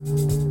Okay,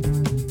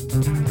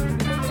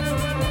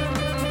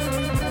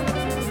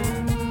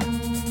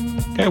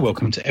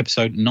 welcome to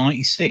episode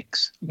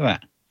 96. Look at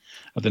that.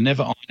 Of the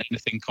Never Iron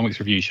Anything Comics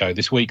Review Show.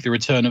 This week, the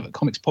return of a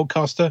comics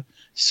podcaster,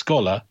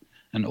 scholar,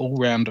 and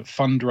all-round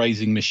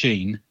fundraising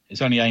machine.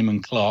 It's only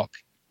Eamon Clark.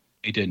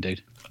 How you doing,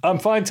 dude? I'm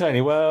fine,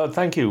 Tony. Well,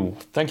 thank you.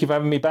 Thank you for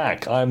having me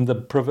back. I'm the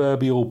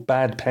proverbial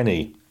bad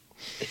penny.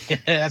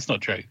 That's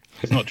not true.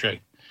 It's not true.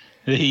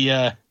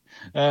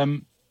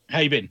 How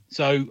you been?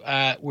 So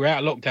we're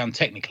out of lockdown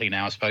technically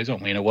now, I suppose,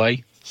 aren't we, in a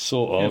way?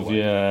 Sort of,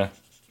 yeah.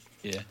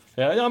 Yeah,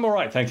 I'm all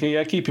right, thank you.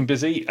 Yeah, keeping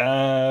busy,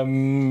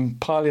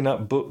 piling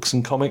up books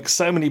and comics.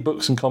 So many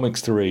books and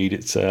comics to read.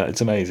 It's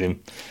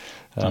amazing.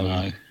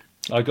 I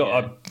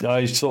know.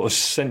 I sort of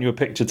sent you a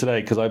picture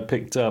today because I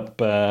picked up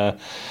the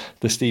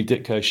Steve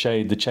Ditko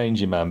Shade, The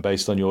Changing Man,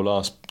 based on your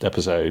last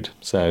episode.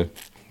 So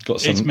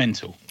got some. It's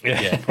mental.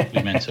 Yeah,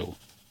 probably mental.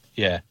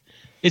 Yeah,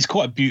 it's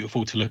quite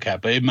beautiful to look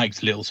at, but it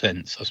makes little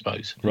sense, I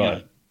suppose. Right. You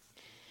know?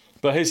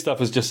 But his stuff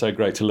is just so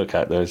great to look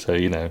at, though. So,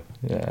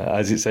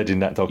 as it said in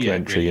that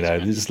documentary, it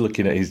really is, just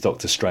looking at his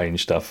Doctor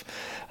Strange stuff,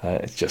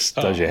 it just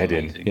does your head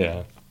amazing.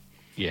 in.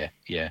 Yeah,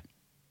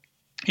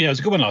 it was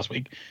a good one last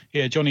week.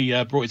 Yeah, Johnny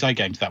brought his A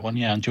game to that one.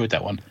 Yeah, I enjoyed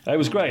that one. It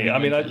was great. I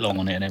mean, long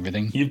on it and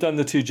everything. You've done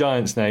the two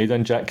giants now. You've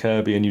done Jack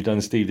Kirby and you've done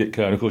Steve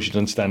Ditko, and of course you've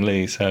done Stan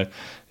Lee. So,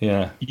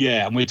 yeah.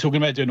 Yeah, and we're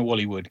talking about doing a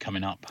Wallywood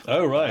coming up.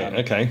 Oh, right.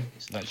 Okay.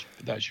 So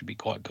that should be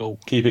quite cool.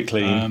 Keep it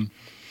clean.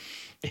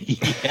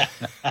 Yeah.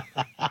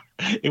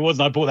 It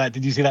wasn't. I bought that.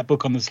 Did you see that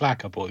book on the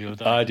Slack I bought the other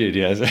day? I did,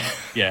 yes.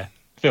 Yeah.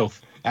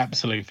 Filth.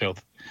 Absolute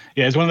filth.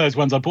 Yeah, it's one of those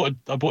ones. I bought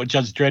a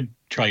Judge Dredd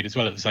trade as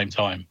well at the same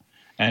time.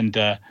 And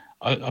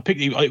I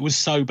picked it was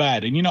so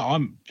bad. And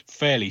I'm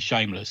fairly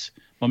shameless.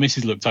 My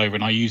missus looked over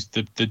and I used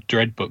the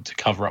Dredd book to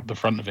cover up the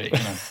front of it.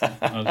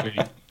 I was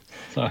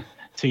really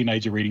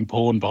teenager reading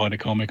porn behind a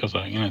comic or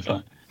something. It's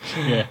like,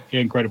 yeah,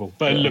 incredible.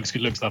 But it looks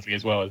lovely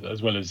as well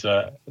as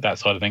that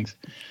side of things.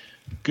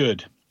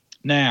 Good.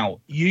 Now,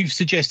 you've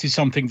suggested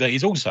something that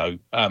is also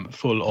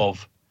full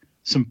of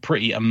some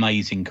pretty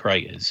amazing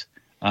creators.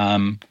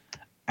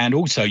 And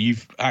also,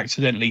 you've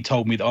accidentally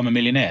told me that I'm a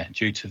millionaire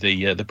due to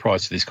the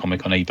price of this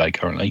comic on eBay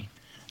currently.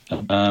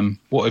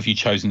 What have you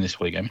chosen this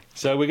week, Em?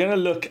 So we're going to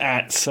look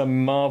at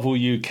some Marvel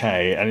UK,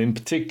 and in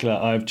particular,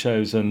 I've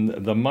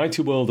chosen The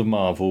Mighty World of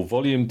Marvel,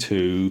 Volume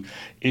 2,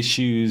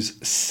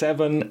 Issues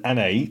 7 and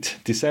 8,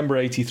 December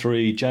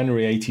 83,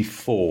 January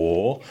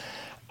 84.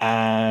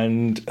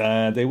 And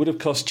they would have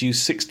cost you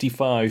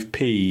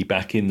 65p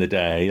back in the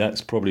day.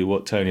 That's probably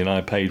what Tony and I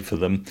paid for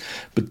them.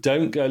 But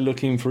don't go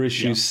looking for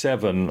issue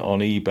 7 on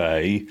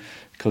eBay,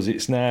 because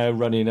it's now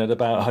running at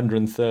about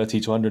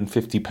 130 to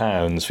 150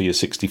 pounds for your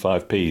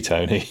 65p,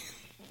 Tony.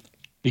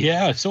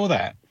 Yeah, I saw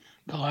that.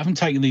 God, I haven't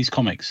taken these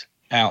comics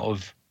out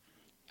of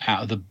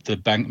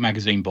the bank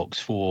magazine box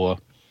for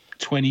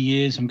 20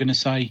 years, I'm going to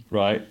say.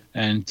 Right.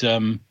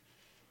 And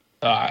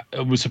I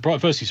was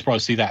surprised to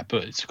see that,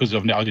 but it's because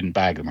I didn't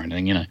bag them or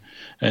anything,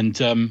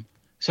 And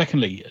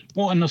secondly,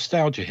 what a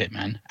nostalgia hit,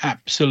 man!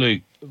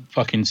 Absolute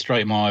fucking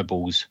straight in my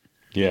eyeballs.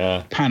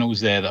 Yeah,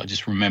 panels there that I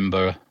just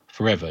remember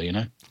forever,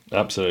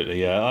 Absolutely,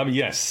 yeah.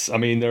 Yes, I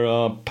mean there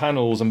are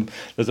panels, and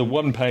there's a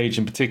one page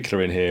in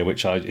particular in here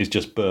which is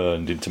just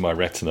burned into my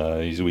retina.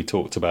 As we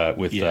talked about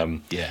with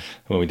when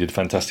we did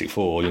Fantastic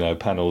Four,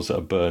 panels that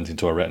are burned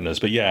into our retinas.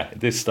 But yeah,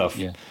 this stuff,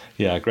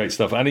 great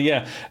stuff.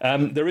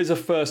 And there is a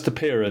first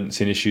appearance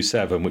in issue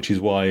 7, which is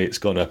why it's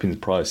gone up in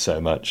price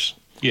so much.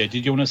 Yeah,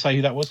 did you want to say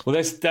who that was?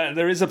 Well,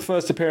 there is a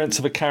first appearance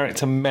of a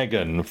character,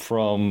 Megan,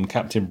 from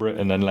Captain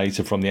Britain and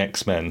later from the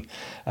X-Men.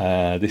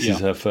 This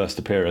is her first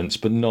appearance,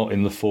 but not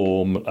in the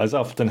form, as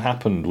often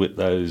happened with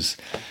those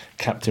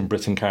Captain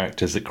Britain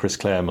characters that Chris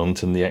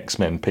Claremont and the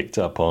X-Men picked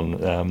up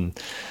on.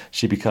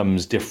 She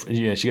becomes different.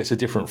 She gets a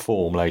different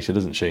form later,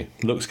 doesn't she?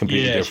 Looks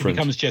completely different. She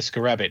becomes Jessica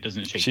Rabbit,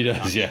 doesn't she? She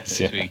does,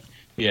 yes.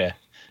 Yeah,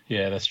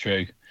 that's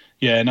true.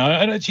 Yeah,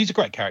 no, she's a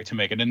great character,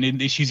 Megan,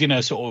 and she's in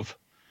her sort of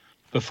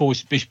before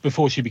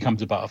she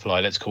becomes a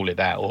butterfly, let's call it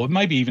that, or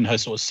maybe even her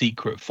sort of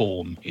secret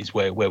form is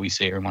where we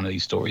see her in one of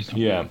these stories.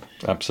 Yeah,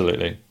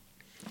 absolutely.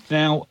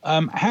 Now,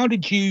 how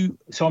did you?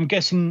 So I'm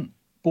guessing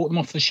bought them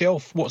off the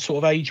shelf. What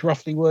sort of age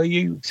roughly were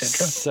you,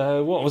 etc.?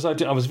 So what was I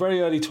doing? I was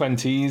very early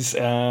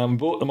 20s.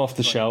 Bought them off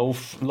the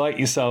shelf. Like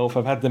yourself,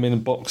 I've had them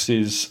in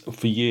boxes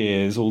for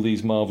years. All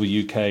these Marvel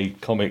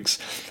UK comics,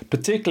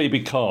 particularly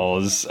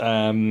because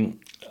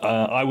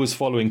I was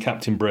following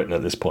Captain Britain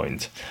at this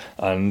point,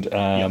 and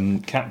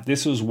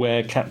this was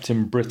where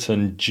Captain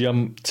Britain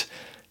jumped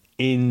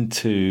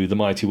into the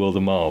Mighty World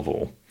of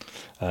Marvel.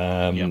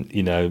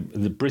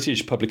 The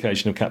British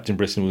publication of Captain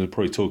Britain, we'll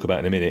probably talk about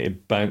in a minute,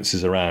 it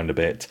bounces around a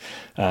bit.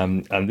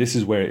 And this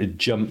is where it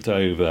jumped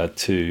over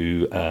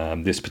to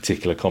this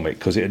particular comic,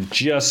 because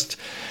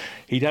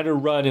he'd had a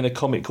run in a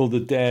comic called The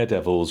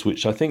Daredevils,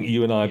 which I think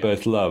you and I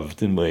both loved,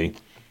 didn't we?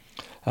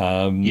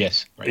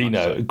 Yes.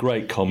 A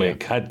great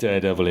comic, had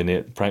Daredevil in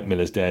it, Frank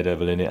Miller's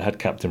Daredevil in it, had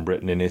Captain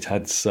Britain in it,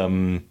 had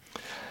some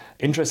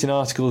interesting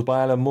articles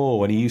by Alan Moore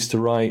when he used to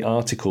write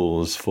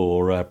articles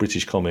for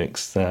British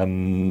Comics.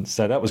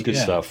 So that was good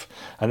stuff.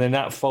 And then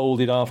that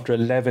folded after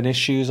 11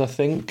 issues, I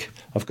think.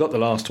 I've got the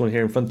last one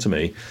here in front of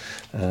me,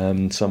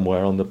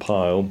 somewhere on the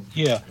pile.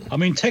 Yeah, I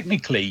mean,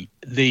 technically,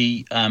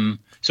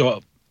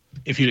 so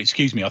if you'll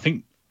excuse me, I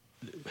think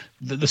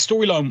the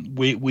storyline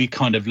we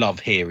kind of love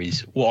here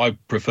is what I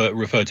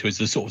refer to as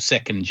the sort of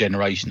second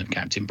generation of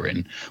Captain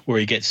Britain, where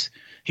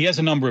he has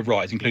a number of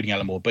writers, including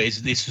Alan Moore, but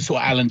it's this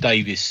sort of Alan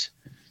Davis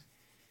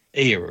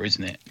era,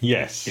 isn't it?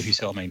 Yes, if you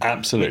see what I mean.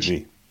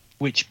 Absolutely.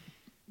 Which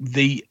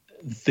the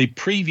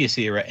previous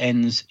era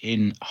ends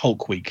in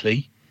Hulk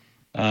Weekly,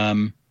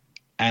 and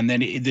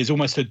then there's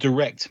almost a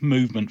direct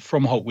movement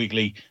from Hulk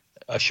Weekly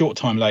a short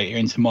time later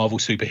into Marvel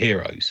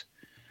Superheroes,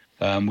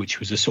 which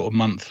was a sort of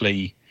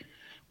monthly,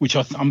 which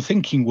I'm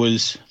thinking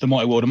was The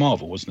Mighty World of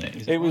Marvel, wasn't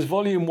it? It was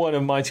Volume 1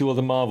 of Mighty World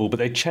of Marvel, but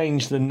they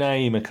changed the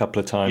name a couple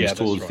of times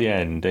towards the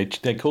end.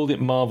 They called it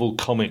Marvel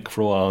Comic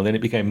for a while, and then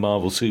it became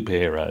Marvel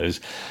Superheroes.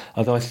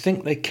 Although I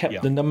think they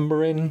kept the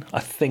number in, I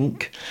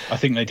think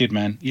they did,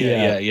 man.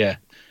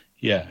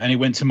 Yeah. And it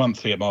went to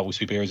monthly at Marvel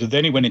Superheroes, and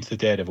then it went into the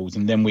Daredevils,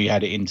 and then we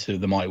had it into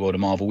The Mighty World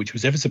of Marvel, which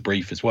was ever so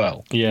brief as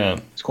well. Yeah.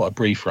 It's quite a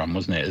brief run,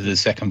 wasn't it? The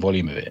second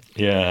volume of it.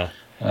 Yeah.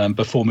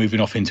 Before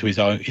moving off into his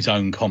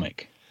own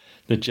comic.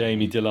 The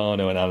Jamie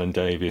Delano and Alan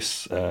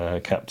Davis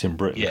Captain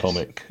Britain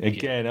comic.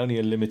 Again, only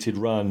a limited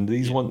run.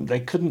 They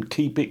couldn't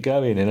keep it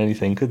going in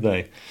anything, could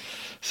they?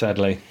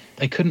 Sadly.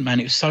 They couldn't, man.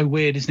 It was so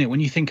weird, isn't it? When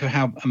you think of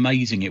how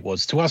amazing it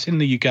was. To us in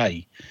the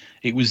UK,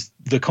 it was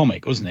the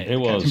comic, wasn't it?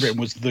 Captain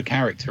Britain was the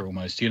character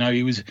almost. You know,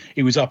 it was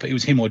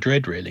him or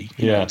Dread, really, at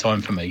the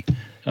time for me.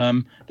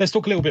 Let's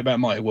talk a little bit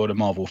about Mighty World of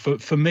Marvel.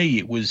 For me,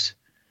 it was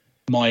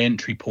my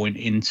entry point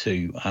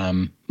into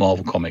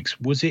Marvel Comics.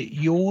 Was it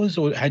yours,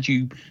 or had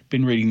you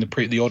been reading the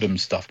Odom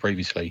stuff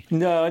previously?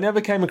 No, I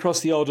never came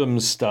across the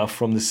Odom stuff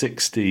from the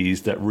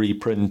 60s that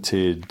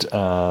reprinted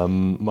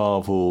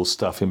Marvel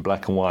stuff in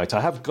black and white.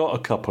 I have got a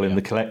couple in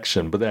the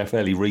collection, but they're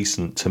fairly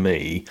recent to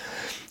me.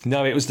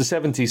 No, it was the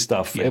 70s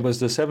stuff. Yeah. It was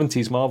the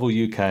 70s Marvel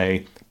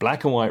UK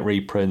black and white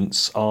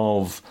reprints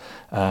of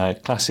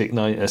classic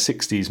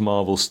 60s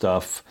Marvel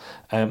stuff.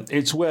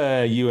 It's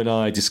where you and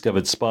I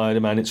discovered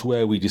Spider-Man. It's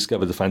where we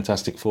discovered the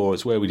Fantastic Four.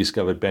 It's where we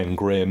discovered Ben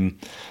Grimm.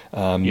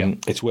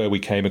 It's where we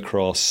came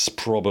across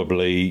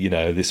probably,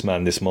 This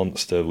Man, This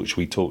Monster, which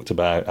we talked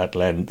about at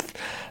length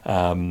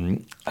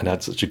and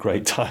had such a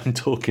great time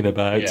talking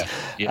about.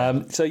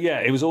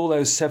 It was all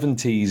those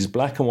 70s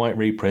black and white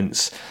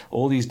reprints,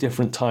 all these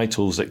different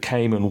titles that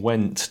came and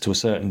went to a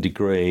certain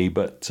degree.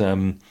 But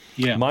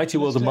Mighty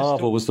World of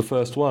Marvel was the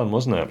first one,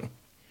 wasn't it?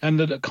 And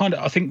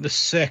I think the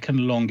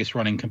second longest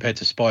running compared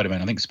to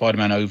Spider-Man. I think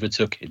Spider-Man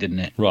overtook it, didn't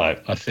it?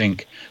 Right. I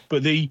think.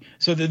 But the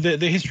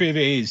history of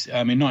it is, in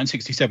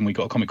 1967 we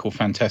got a comic called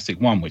Fantastic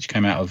One, which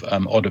came out of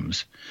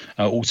Odom's,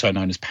 also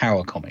known as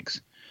Power Comics,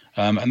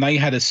 and they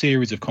had a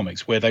series of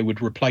comics where they would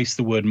replace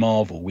the word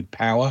Marvel with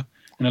Power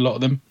in a lot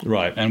of them.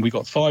 Right. And we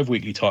got 5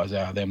 weekly titles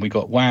out of them. We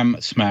got Wham,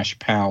 Smash,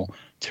 Pow,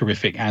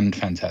 Terrific, and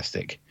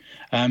Fantastic.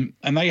 And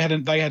they had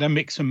a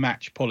mix and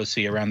match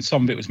policy around.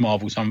 Some of it was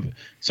Marvel, some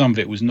of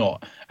it was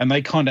not. And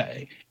they kind of,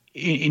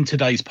 in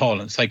today's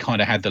parlance, they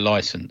kind of had the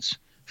license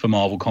for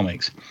Marvel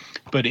Comics.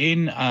 But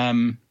in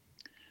October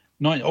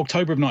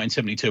of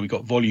 1972, we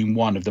got Volume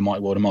 1 of The Mighty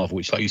World of Marvel,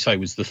 which, like you say,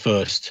 was the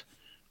first,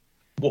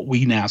 what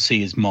we now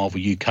see as Marvel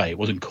UK. It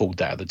wasn't called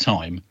that at the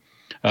time.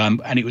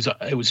 And it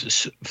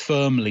was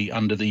firmly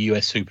under the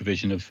US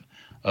supervision of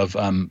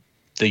the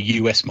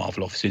US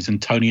Marvel offices and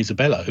Tony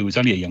Isabella, who was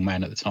only a young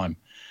man at the time.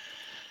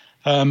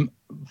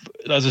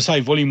 As I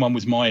say, Volume 1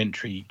 was my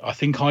entry. I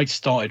think I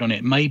started on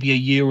it maybe a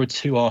year or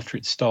two after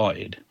it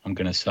started, I'm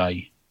going to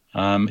say.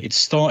 It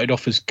started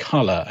off as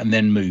colour and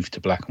then moved to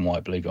black and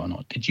white, believe it or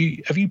not.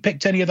 Have you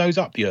picked any of those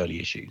up, the early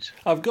issues?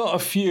 I've got a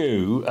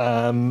few.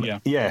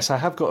 Yes, I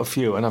have got a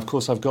few. And of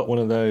course, I've got one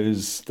of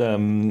those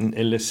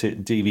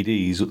illicit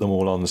DVDs with them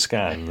all on the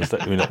scans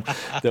that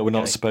we're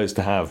not supposed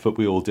to have, but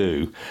we all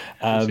do.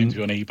 It seems to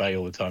be on eBay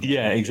all the time.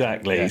 Yeah,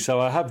 exactly. Yeah.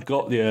 So I have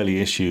got the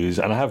early issues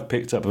and I have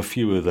picked up a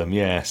few of them,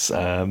 yes.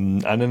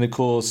 And then, of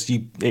course,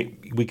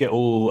 we get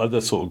all other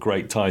sort of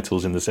great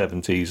titles in the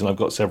 70s, and I've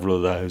got several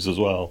of those as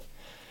well.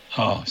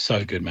 Oh,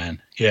 so good,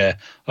 man. Yeah,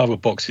 I've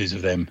got boxes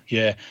of them.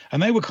 Yeah.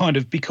 And they were kind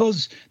of,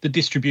 because the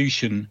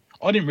distribution,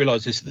 I didn't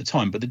realise this at the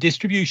time, but the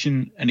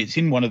distribution, and it's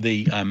in one of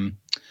the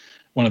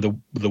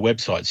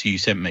websites you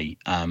sent me,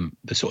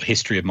 the sort of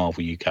history of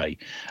Marvel UK.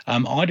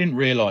 I didn't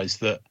realise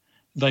that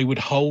they would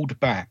hold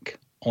back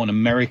on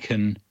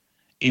American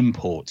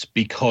imports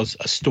because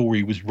a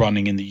story was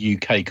running in the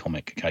UK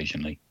comic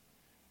occasionally,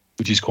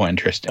 which is quite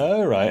interesting.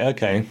 Oh, right.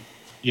 Okay.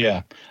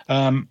 Yeah.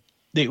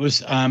 It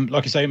was,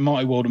 like I say,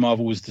 Mighty World of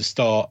Marvel was the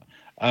start.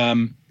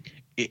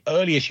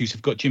 Early issues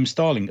have got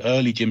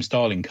early Jim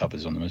Starlin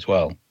covers on them as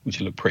well,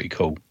 which look pretty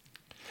cool.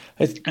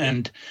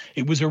 And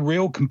it was a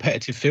real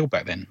competitive field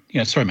back then.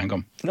 Yeah, sorry, man, go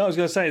on. No, I was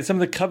going to say some of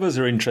the covers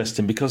are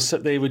interesting because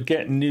they would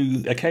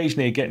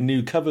occasionally get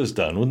new covers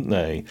done, wouldn't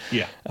they?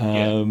 Yeah.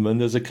 And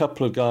there's a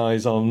couple of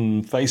guys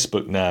on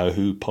Facebook now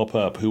who pop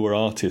up who are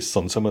artists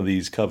on some of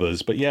these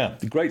covers. But yeah,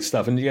 great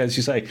stuff. And yeah, as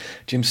you say,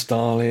 Jim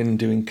Starlin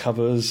doing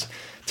covers,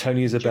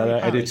 Tony Isabella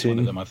editing. One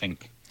of them, I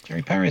think.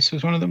 Jerry Paris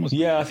was one of them,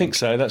 wasn't Yeah, I think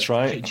so. That's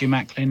right. Jim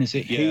Acklin, is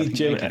it? Yeah,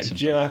 Jim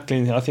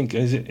Acklin. I think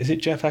is it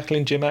Jeff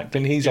Acklin? Jim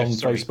Acklin. He's on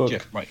Facebook.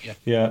 Jeff, right?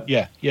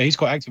 Yeah. He's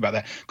quite active about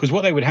that because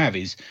what they would have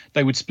is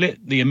they would split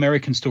the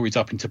American stories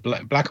up into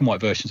black and white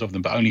versions of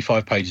them, but only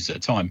 5 pages at a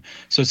time.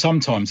 So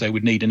sometimes they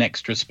would need an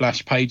extra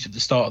splash page at the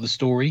start of the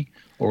story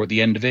or at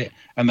the end of it,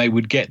 and they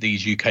would get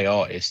these UK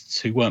artists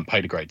who weren't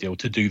paid a great deal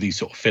to do these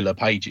sort of filler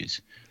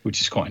pages,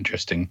 which is quite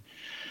interesting.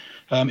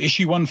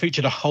 Issue 1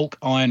 featured a Hulk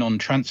Iron-On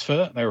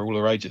transfer. They were all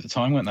the rage at the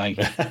time, weren't they?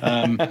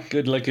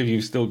 Good luck if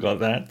you've still got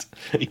that.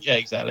 Yeah,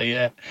 exactly.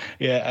 Yeah.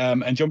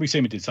 And John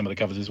Buscema did some of the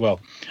covers as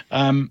well.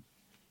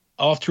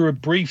 After a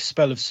brief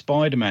spell of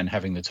Spider-Man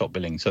having the top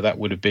billing, so that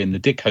would have been the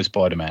Ditko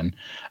Spider-Man,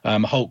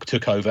 Hulk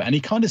took over, and he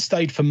kind of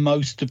stayed for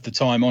most of the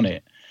time on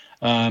it.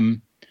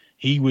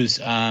 He was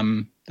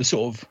the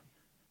sort of...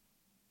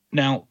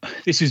 Now,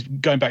 this is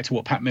going back to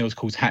what Pat Mills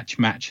calls Hatch,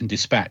 Match and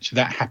Dispatch.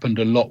 That happened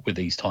a lot with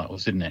these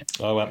titles, didn't it?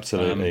 Oh,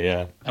 absolutely,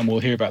 yeah. And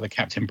we'll hear about the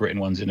Captain Britain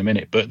ones in a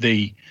minute. But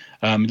there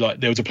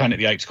was a Planet of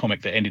the Apes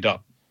comic that ended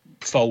up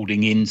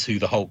folding into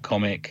the Hulk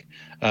comic.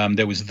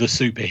 There was The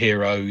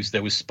Superheroes.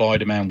 There was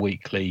Spider-Man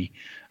Weekly.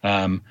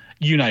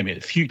 You name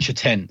it. Future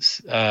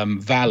Tense,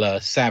 Valor,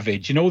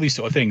 Savage, all these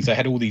sort of things. They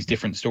had all these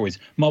different stories.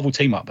 Marvel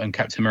Team Up and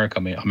Captain America,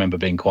 I remember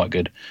being quite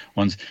good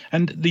ones.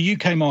 And the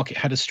UK market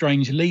had a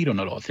strange lead on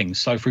a lot of things.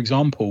 So, for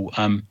example,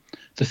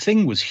 The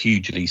Thing was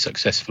hugely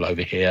successful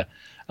over here,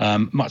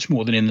 much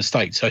more than in the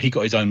States. So he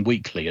got his own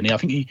weekly. And I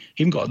think he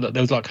even got,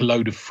 there was like a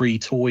load of free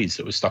toys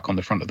that was stuck on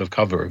the front of the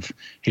cover of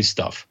his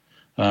stuff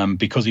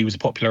because he was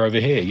popular over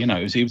here.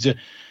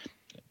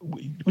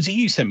 Was it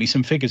you sent me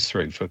some figures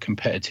through for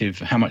competitive,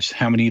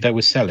 how many they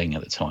were selling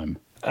at the time?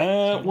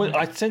 Well,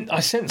 I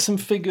sent some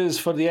figures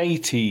for the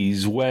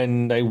 80s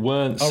when they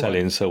weren't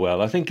selling so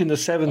well. I think in the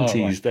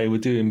 70s they were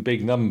doing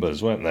big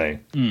numbers, weren't they?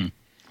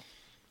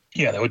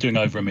 Yeah, they were doing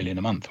over 1 million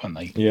a month, weren't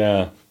they?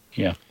 Yeah.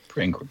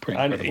 Pretty incredible.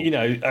 And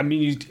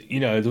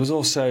there was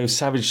also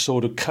Savage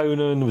Sword of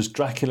Conan, there was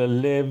Dracula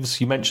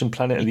Lives. You mentioned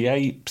Planet of the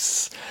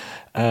Apes.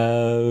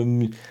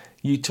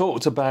 You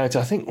talked about,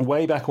 I think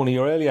way back on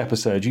your early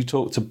episodes, you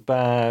talked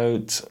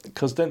about,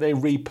 because don't they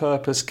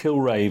repurpose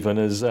Killraven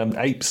as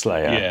Ape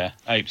Slayer? Yeah,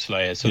 Ape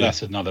Slayer. So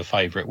that's another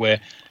favourite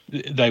where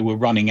they were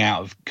running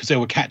out of, because they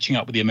were catching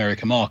up with the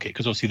American market,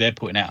 because obviously they're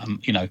putting out,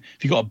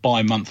 if you've got a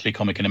bi-monthly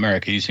comic in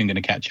America, you're soon going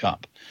to catch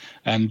up.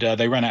 And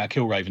they ran out of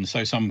Killraven.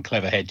 So some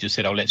clever head just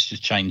said, let's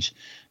just change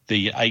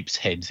the apes'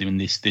 heads in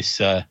this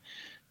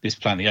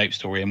Planet of the Apes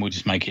story, and we'll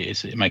just make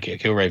it a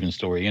Killraven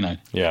story,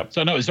 Yeah.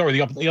 So no, sorry,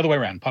 the other way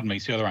around. Pardon me,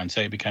 it's the other way around. So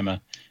it became an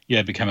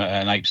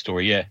ape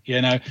story. Yeah.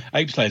 No,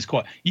 Ape Slayer's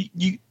quite.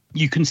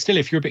 You can still,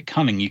 if you're a bit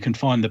cunning, you can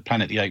find the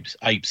Planet of the Apes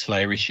Ape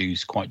Slayer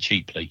issues quite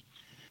cheaply.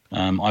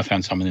 I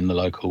found some in the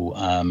local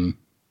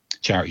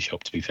charity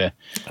shop. To be fair.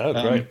 Oh,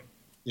 great.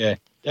 Yeah.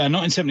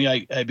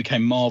 1978, it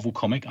became Marvel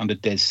comic under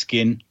Des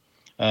Skin.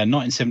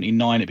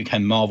 1979, it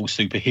became Marvel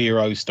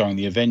Superheroes, starring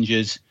the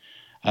Avengers.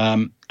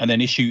 And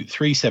then issue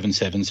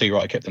 377, so you're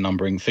right, I kept the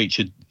numbering,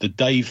 featured the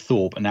Dave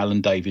Thorpe and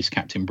Alan Davis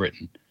Captain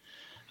Britain,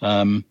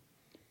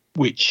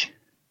 which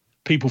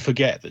people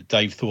forget that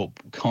Dave Thorpe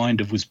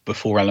kind of was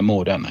before Alan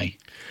Moore, don't they?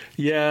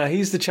 Yeah,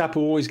 he's the chap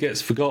who always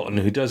gets forgotten,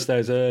 who does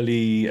those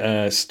early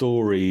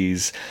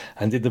stories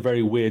and did the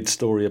very weird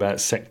story about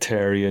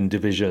sectarian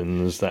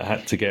divisions that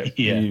had to get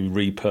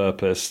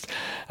repurposed.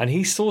 And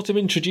he sort of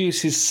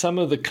introduces some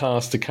of the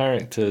cast of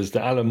characters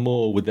that Alan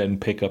Moore would then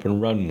pick up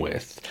and run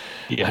with.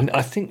 Yeah. And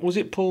I think, was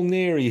it Paul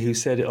Neary who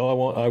said,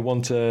 I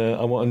want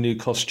a new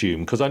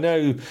costume? Because I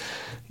know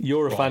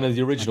you're a fan of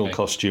the original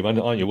costume,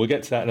 aren't you? We'll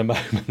get to that in a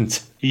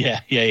moment. Yeah.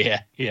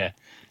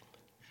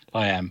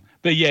 I am.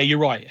 But yeah, you're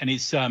right. And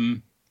it's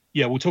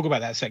we'll talk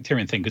about that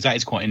sectarian thing because that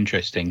is quite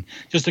interesting.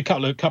 Just a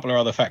couple of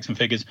other facts and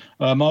figures.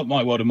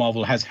 My World of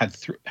Marvel has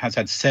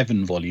had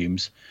 7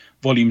 volumes.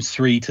 Volumes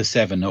 3 to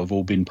 7 have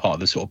all been part of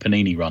the sort of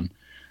Panini run.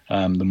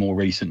 The more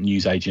recent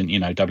newsagent,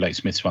 Double H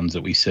Smith's ones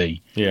that we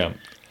see. Yeah.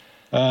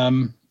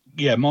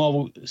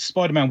 Marvel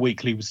Spider-Man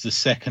Weekly was the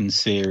second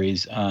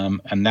series,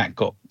 and that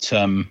got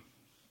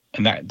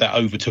and that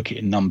overtook it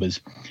in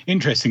numbers.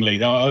 Interestingly,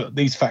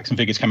 these facts and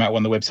figures came out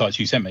on the websites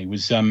you sent me.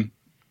 Was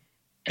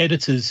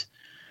editors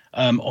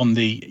on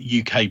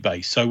the UK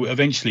base. So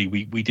eventually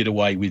we did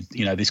away with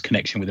this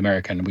connection with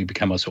America, and we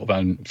became a sort of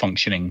own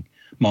functioning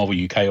Marvel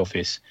UK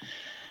office.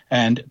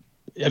 And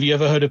have you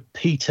ever heard of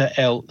Peter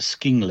L.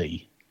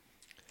 Skingley?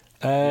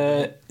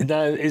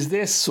 Now, is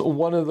this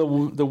one of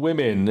the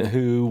women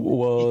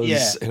who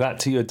had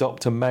to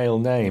adopt a male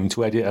name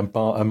to edit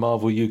a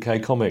Marvel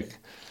UK comic?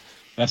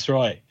 That's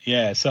right.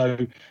 Yeah.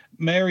 So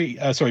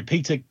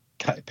Peter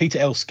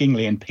L.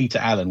 Skingley and Peter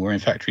Allen were in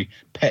fact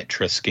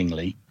Petra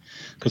Skingley.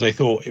 because they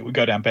thought it would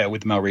go down better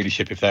with the male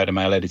readership if they had a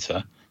male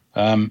editor.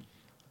 And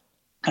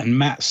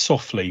Matt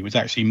Softly was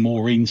actually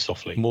Maureen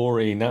Softly.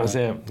 Maureen, that was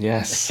it.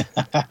 Yes.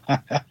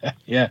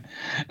 Yeah.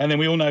 And then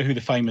we all know who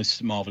the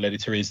famous Marvel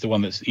editor is, the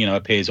one that's,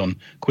 appears on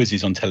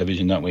quizzes on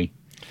television, don't we?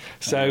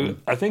 So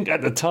I think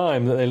at the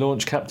time that they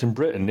launched Captain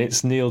Britain,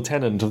 it's Neil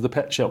Tennant of the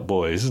Pet Shop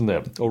Boys, isn't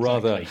it? Or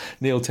rather,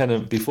 Neil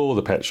Tennant before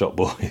the Pet Shop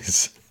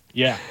Boys.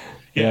 Yeah,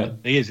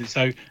 he is.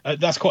 So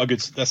that's quite a good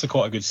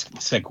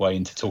segue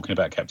into talking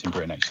about Captain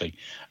Britain. Actually,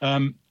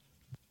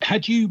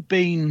 had you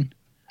been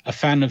a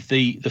fan of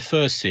the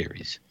first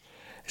series?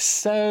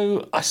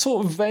 So I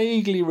sort of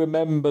vaguely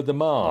remember The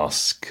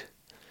Mask.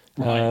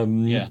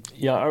 Right.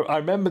 I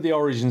remember the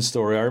origin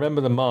story. I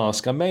remember the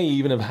mask. I may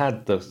even have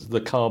had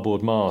the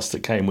cardboard mask that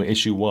came with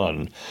issue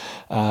 1,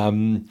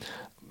 and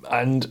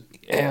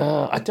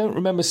I don't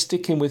remember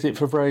sticking with it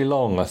for very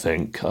long. I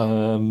think.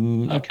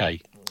 Okay.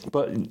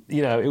 But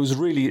it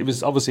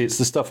was obviously it's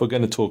the stuff we're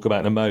going to talk about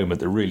in a moment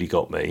that really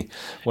got me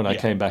when I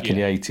came back in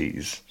the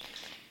 80s.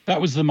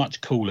 That was the much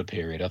cooler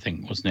period, I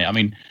think, wasn't it? I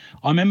mean,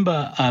 I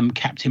remember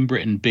Captain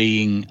Britain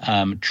being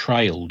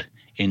trailed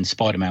in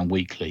Spider-Man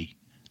Weekly.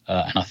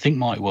 And I think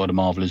Mighty World of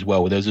Marvel as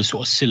well, where there was a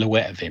sort of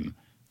silhouette of him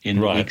in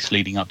the weeks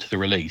leading up to the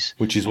release.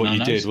 Which is what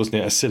you did, wasn't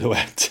it? A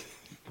silhouette.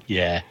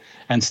 Yeah.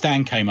 And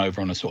Stan came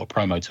over on a sort of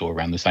promo tour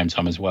around the same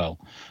time as well.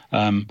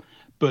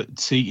 But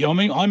see, I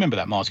mean, I remember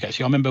that mask,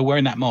 actually. I remember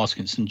wearing that mask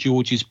in St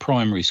George's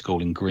Primary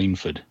School in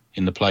Greenford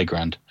in the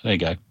playground. There you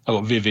go. I've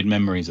got vivid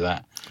memories of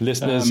that.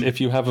 Listeners,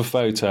 if you have a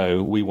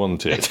photo, we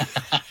want it.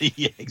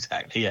 Yeah,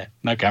 exactly. Yeah.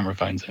 No camera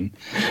phones in.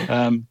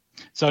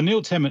 So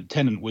Neil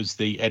Tennant was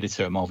the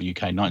editor at Marvel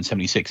UK in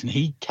 1976, and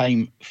he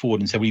came forward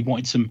and said he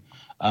wanted some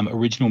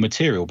original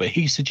material, but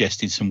he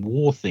suggested some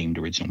war-themed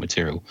original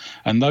material.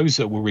 And those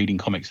that were reading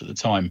comics at the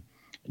time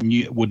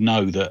would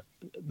know that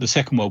the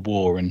Second World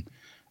War and,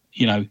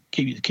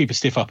 keep a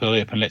stiff upper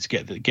lip and let's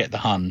get the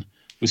Hun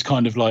was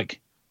kind of like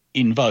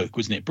in vogue,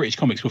 wasn't it? British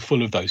comics were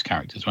full of those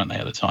characters, weren't they,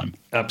 at the time?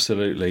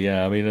 Absolutely,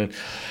 yeah. I mean,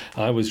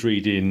 I was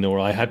reading, or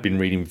I had been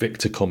reading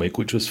Victor comic,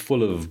 which was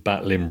full of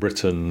battling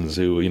Britons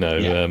who,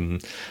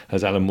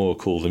 as Alan Moore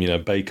called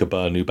them, Baker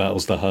Bun who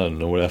battles the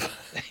Hun or whatever.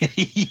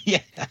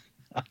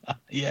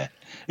 Yeah,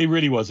 it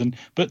really wasn't.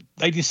 But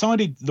they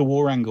decided the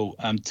war angle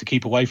to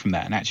keep away from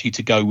that and actually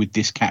to go with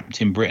this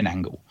Captain Britain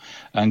angle.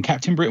 And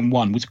Captain Britain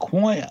 1 was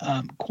quite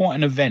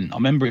an event. I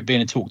remember it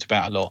being talked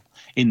about a lot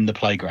in the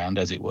playground,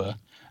 as it were.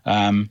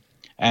 And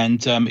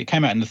it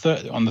came out on the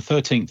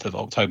 13th of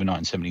October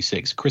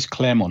 1976. Chris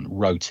Claremont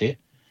wrote it,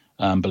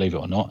 believe it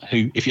or not.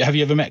 Have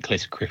you ever met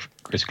Chris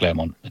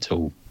Claremont at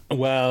all?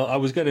 Well, I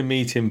was going to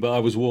meet him, but I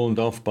was warned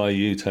off by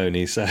you,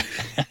 Tony. So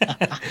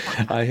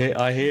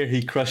I hear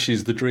he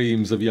crushes the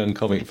dreams of young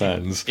comic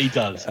fans. He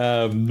does.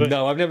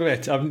 No, I've never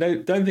met.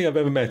 Don't think I've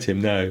ever met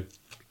him. No.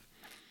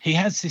 He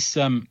has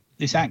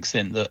this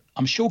accent that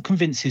I'm sure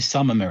convinces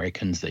some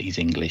Americans that he's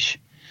English,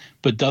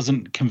 but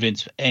doesn't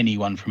convince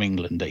anyone from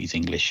England that he's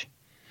English.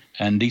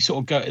 And he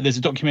sort of there's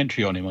a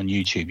documentary on him on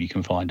YouTube you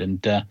can find,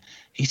 and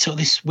he's sort of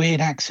this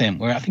weird accent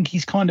where I think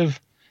he's kind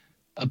of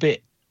a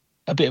bit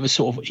of a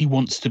sort of, he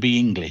wants to be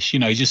English.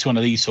 He's just one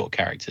of these sort of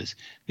characters.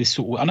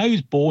 I know he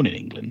was born in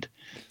England,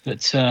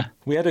 but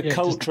we had a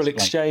cultural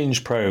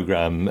exchange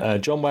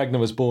program. John Wagner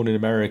was born in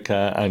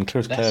America, and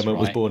Chris Claremont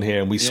was born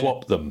here, and we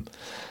swapped them.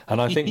 And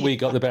I think we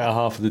got the better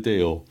half of the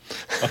deal.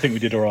 I think we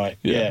did all right.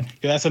 Yeah.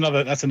 That's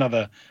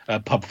another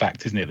pub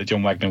fact, isn't it? That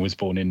John Wagner was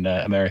born in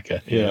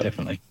America. Yeah,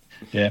 definitely.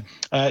 Yeah.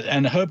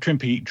 And Herb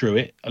Trimpe drew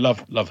it. I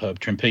love Herb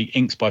Trimpe.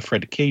 Inks by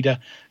Fred Akida.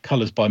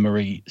 Colours by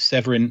Marie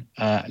Severin.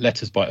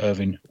 Letters by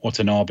Irving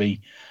Watanabe.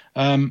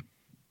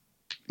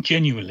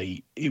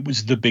 Genuinely, it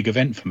was the big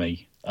event for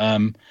me.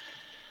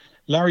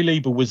 Larry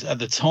Lieber was, at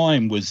the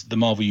time, was the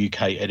Marvel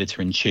UK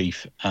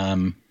editor-in-chief.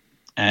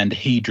 And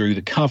he drew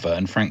the cover,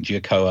 and Frank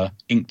Giacoa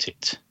inked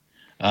it.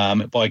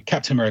 By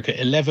Captain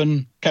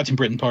Britain, Captain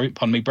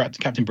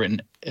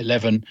Britain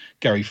 11,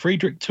 Gary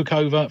Friedrich took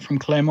over from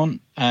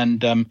Claremont,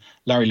 and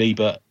Larry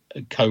Lieber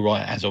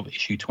co-writer as of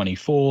issue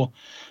 24.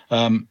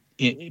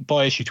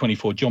 By issue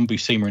 24, John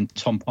Buscema and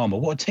Tom Palmer,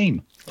 what a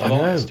team of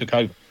artists took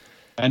over.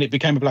 And it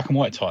became a black and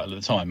white title at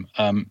the time.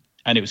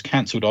 And it was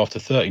cancelled after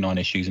 39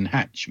 issues and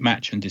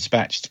matched and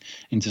dispatched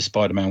into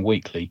Spider-Man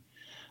Weekly.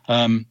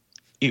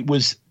 It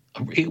was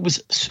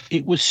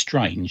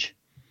strange.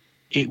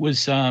 It was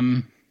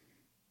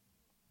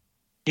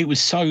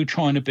so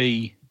trying to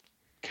be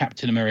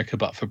Captain America,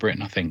 but for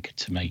Britain, I think,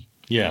 to me.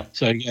 Yeah.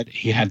 So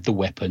he had the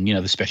weapon,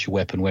 the special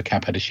weapon where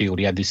Cap had a shield.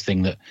 He had this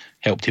thing that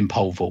helped him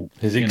pole vault.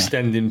 His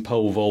extending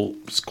pole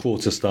vault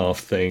quarterstaff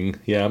thing.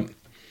 Yeah.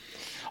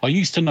 I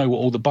used to know what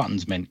all the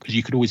buttons meant because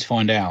you could always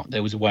find out.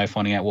 There was a way of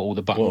finding out what all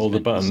the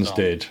buttons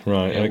did.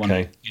 Right.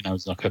 Okay. It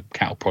was like a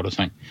cattle prod or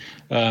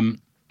something.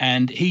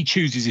 And he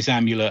chooses this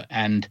amulet,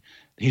 and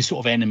his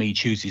sort of enemy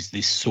chooses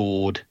this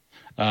sword.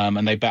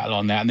 And they battle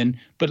on that,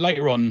 but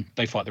later on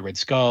they fight the Red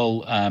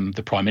Skull.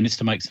 The Prime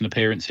Minister makes an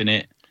appearance in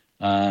it.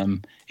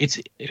 It's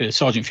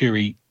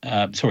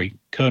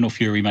Colonel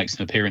Fury makes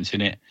an appearance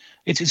in it.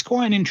 It's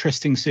quite an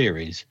interesting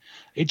series.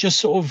 It just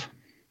sort of,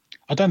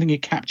 I don't think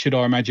it captured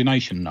our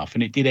imagination enough,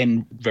 and it did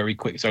end very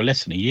quick. So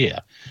less than a year,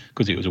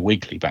 because it was a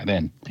weekly back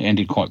then. It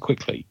ended quite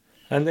quickly.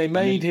 And they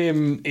made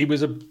him. He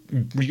was a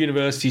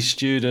university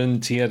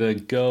student. He had a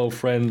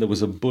girlfriend. There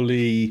was a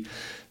bully.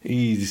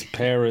 His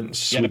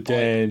parents were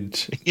dead.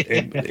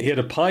 He had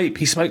a pipe.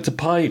 He smoked a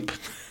pipe.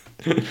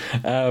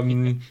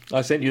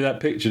 I sent you that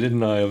picture,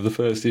 didn't I, of the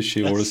first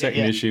issue or the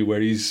second issue where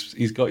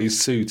he's got his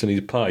suit and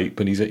his pipe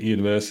and he's at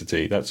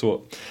university. That's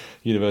what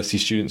university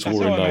students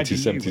wore in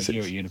 1976.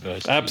 You were at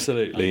university.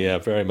 Absolutely, yeah,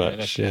 very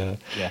much, yeah.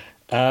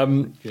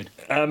 Good.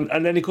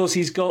 And then, of course,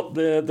 he's got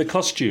the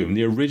costume,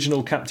 the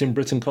original Captain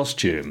Britain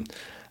costume,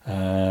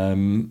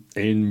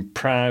 in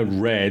proud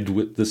red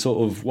with the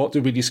sort of, what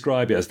did we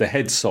describe it as, the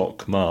head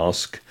sock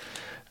mask,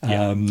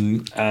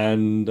 and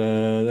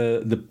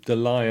the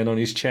lion on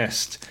his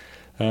chest.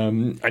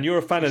 And you're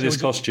a fan of this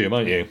costume,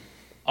 aren't you?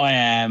 I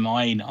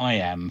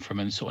am from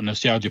a sort of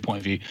nostalgia point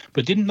of view.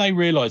 But didn't they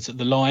realise that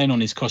the lion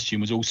on his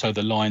costume was also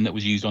the lion that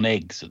was used on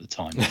eggs at the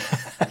time?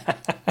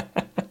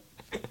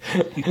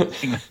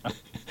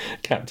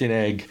 Captain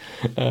Egg.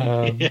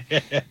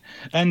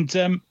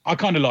 And I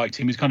kind of liked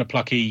him. He was kind of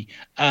plucky.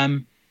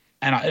 And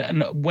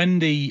when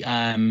the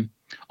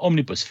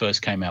omnibus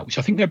first came out, which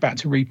I think they're about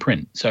to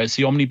reprint, so it's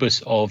the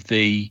omnibus of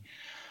the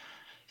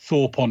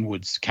Thorpe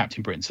onwards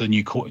Captain Britain, so the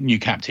new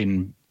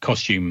Captain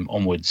costume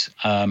onwards.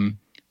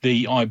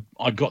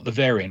 I got the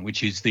variant,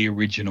 which is the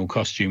original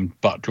costume,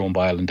 but drawn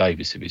by Alan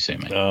Davis. If you see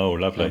me. Oh,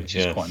 lovely! Which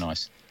is quite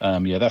nice.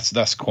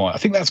 That's quite. I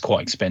think that's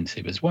quite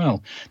expensive as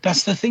well.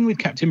 That's the thing with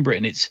Captain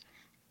Britain. It's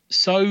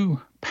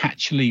so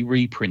patchily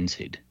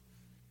reprinted.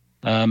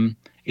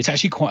 It's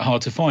actually quite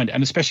hard to find,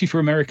 and especially for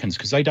Americans,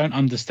 because they don't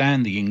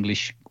understand the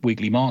English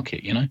weekly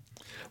market. You know.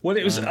 Well,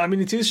 it was. I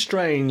mean, it is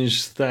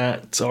strange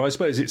that, or I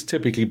suppose it's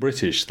typically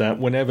British, that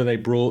whenever they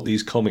brought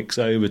these comics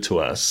over to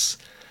us,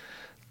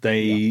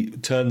 they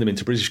turned them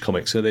into British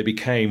comics, so they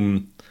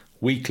became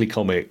weekly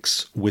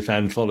comics with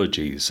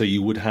anthologies. So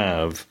you would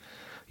have,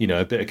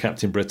 a bit of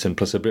Captain Britain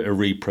plus a bit of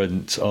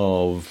reprint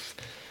of.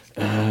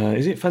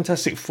 Is it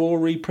Fantastic Four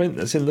reprint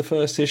that's in the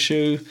first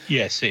issue?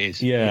 Yes, it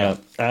is. Yeah.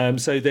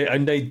 So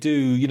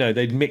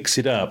they'd mix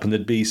it up, and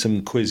there'd be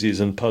some quizzes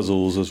and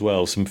puzzles as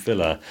well, some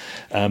filler,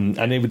 and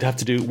they would have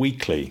to do it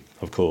weekly,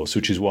 of course,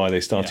 which is why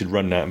they started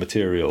running out of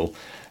material.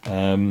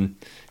 And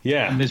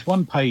there's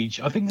one page.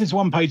 I think there's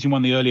one page in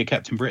one of the earlier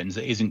Captain Britons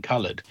that isn't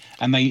coloured,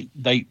 and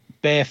they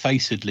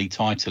barefacedly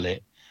title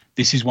it,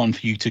 "This is one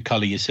for you to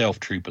colour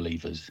yourself, true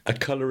believers." A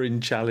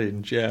colouring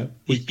challenge, yeah.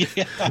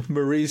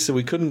 Maurice,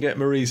 we couldn't get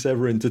Maurice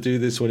Everin to do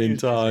this one in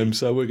time,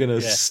 so we're going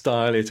to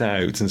style it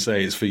out and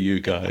say it's for you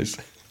guys.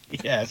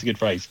 Yeah, that's a good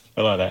phrase.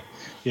 I like that.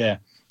 Yeah.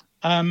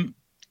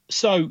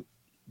 So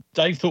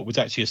Dave Thorpe was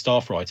actually a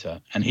staff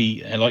writer, and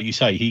he, like you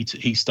say,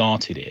 he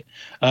started it.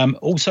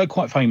 Also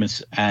quite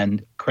famous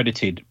and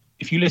credited.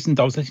 If you listened,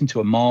 I was listening to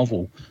a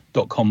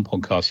Marvel.com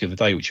podcast the other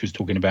day, which was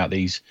talking about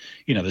these,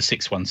 the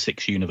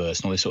 616 universe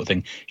and all this sort of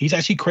thing. He's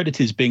actually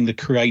credited as being the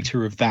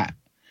creator of that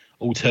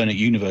alternate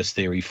universe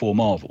theory for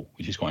Marvel,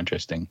 which is quite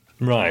interesting.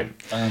 Right.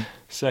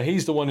 So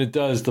he's the one who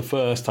does the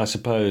first, I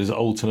suppose,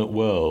 alternate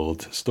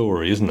world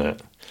story, isn't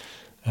it?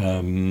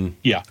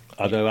 Yeah.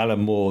 Although Alan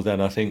Moore, then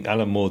I think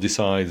Alan Moore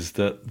decides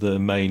that the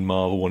main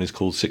Marvel one is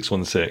called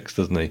 616,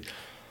 doesn't he?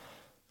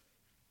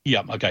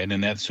 Yeah. Okay. And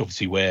then that's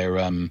obviously where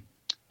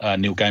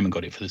Neil Gaiman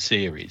got it for the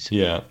series.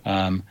 Yeah.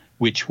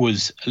 Which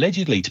was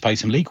allegedly to pay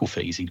some legal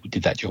fees. He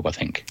did that job, I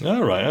think.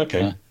 Oh, right.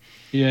 Okay.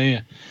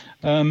 Yeah.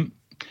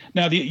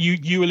 Now,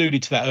 you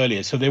alluded to that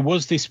earlier. So there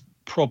was this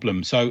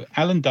problem. So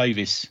Alan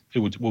Davis,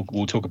 who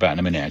we'll talk about in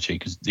a minute, actually,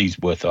 because he's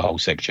worth a whole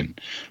section.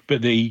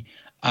 But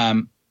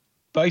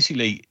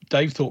basically,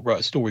 Dave Thorpe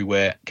wrote a story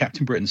where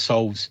Captain Britain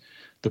solves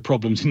the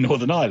problems in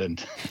Northern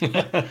Ireland.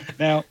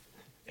 Now,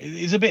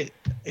 it's a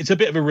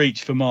bit of a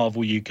reach for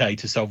Marvel UK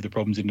to solve the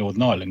problems in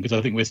Northern Ireland, because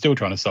I think we're still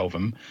trying to solve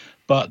them.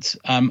 But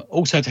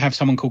also to have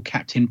someone called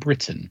Captain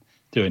Britain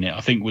doing it,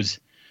 I think was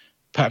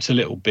perhaps a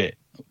little bit,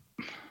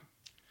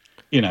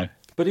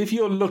 But if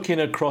you're looking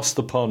across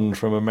the pond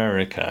from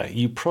America,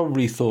 you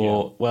probably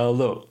thought, well,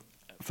 look,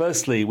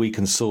 firstly, we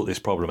can sort this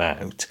problem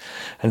out.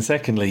 And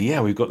secondly,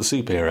 we've got the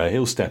superhero.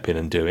 He'll step in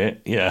and do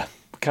it. Yeah.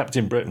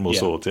 Captain Britain will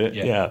sort it.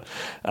 Yeah.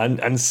 And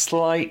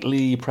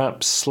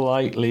perhaps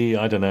slightly,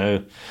 I don't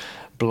know,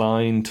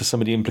 blind to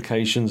some of the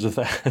implications of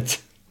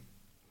that.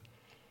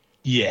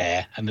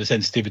 Yeah. And the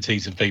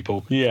sensitivities of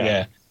people.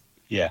 Yeah.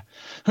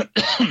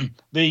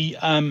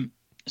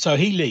 So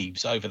he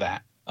leaves over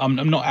that.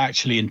 I'm not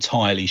actually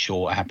entirely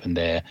sure what happened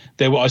there.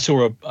 I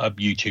saw a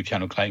YouTube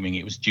channel claiming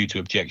it was due to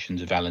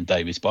objections of Alan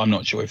Davis, but I'm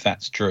not sure if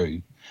that's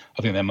true.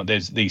 I think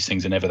these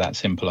things are never that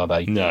simple, are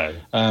they? No.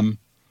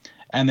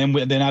 And then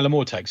Alan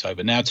Moore takes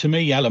over. Now, to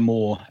me, Alan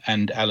Moore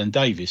and Alan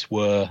Davis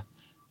were,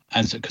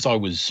 because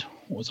what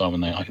was I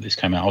when this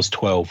came out? I was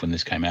 12 when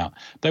this came out.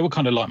 They were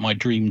kind of like my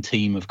dream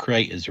team of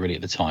creators, really,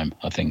 at the time,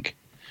 I think.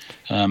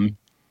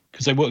 Because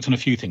because they worked on a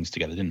few things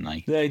together, didn't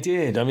they? They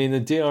did. I mean, the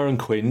DR and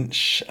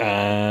Quinch.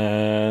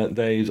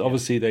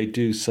 They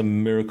do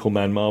some Miracle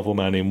Man, Marvel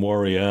Man in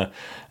Warrior,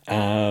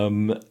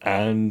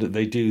 and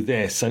they do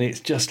this, and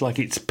it's just like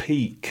its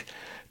peak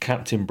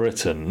Captain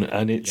Britain,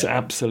 and it's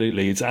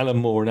it's Alan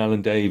Moore and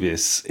Alan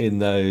Davis in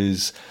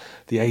the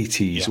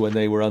 80s when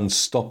they were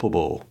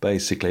unstoppable,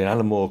 basically. And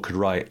Alan Moore could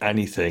write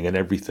anything and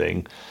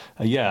everything.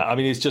 I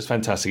mean, it's just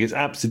fantastic. It's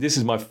absolutely, this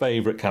is my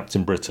favourite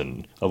Captain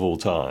Britain of all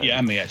time. Yeah,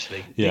 and me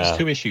actually. These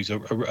two issues are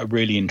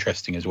really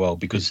interesting as well,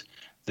 because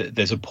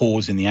there's a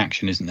pause in the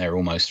action, isn't there,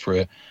 almost, for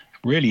a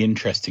really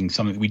interesting,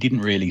 something that we didn't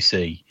really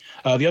see.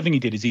 The other thing he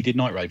did is he did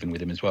Night Raven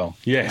with him as well.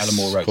 Yes, Alan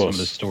Moore wrote some of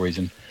the stories,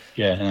 and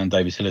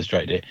Davis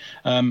illustrated it.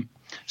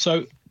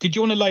 So did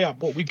you want to lay up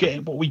what we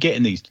get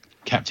in these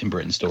Captain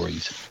Britain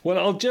stories? Well,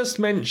 I'll just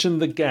mention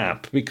the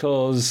gap,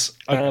 because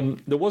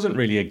there wasn't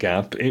really a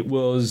gap. It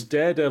was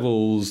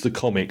Daredevil's, the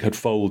comic, had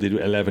folded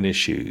 11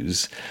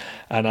 issues.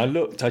 And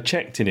I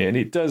checked in it, and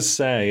it does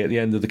say at the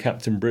end of the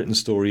Captain Britain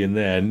story in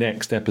there,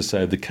 next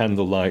episode, the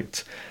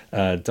Candlelight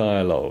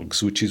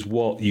Dialogues, which is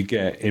what you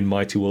get in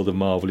Mighty World of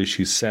Marvel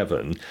issue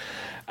 7.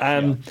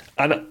 And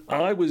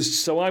I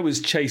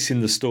was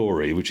chasing the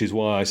story, which is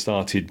why I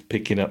started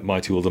picking up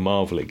Mighty World of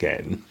Marvel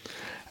again.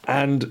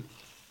 And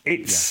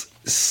it's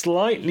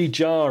slightly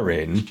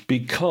jarring,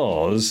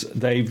 because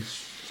they've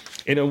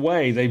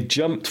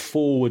jumped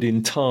forward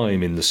in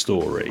time in the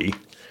story,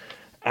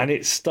 and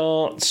it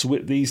starts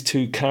with these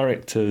two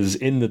characters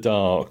in the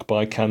dark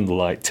by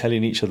candlelight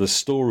telling each other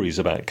stories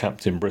about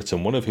Captain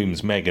Britain, one of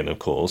whom's Megan, of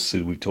course,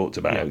 who we talked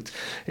about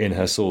in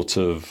her sort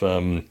of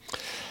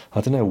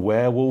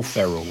werewolf,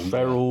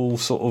 feral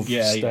sort of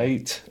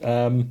state.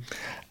 And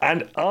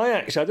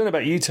I don't know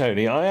about you,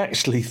 Tony, I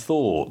actually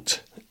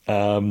thought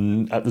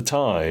at the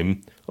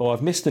time,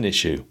 I've missed an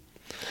issue.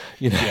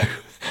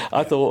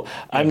 I thought,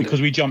 and because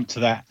we jumped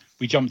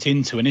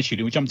into an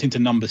issue. We jumped into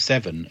number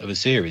 7 of a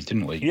series,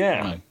 didn't we?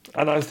 Yeah.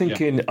 And I was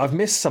thinking, I've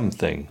missed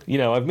something.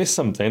 I've missed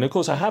something. And of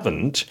course, I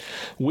haven't.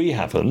 We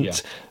haven't. Yeah.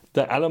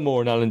 That Alan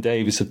Moore and Alan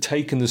Davis have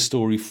taken the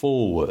story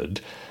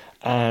forward.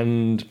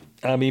 And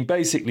I mean,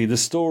 basically, the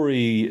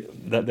story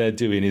that they're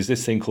doing is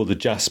this thing called the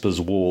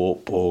Jasper's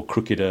Warp, or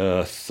Crooked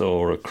Earth,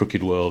 or a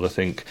Crooked World, I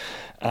think.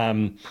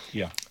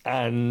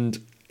 And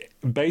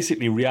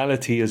basically,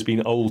 reality has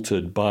been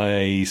altered by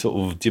a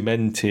sort of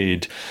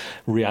demented,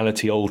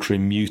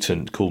 reality-altering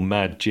mutant called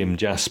Mad Jim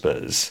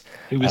Jaspers.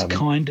 Who was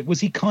was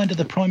he kind of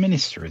the Prime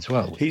Minister as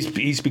well?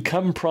 He's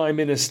become Prime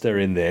Minister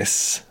in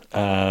this.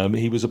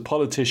 He was a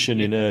politician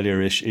in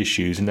earlier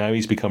issues, and now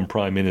he's become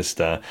Prime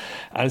Minister.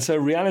 And so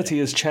reality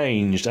has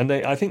changed. And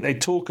I think they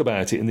talk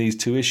about it in these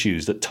 2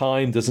 issues, that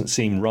time doesn't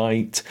seem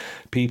right.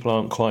 People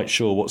aren't quite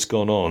sure what's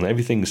gone on.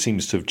 Everything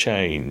seems to have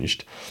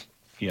changed.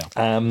 Yeah.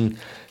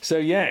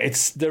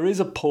 There is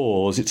a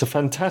pause. It's a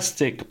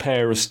fantastic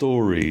pair of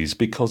stories,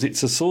 because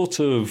it's a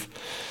sort of...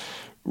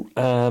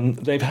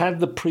 they've had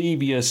the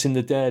previous in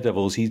the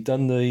Daredevils. He's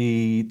done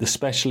the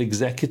special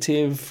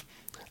executive...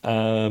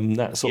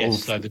 that sort of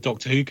so the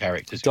Doctor Who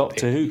characters.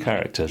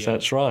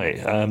 That's right.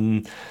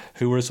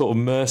 Who were a sort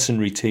of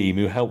mercenary team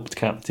who helped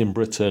Captain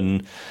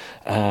Britain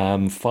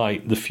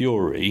fight the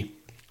Fury.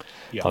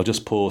 Yeah. I'll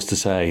just pause to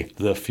say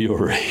the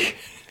Fury.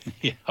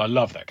 Yeah, I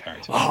love that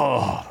character.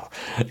 Oh,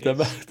 one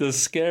of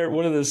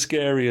the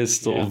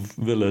scariest sort of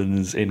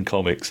villains in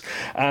comics.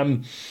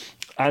 And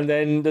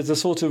then there's a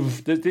sort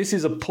of, this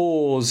is a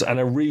pause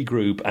and a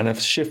regroup and a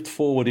shift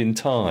forward in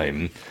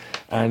time.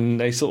 And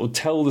they sort of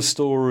tell the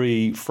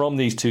story from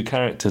these 2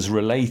 characters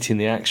relating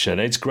the action.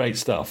 It's great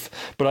stuff.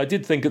 But I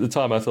did think at the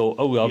time, I thought,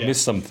 I've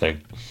missed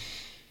something.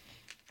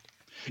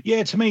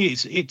 Yeah, to me,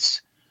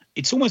 it's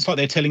almost like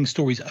they're telling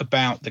stories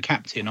about the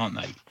captain, aren't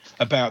they?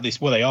 About this,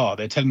 well, they are.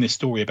 They're telling this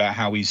story about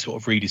how he's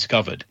sort of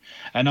rediscovered.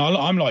 And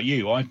I'm like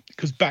you,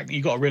 because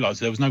you got to realise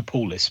there was no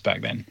pull list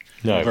back then.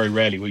 No. Very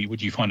rarely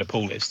would you find a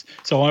pull list.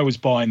 So I was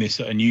buying this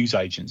at a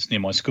newsagent's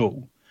near my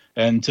school,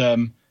 and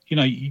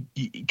you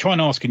try and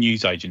ask a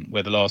newsagent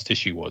where the last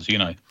issue was.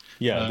 Yeah,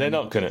 they're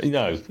not going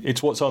to.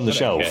 It's what's on the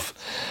shelf.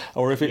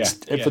 Or if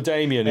for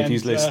Damien, if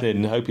he's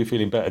listening, I hope you're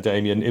feeling better,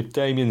 Damien. If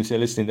Damien's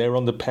listening, they're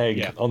on the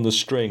peg, on the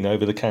string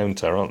over the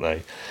counter, aren't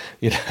they?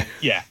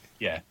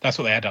 Yeah, that's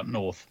what they had up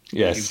north.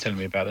 Yes. He was telling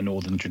me about the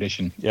northern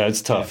tradition. Yeah,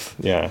 it's tough.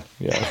 Yeah.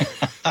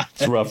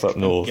 It's rough up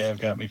north. Yeah,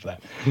 go at me for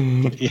that.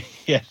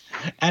 Yeah.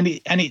 And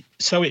it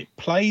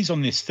plays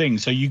on this thing.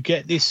 So you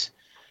get this,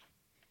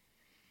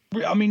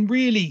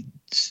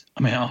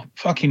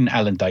 fucking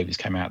Alan Davis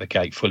came out of the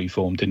gate fully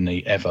formed, didn't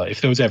he? Ever. If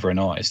there was ever an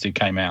artist who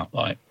came out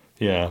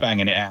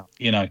banging it out,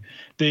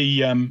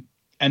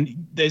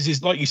 and there's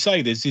this, like you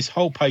say, there's this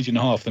whole page and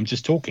a half of them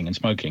just talking and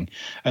smoking,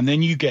 and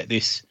then you get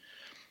this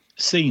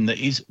scene that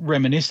is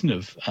reminiscent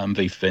of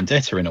V for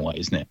Vendetta in a way,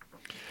 isn't it?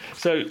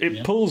 So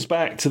it pulls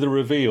back to the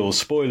reveal,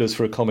 spoilers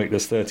for a comic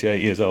that's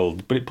 38 years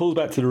old, but it pulls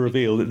back to the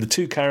reveal that the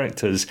two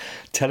characters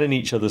telling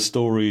each other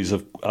stories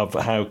of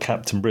how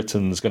Captain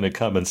Britain's going to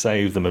come and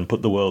save them and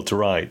put the world to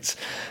rights.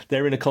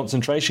 They're in a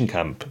concentration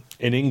camp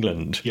in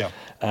England.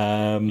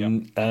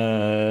 And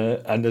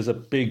there's a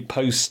big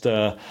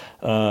poster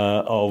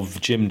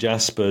of Jim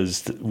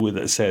Jaspers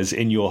that says,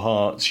 "In your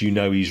hearts, you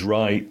know he's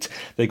right."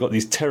 They got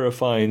these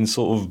terrifying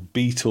sort of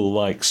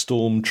beetle-like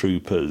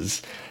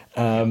stormtroopers.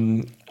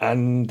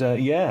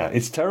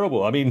 It's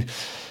terrible. I mean,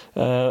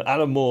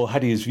 Alan Moore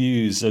had his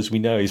views, as we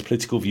know, his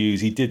political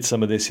views. He did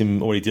some of this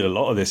he did a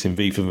lot of this in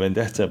V for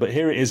Vendetta. But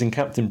here it is in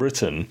Captain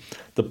Britain,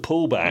 the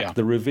pullback,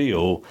 the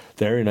reveal.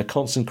 They're in a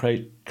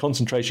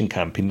concentration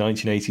camp in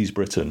 1980s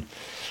Britain.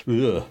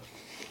 Ugh.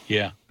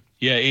 Yeah,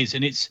 it is,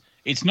 and it's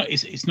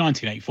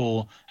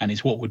 1984, and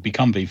it's what would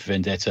become V for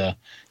Vendetta,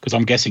 because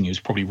I'm guessing he was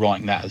probably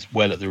writing that as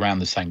well at around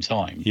the same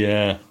time.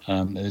 Yeah,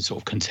 they're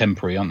sort of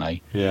contemporary, aren't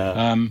they?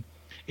 Yeah.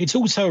 It's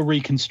also a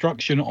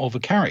reconstruction of a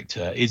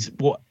character, is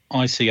what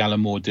I see Alan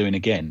Moore doing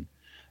again.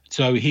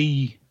 So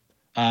he's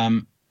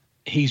in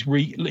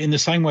the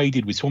same way he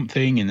did with Swamp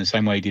Thing, in the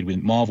same way he did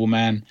with Marvel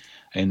Man,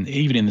 and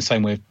even in the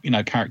same way,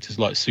 characters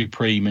like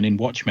Supreme and in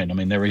Watchmen. I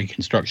mean, they're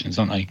reconstructions,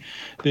 aren't they?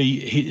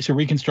 It's a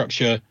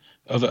reconstruction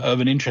of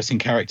an interesting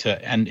character,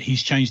 and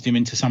he's changed him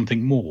into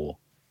something more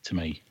to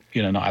me.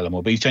 Not Alan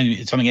Moore, but he's changed it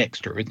into something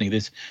extra, isn't he?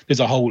 There's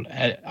a whole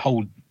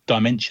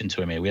dimension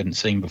to him here we hadn't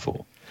seen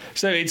before.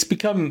 So it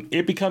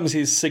becomes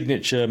his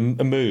signature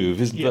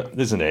move,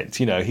 isn't it?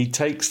 He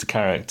takes the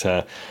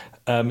character,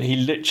 he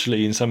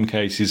literally, in some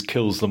cases,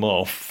 kills them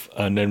off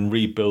and then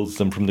rebuilds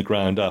them from the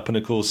ground up. And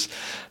of course,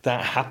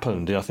 that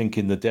happened, I think,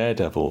 in the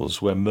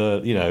Daredevils, where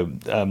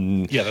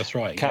that's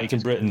right.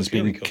 Captain Britain's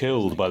been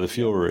killed by the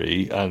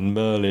Fury, and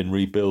Merlin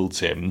rebuilds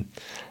him.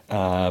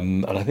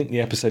 And I think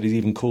the episode is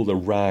even called "A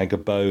Rag, a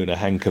Bone, a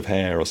Hank of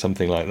Hair" or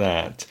something like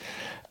that.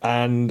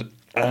 And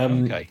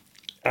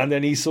and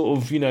then he sort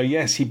of,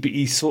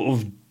 he sort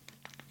of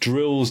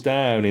drills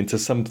down into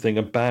something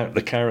about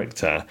the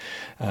character,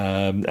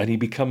 and he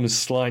becomes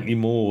slightly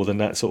more than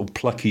that sort of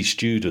plucky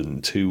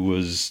student who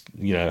was,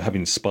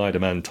 having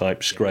Spider-Man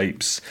type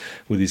scrapes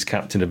with his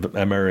Captain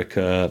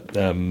America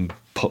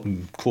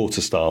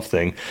quarterstaff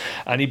thing,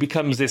 and he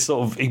becomes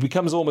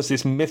almost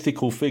this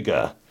mythical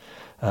figure.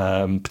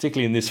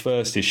 Particularly in this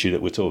first issue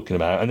that we're talking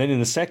about. And then in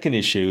the second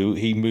issue,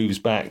 he moves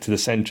back to the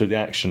centre of the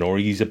action, or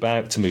he's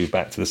about to move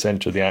back to the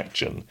centre of the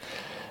action,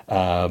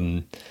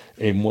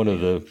 in one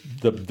of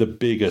the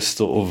biggest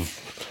sort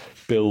of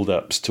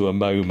build-ups to a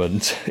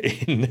moment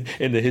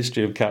in the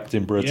history of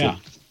Captain Britain.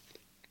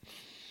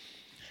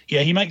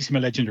 Yeah, he makes him a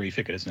legendary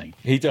figure, doesn't he?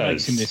 He does. He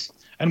makes him this,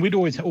 and we'd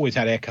always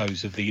had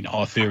echoes of the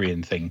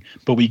Arthurian thing,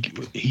 but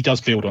he does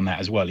build on that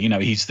as well.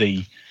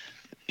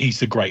 He's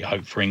the great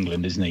hope for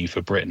England, isn't he?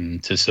 For Britain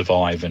to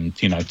survive and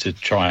to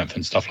triumph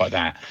and stuff like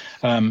that.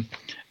 And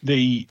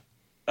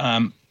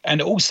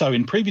also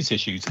in previous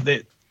issues,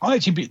 that I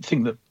actually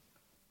think that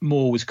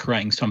Moore was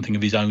creating something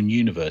of his own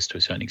universe to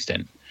a certain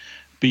extent,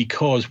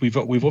 because we've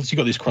obviously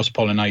got this cross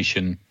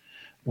pollination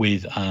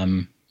with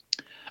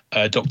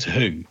Doctor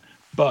Who,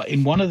 but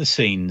in one of the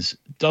scenes,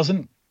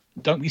 don't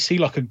we see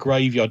like a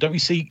graveyard? Don't we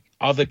see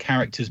other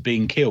characters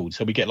being killed?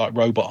 So we get like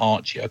Robot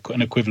Archie,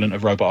 an equivalent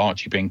of Robot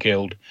Archie being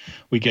killed.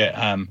 We get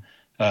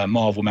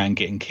Marvel Man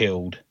getting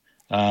killed.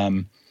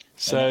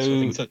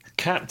 So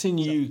Captain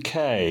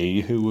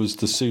UK, who was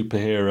the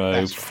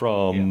superhero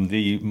from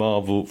the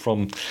Marvel,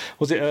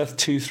 was it Earth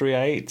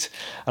 238?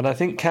 And I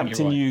think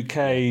Captain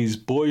UK's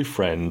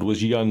boyfriend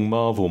was young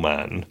Marvel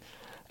Man,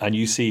 and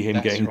you see him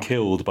getting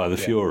killed by the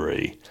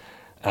Fury.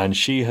 And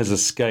she has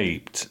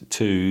escaped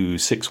to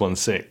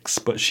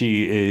 616, but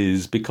she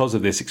is, because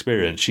of this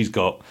experience, she's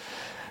got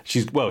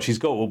what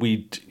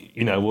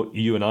what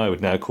you and I would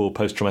now call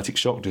post-traumatic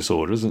shock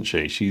disorder, isn't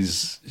she?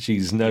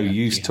 She's no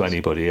use to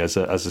anybody as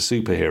a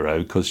superhero,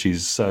 because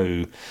she's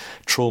so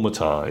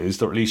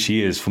traumatized, or at least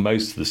she is for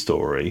most of the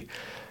story.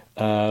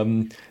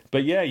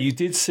 But yeah, you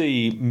did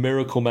see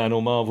Miracle Man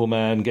or Marvel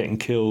Man getting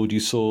killed.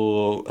 You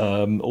saw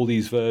all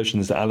these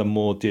versions that Alan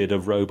Moore did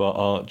of Robot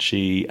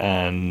Archie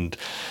and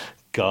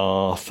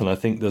Garth, and I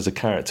think there's a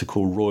character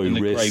called Roy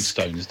Risk.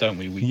 Gravestones, don't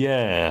we?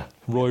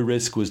 Roy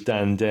Risk was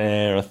Dan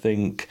Dare, I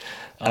think.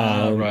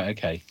 Right,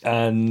 okay.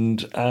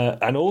 And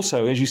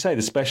also, as you say,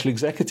 the special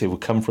executive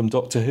would come from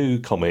Doctor Who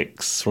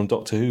comics, from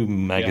Doctor Who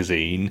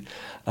magazine.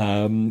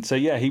 So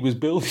yeah, he was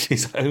building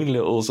his own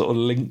little sort of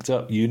linked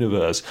up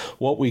universe.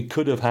 What we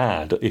could have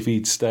had if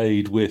he'd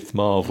stayed with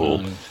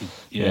Marvel.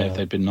 If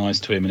they'd been nice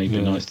to him and he'd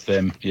been nice to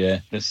them.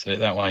 Yeah, let's say it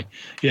that way.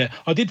 Yeah,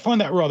 I did find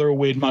that rather a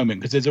weird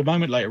moment, because there's a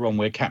moment later on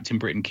where Captain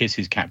Britain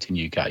kisses Captain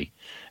UK,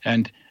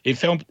 and it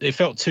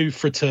felt too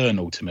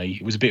fraternal to me.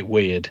 It was a bit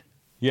weird.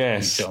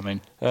 Yes. You see what I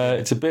mean?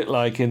 It's a bit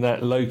like in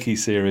that Loki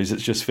series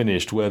that's just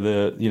finished,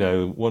 where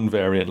one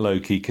variant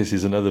Loki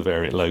kisses another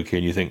variant Loki,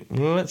 and you think,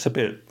 well, that's a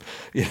bit,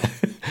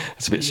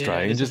 that's a bit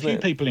strange, isn't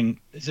it?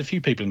 There's a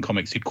few people in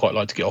comics who'd quite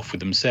like to get off with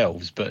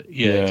themselves, but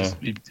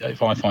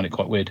if I find it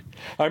quite weird.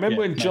 I remember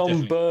when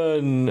John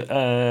Byrne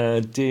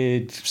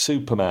did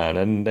Superman,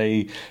 and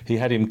he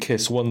had him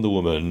kiss Wonder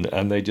Woman,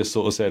 and they just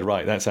sort of said,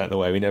 right, that's out of the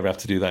way, we never have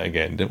to do that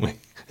again, didn't we?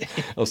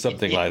 Or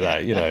something like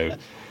that, Yeah.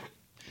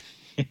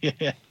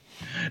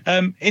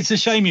 It's a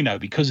shame,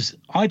 because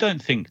I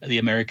don't think the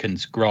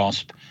Americans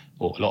grasp,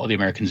 or a lot of the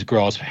Americans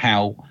grasp,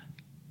 how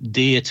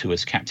dear to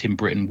us Captain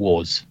Britain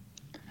was.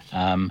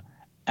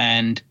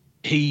 And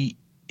he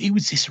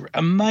was this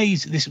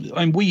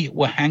amazing. We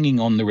were hanging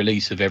on the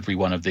release of every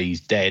one of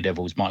these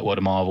Daredevils, Mighty World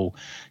of Marvel,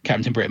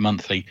 Captain Britain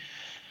Monthly.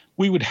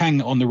 We would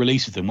hang on the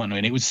release of them, weren't we?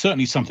 And it was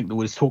certainly something that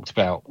was talked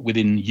about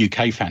within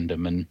UK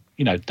fandom. And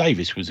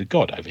Davis was a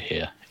god over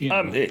here.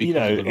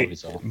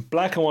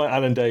 Black and white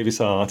Alan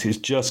Davis art is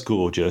just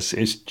gorgeous.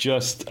 It's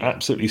just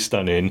absolutely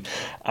stunning.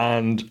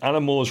 And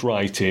Alan Moore's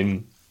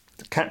writing,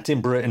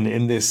 Captain Britain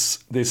in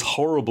this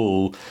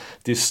horrible,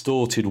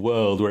 distorted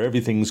world where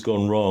everything's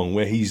gone wrong,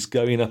 where he's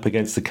going up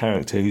against the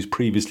character who's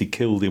previously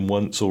killed him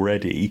once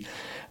already.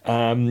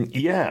 I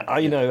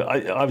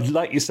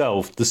like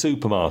yourself, the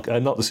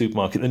supermarket, not the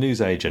supermarket, the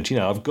newsagent.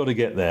 I've got to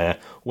get there.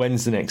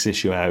 When's the next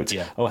issue out?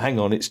 Yeah. Oh, hang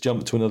on, it's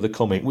jumped to another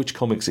comic. Which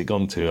comic's it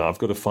gone to? I've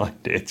got to find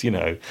it.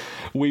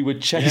 We were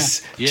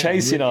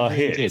chasing our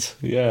hit.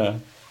 Yeah.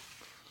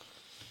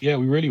 Yeah,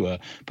 we really were.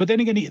 But then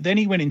again,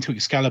 he went into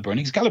Excalibur, and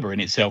Excalibur in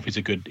itself is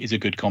a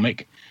good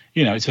comic.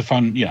 It's a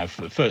fun,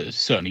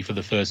 certainly for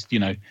the first,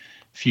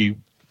 few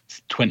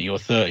 20 or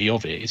 30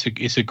 of it.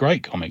 It's a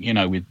great comic,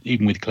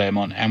 even with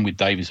Claremont and with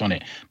Davis on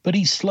it. But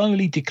he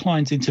slowly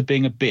declines into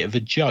being a bit of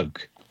a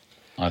joke,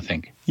 I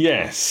think.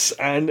 Yes,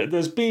 and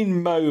there's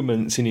been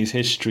moments in his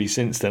history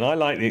since then. I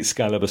like the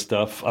Excalibur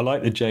stuff. I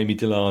like the Jamie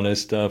Delano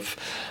stuff.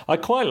 I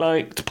quite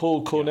liked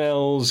Paul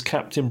Cornell's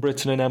Captain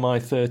Britain and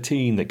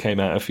MI13 that came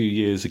out a few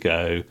years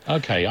ago.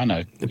 Okay, I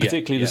know.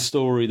 Particularly the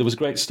story. There was a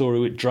great story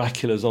with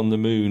Dracula's on the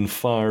moon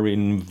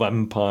firing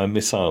vampire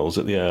missiles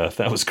at the Earth.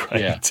 That was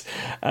great.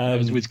 Yeah. It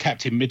was with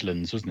Captain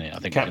Midlands, wasn't it? I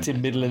think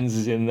Captain Midlands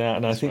is in that,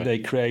 and I think they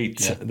create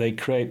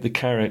the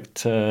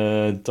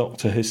character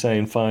Dr.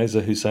 Hussein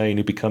Pfizer Hussein,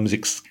 who becomes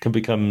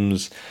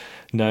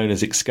known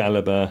as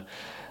Excalibur,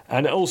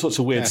 and all sorts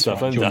of weird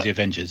stuff. Right. Joins the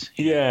Avengers.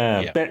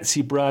 Yeah.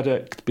 Betsy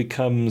Braddock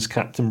becomes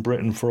Captain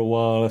Britain for a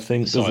while, I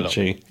think, doesn't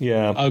she?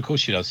 Yeah. Oh, of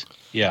course she does.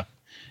 Yeah.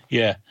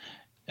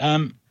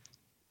 And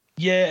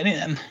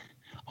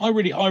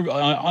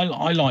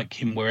I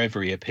like him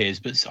wherever he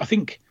appears, but I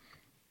think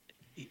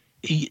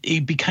he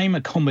became a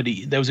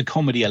comedy. There was a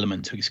comedy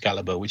element to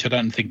Excalibur, which I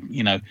don't think,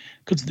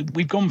 because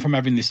we've gone from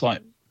having this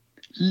like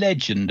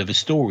legend of a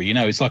story,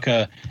 it's like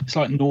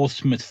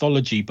Norse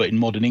mythology but in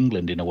modern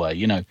England in a way,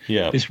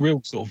 this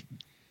real sort of,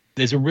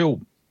 there's a real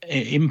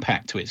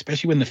impact to it,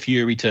 especially when the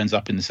Fury turns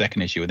up in the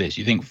second issue of this.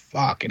 You think,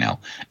 fucking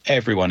hell,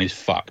 everyone is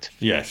fucked.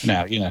 Yes.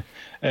 Now,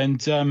 and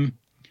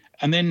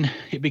then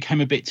it became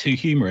a bit too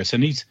humorous,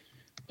 and he's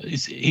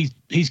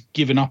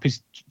given up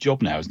his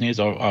job now, isn't he?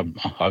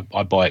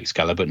 I buy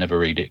Excalibur but never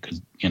read it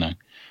because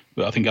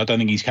but I don't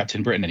think he's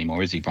Captain Britain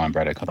anymore, is he, Brian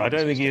Braddock? I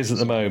don't think he is at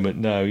the moment.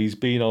 No, he's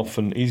been off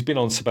and he's been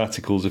on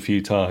sabbaticals a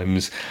few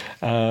times.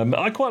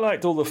 I quite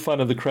liked all the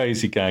fun of the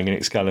Crazy Gang in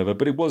Excalibur,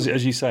 but it was,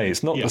 as you say,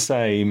 it's not the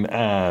same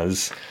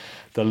as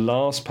the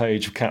last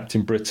page of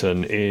Captain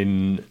Britain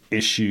in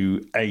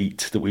issue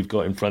 8 that we've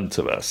got in front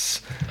of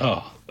us.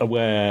 Oh,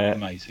 where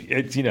amazing!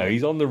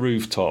 He's on the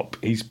rooftop.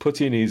 He's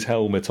putting his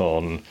helmet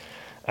on,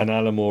 and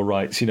Alan Moore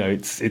writes,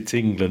 it's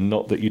England,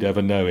 not that you'd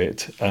ever know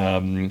it.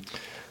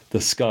 The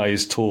sky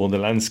is torn, the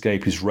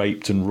landscape is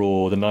raped and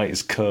raw, the night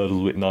is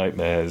curdled with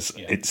nightmares.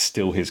 Yeah. It's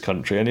still his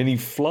country. And then he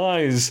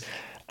flies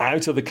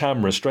out of the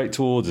camera straight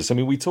towards us. I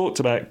mean, we talked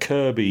about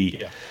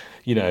Kirby,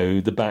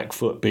 the back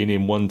foot being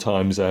in one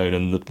time zone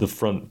and the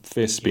front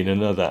fist being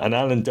another. And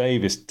Alan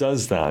Davis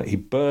does that. He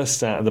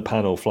bursts out of the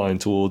panel flying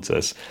towards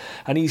us.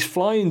 And he's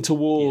flying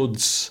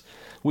towards...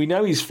 We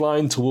know he's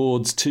flying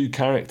towards two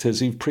characters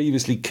who've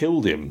previously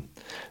killed him.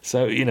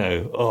 So,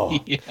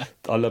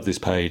 I love this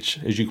page,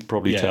 as you can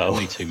probably tell.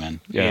 Me too, man.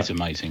 Yeah, it's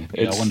amazing.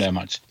 I wonder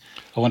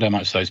how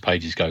much those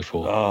pages go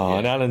for. Oh,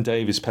 an Alan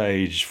Davis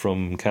page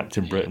from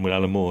Captain Britain with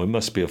Alan Moore. It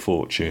must be a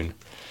fortune.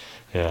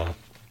 Yeah.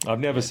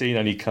 I've never seen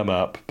any come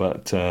up,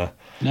 but...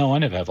 No, I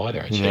never have either,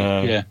 actually.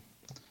 No. Yeah.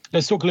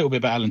 Let's talk a little bit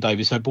about Alan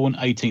Davis. So, born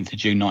 18th of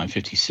June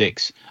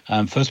 1956.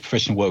 First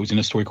professional work was in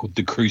a story called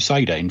The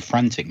Crusader in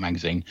Frantic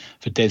magazine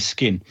for Des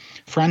Skin.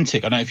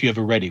 Frantic, I don't know if you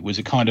ever read it, was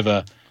a kind of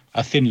a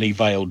thinly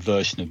veiled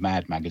version of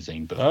Mad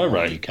magazine, but in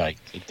the UK.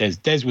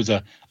 Des was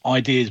a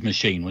ideas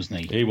machine, wasn't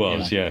he? He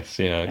was, yes.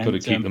 Yeah, got to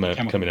keep them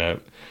coming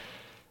out.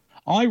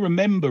 I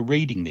remember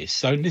reading this.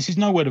 So this is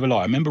no word of a lie.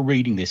 I remember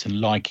reading this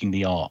and liking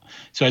the art.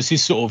 So it's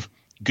this sort of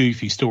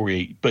goofy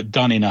story, but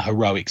done in a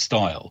heroic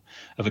style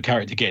of a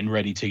character getting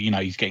ready to,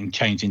 he's getting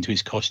changed into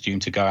his costume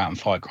to go out and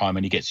fight crime,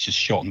 and he gets just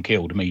shot and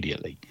killed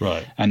immediately.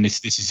 Right. And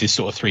this is this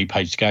sort of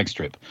 3-page gag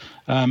strip.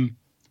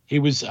 He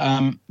was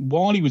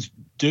while he was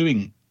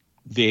doing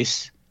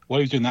this, while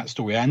he was doing that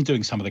story and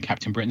doing some of the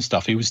Captain Britain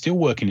stuff, he was still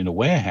working in a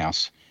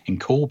warehouse in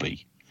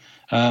Corby.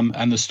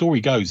 And the story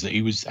goes that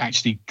he was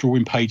actually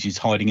drawing pages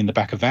hiding in the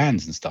back of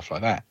vans and stuff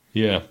like that.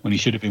 Yeah. When he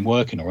should have been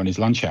working or on his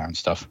lunch hour and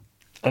stuff.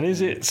 And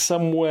is it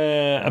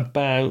somewhere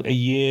about a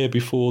year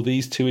before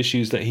these 2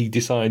 issues that he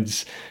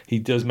decides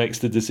makes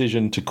the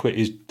decision to quit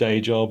his day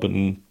job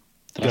and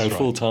go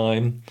full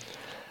time?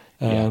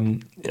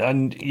 And,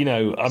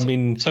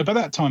 So by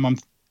that time,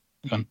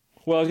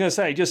 Well, I was going to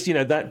say, just,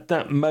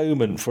 that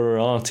moment for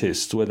an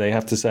artist where they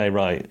have to say,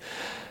 right,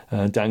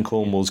 Dan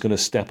Cornwell's going to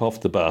step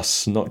off the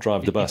bus, not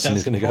drive the bus, and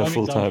he's going to go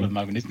full time. At the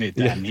moment, isn't it,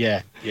 Dan?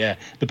 Yeah.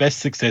 The best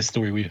success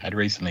story we've had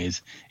recently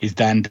is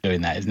Dan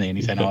doing that, isn't he? And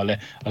he's saying,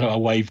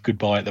 I'll wave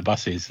goodbye at the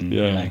buses, and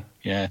no,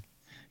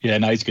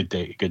 he's a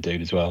good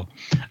dude as well.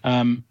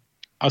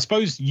 I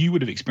suppose you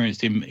would have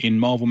experienced him in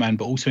Marvel Man,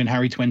 but also in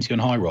Harry 20 on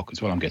High Rock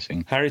as well, I'm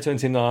guessing. Harry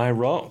 20 on High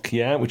Rock,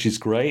 yeah, which is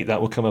great.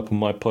 That will come up on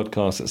my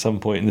podcast at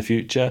some point in the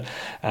future.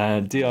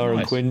 DR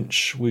and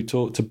Quinch, we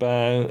talked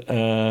about.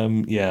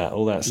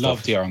 All that stuff.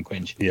 Love DR and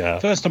Quinch. Yeah.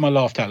 First time I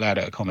laughed out loud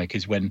at a comic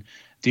is when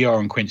DR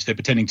and Quinch, they're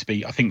pretending to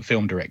be, I think,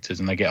 film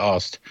directors, and they get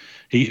asked.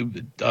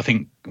 I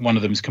think one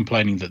of them is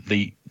complaining that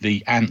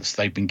the ants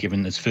they've been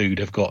given as food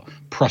have got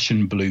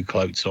Prussian blue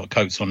coats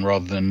on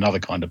rather than another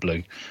kind of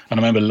blue. And I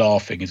remember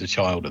laughing as a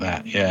child at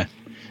that. Yeah.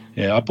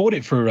 I bought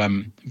it for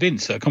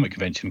Vince at a comic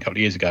convention a couple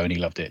of years ago, and he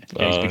loved it.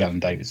 Yeah, he's a big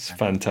Alan Davis. It's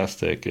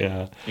fantastic.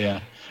 Yeah.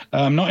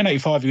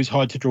 1985, he was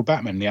hired to draw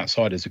Batman: The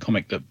Outsiders, a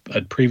comic that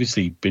had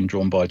previously been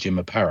drawn by Jim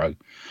Aparo,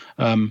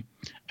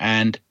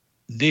 and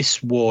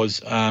this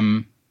was.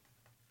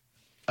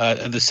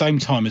 At the same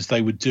time as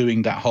they were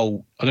doing that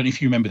whole, I don't know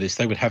if you remember this,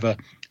 they would have a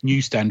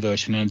newsstand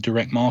version and a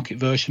direct market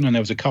version, and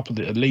there was a couple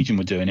that Legion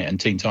were doing it and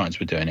Teen Titans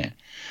were doing it,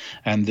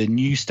 and the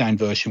newsstand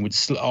version would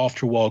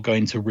after a while go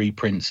into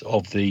reprints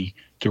of the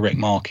direct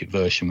market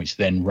version, which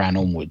then ran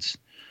onwards,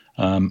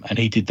 and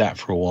he did that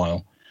for a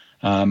while.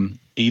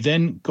 He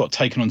then got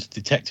taken onto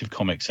Detective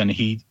Comics, and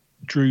he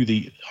drew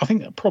I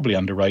think probably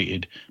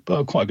underrated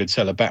but quite a good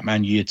seller,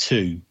 Batman Year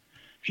 2.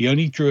 He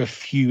only drew a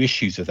few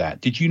issues of that.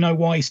 Did you know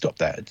why he stopped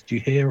that? Did you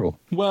hear? Or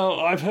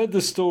well, I've heard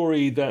the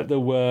story that there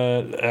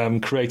were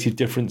creative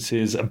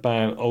differences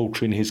about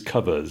altering his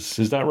covers.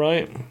 Is that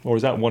right? Or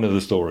is that one of the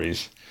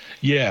stories?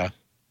 Yeah,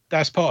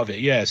 that's part of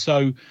it. Yeah.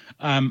 So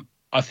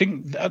I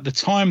think at the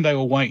time they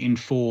were waiting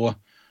for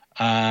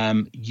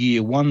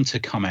Year 1 to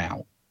come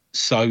out,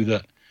 so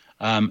that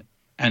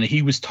and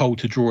he was told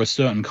to draw a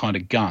certain kind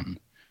of gun,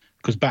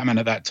 because Batman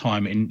at that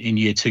time in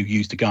Year 2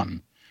 used a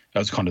gun. That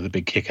was kind of the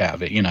big kick out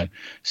of it,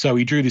 So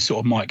he drew this sort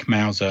of Mike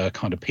Mauser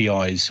kind of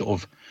PI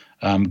sort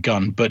of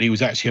gun, but it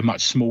was actually a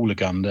much smaller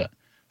gun that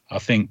I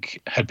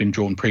think had been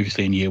drawn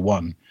previously in Year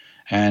 1.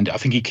 And I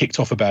think he kicked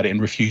off about it and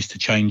refused to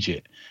change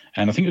it.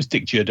 And I think it was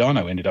Dick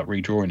Giordano ended up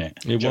redrawing it.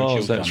 It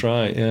was, that's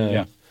right,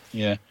 yeah.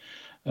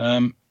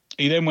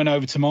 He then went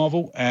over to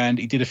Marvel, and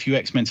he did a few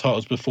X-Men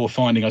titles before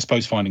finding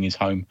his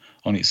home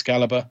on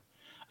Excalibur.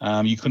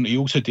 He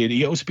also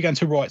began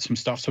to write some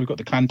stuff. So we've got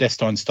the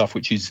Clandestine stuff,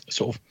 which is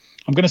sort of,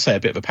 I'm going to say, a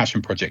bit of a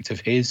passion project of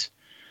his.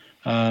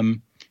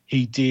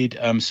 He did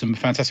some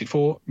Fantastic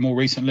Four more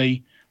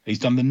recently. He's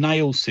done the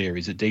Nail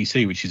series at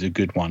DC, which is a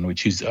good one,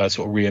 which is a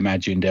sort of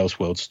reimagined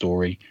Elseworld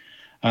story.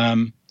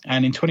 And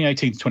in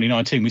 2018 to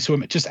 2019, we saw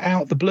him just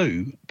out of the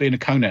blue being a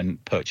Conan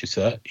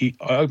purchaser. I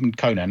opened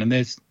Conan, and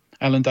there's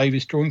Alan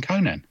Davis drawing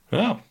Conan.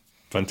 Oh,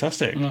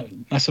 fantastic.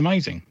 That's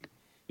amazing.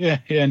 Yeah,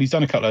 and he's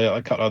done a couple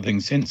of other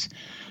things since.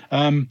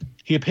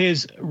 He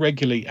appears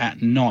regularly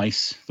at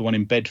Nice, the one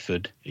in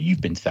Bedford.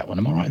 You've been to that one,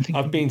 am I right?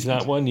 I've been to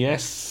that one,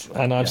 yes.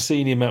 And I've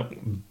seen him at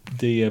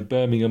the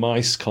Birmingham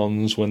Ice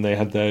Cons when they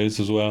had those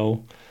as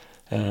well.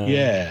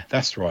 Yeah,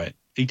 that's right.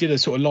 He did a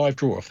sort of live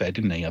draw off there,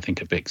 didn't he? I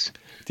think at Bix.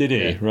 Did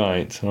he? Yeah.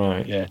 Right.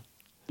 Yeah.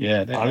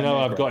 I know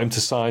I've got him to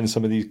sign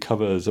some of these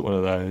covers at one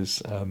of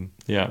those.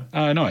 Yeah.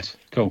 Oh, nice.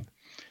 Cool.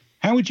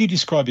 How would you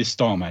describe his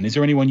style, man? Is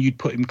there anyone you'd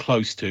put him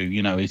close to,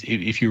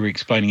 if you were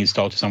explaining his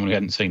style to someone who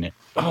hadn't seen it?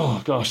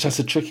 Oh, gosh, that's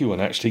a tricky one,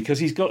 actually, because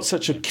he's got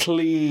such a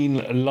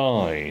clean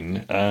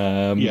line.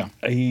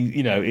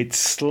 It's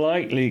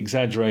slightly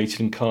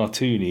exaggerated and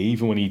cartoony,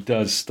 even when he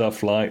does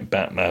stuff like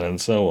Batman and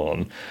so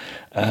on.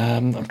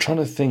 I'm trying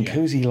to think,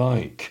 who's he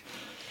like?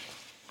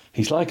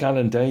 He's like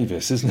Alan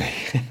Davis, isn't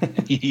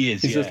he? He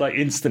is. He's just like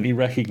instantly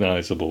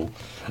recognisable.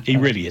 He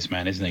really is,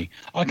 man, isn't he?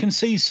 I can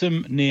see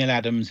some Neil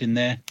Adams in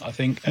there, I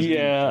think.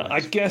 I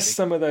guess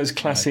some of those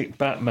classic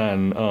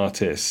Batman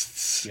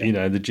artists,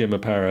 the Jim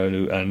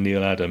Aparo and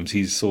Neil Adams,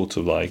 he's sort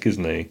of like,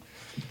 isn't he?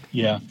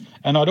 Yeah.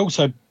 And I'd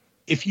also,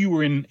 if you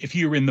were in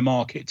the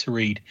market to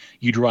read,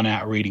 you'd run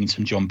out of reading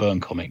some John Byrne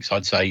comics,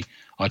 I'd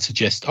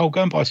suggest, go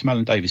and buy some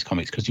Alan Davis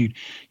comics, because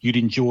you'd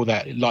enjoy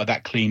that, like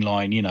that clean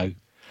line,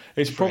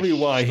 It's probably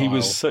why he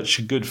was such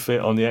a good fit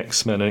on the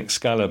X-Men and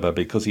Excalibur,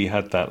 because he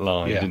had that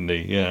line, didn't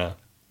he? Yeah.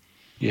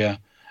 Yeah.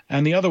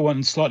 And the other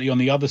one, slightly on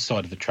the other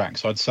side of the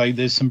tracks, I'd say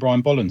there's some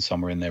Brian Bolland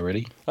somewhere in there,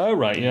 really. Oh,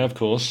 right. Yeah, of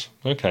course.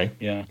 Okay.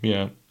 Yeah.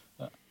 Yeah.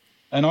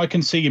 And I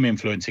can see him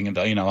influencing,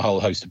 a whole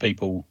host of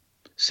people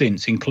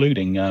since,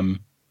 including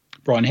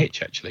Brian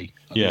Hitch, actually.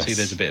 I can see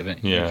there's a bit of an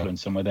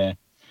influence somewhere there.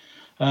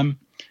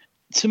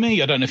 To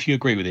me, I don't know if you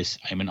agree with this,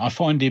 Eamon. I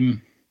find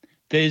him,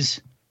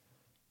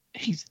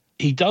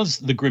 he does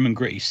the grim and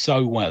gritty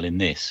so well in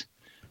this,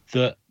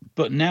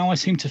 but now I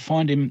seem to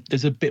find him,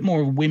 there's a bit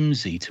more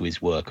whimsy to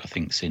his work, I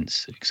think,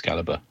 since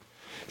Excalibur.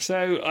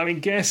 So, I mean,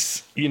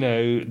 guess,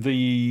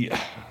 the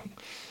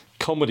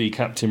comedy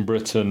Captain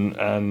Britain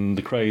and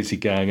the Crazy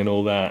Gang and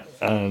all that,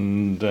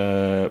 and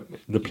the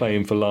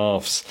Playing for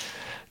Laughs,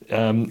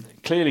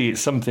 clearly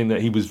it's something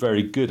that he was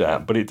very good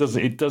at, but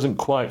it doesn't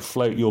quite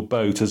float your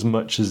boat as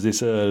much as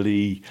this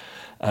early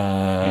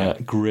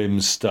grim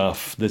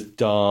stuff. There's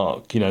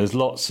dark, there's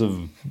lots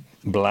of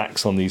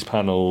blacks on these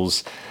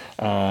panels,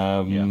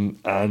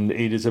 and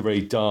it is a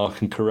very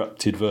dark and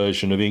corrupted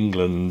version of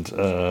England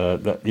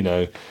that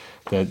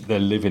they're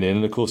living in,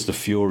 and of course the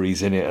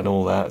Furies in it and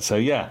all that. So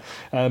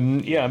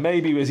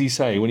maybe, as you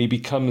say, when he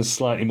becomes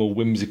slightly more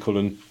whimsical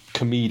and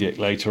comedic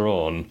later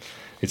on,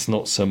 it's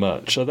not so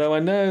much. Although I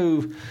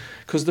know,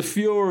 because the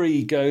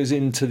Fury goes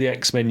into the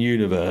X-Men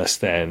universe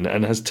then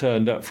and has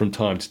turned up from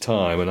time to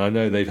time, and I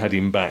know they've had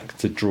him back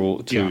to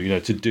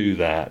to do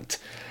that.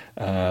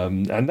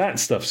 And that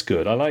stuff's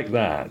good. I like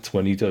that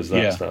when he does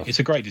that stuff. It's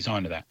a great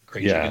design of that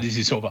creature. Yeah. This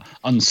is sort of an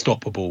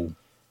unstoppable,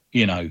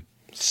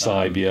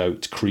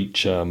 symbiote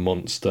creature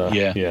monster.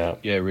 Yeah,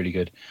 really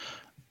good.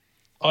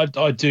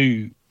 I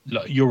do.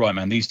 You're right,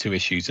 man. These two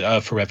issues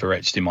are forever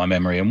etched in my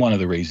memory, and one of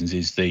the reasons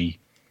is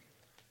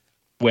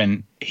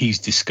when he's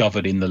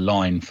discovered in the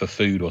line for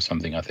food or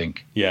something, I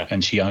think. Yeah.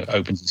 And she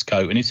opens his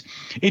coat, and it's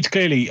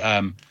clearly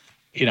a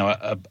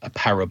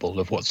parable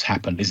of what's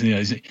happened, isn't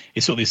it?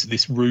 It's sort of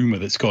this rumor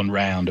that's gone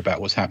round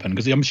about what's happened,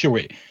 because I'm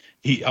sure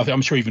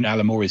even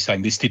Alan Moore is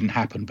saying this didn't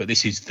happen, but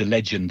this is the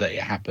legend that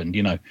it happened.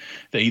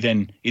 That he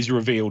then is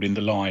revealed in the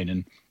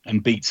line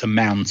and beats a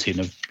mountain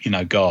of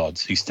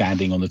guards. He's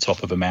standing on the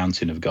top of a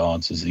mountain of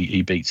guards as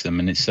he beats them,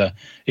 and it's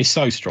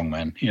so strong,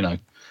 man.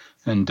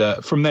 And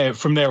from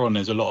there on,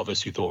 there's a lot of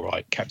us who thought,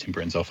 right, Captain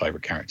Britain's our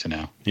favourite character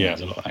now. Yeah, there's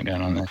a lot of that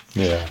going on there.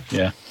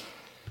 Yeah,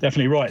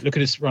 definitely right. Look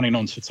at us running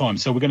on for time.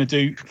 So we're going to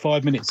do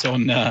 5 minutes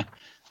on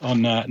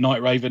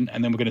Night Raven,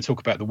 and then we're going to talk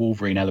about the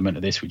Wolverine element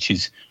of this, which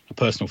is a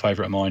personal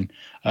favourite of mine.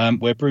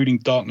 Where brooding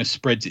darkness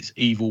spreads its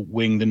evil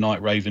wing, the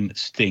Night Raven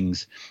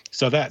stings.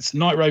 So that's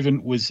Night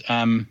Raven was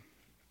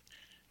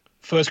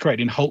first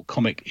created in Hulk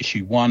comic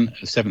issue 1,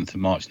 the 7th of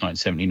March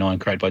 1979,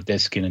 created by Des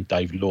Skin and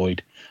Dave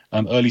Lloyd.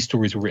 Early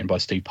stories were written by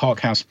Steve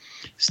Parkhouse.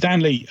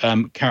 Stan Lee,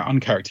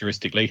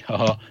 uncharacteristically,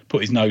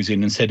 put his nose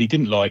in and said he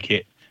didn't like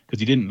it because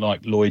he didn't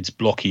like Lloyd's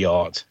blocky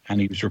art, and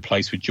he was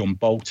replaced with John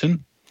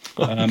Bolton.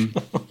 Yeah.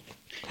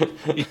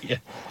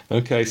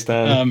 Okay,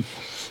 Stan.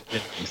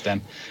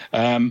 Stan.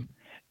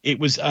 It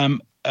was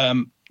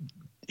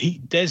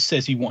Des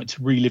says he wanted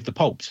to relive the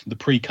pulps, the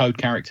pre-code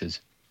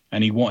characters,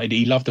 and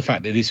he loved the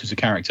fact that this was a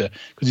character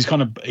because he's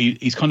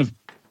kind of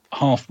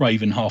half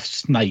raven, half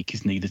snake,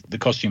 isn't he? The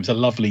costume's a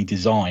lovely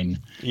design.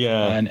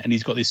 Yeah, and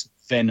he's got this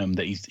venom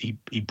that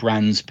he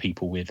brands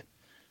people with.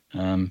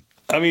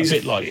 I mean,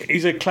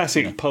 he's a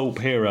classic pulp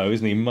hero,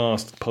 isn't he?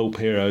 Masked pulp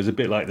hero. Is a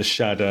bit like the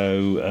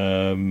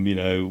Shadow,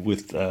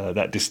 with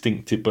that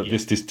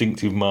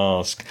distinctive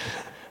mask.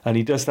 And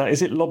he does that.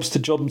 Is it Lobster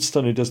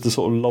Johnston who does the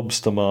sort of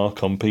lobster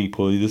mark on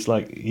people? He just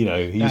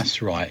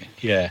that's right.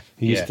 Yeah,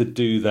 he used to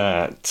do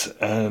that,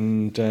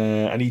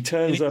 and he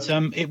turns up.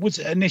 It was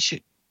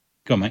initially.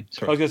 Go on, mate.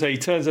 Sorry. I was going to say he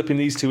turns up in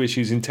these two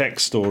issues in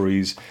text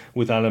stories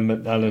with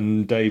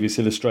Alan Davis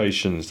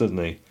illustrations, doesn't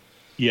he?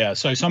 Yeah,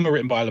 so some are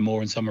written by Alan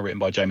Moore and some are written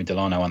by Jamie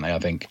Delano, aren't they, I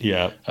think?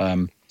 Yeah.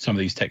 Some of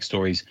these text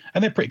stories.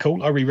 And they're pretty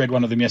cool. I reread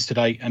one of them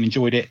yesterday and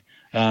enjoyed it.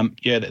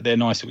 They're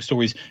nice little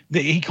stories.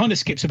 He kind of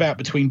skips about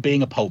between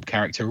being a pulp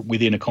character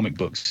within a comic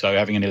book, so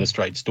having an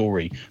illustrated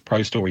story,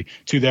 prose story,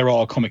 to there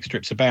are comic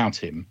strips about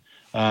him.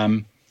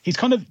 He's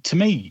kind of, to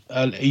me,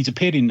 he's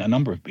appeared in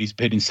he's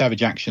appeared in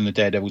Savage Action, The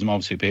Daredevils,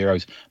 Marvel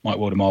Superheroes, Mike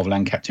World of Marvel,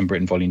 and Captain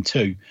Britain Volume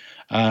 2.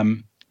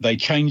 They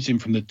changed him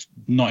from the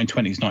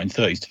 1920s,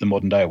 1930s to the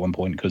modern day at one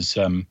point because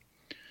I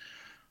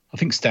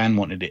think Stan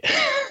wanted it.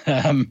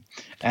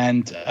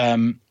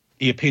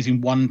 He appears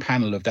in one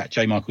panel of that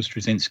J. Michael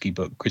Straczynski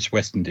book Chris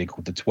Weston did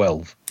called The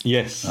 12.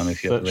 Yes,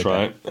 that's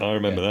right. I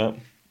remember that.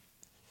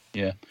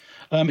 Yeah.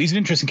 He's an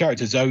interesting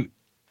character, so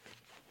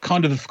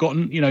kind of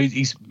forgotten.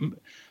 He's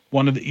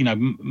one of the,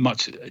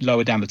 much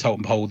lower down the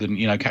totem pole than,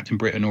 Captain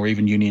Britain or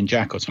even Union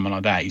Jack or someone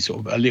like that. He's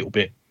sort of a little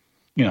bit,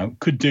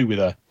 could do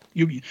with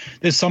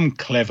there's some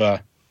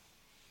clever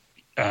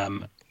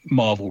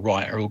Marvel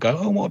writer who'll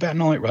go, what about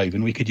Night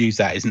Raven? We could use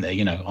that, isn't there?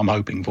 I'm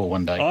hoping for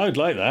one day. I'd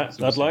like that.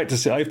 I'd like to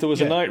see, if there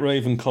was a Night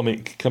Raven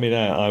comic coming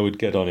out, I would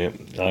get on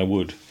it. I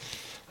would.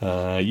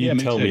 You'd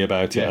tell me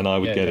about it and I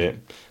would get it.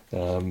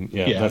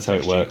 That's how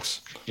it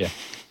works. Yeah.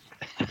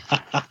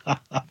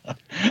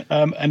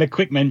 And a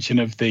quick mention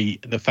of the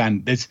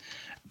fan.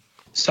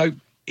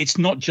 it's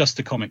not just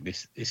a comic.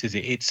 This is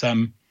it.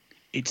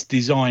 It's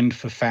designed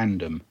for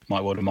fandom,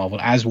 My World of Marvel,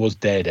 as was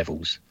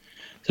Daredevil's.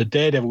 So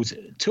Daredevil's,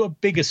 to a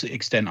bigger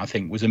extent, I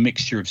think, was a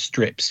mixture of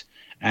strips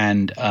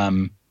and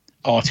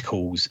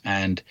articles,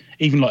 and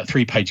even like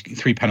three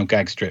panel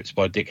gag strips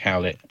by Dick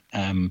Howlett,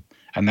 and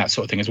that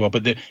sort of thing as well.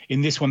 But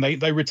in this one,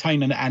 they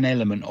retain an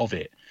element of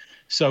it.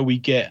 So we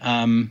get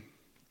a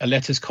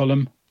letters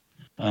column.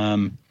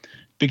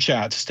 Big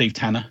shout out to Steve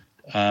Tanner,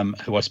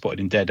 who I spotted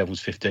in Daredevil's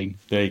 15.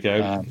 There you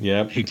go.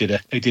 Yeah, who did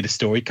a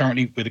story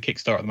currently with a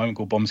Kickstarter at the moment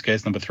called Bomb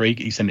Scares #3.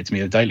 He sent it to me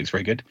the other day. Looks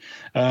very good.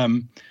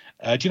 Do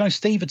you know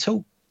Steve at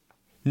all?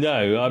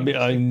 No, I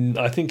mean,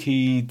 I think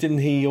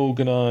he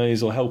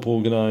organise or help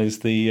organise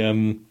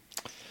the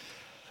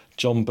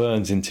John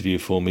Burns interview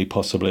for me,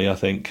 possibly. I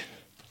think.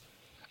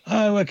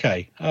 Oh,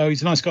 okay. Oh,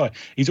 he's a nice guy.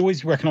 He's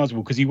always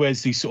recognisable because he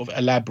wears these sort of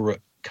elaborate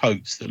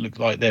coats that look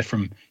like they're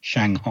from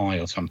Shanghai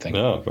or something.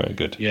 Oh, very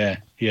good. Yeah.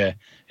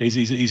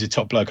 He's a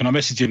top bloke. And I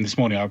messaged him this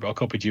morning. I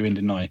copied you in,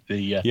 didn't I?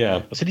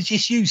 I said, "It's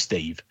just you,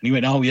 Steve." And he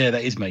went, "Oh, yeah,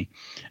 that is me."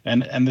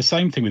 And the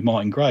same thing with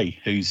Martin Gray,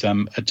 who's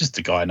just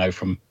a guy I know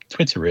from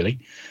Twitter, really.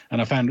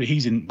 And I found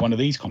he's in one of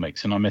these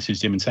comics, and I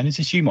messaged him and said, "Is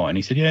this you, Martin?"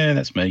 He said, "Yeah,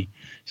 that's me.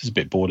 Just a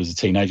bit bored as a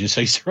teenager, so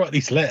he used to write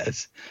these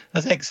letters."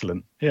 That's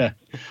excellent. Yeah.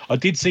 I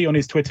did see on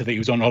his Twitter that he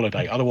was on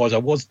holiday. Otherwise, I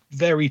was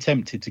very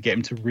tempted to get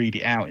him to read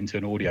it out into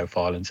an audio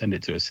file and send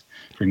it to us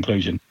for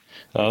inclusion.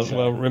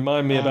 Well,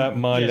 remind me about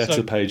my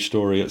letter page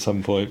story at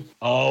some point.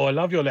 Oh, I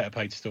love your letter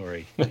page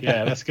story.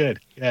 Yeah, that's good.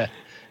 Yeah.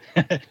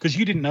 Because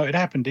you didn't know it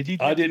happened, did you?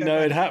 I didn't know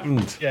it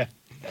happened. Yeah.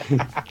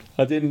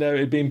 I didn't know it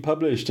had been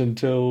published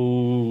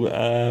until,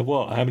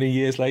 how many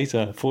years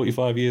later?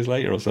 45 years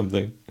later or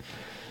something.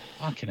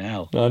 Fucking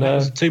hell. I know. That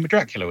was Tomb of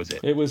Dracula, was it?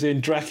 It was in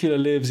Dracula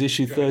Lives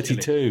issue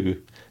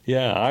 32.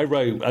 Yeah, I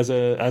wrote, as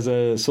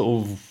a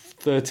sort of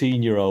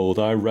 13-year-old,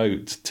 I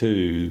wrote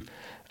to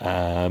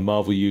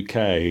Marvel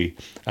UK,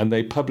 and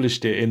they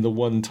published it in the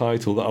one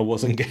title that I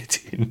wasn't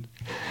getting.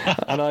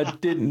 And I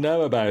didn't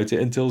know about it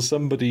until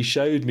somebody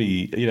showed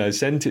me,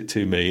 sent it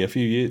to me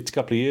a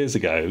couple of years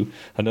ago.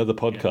 Another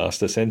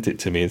podcaster sent it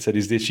to me and said,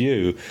 "Is this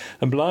you?"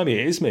 And blimey,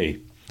 it is me.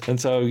 And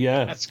so,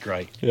 yeah. That's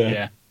great.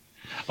 Yeah.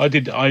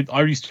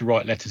 I used to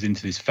write letters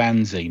into this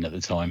fanzine at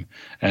the time,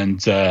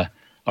 and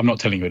I'm not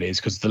telling you what it is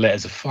because the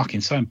letters are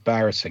fucking so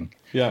embarrassing.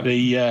 Yeah.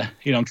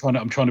 I'm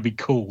trying to be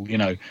cool,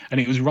 and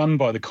it was run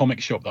by the comic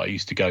shop that I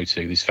used to go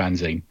to, this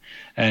fanzine,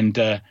 and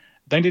they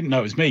didn't know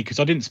it was me because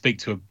I didn't speak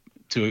to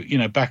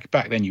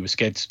back then you were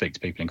scared to speak to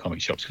people in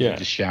comic shops because they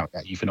just shout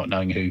at you for not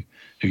knowing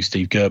who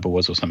Steve Gerber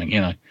was or something,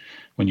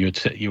 when you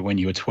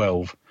were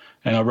 12.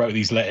 And I wrote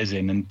these letters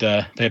in, and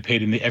they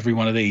appeared in every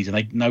one of these,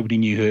 and nobody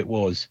knew who it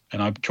was.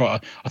 And I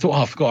thought,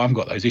 I forgot I haven't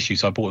got those issues,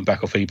 so I bought them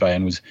back off eBay,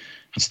 and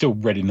I'm still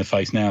red in the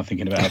face now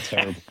thinking about how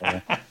terrible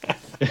they are.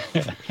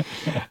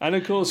 And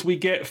of course, we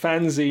get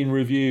fanzine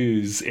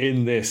reviews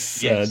in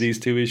these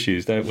two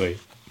issues, don't we?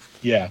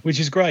 Yeah, which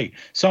is great.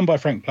 Some by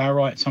Frank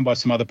Plowright, some by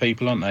some other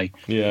people, aren't they?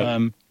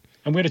 Yeah.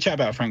 And we had a chat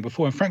about Frank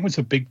before, and Frank was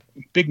a big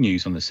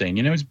news on the scene.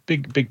 He was a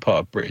big part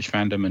of British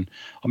fandom, and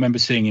I remember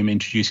seeing him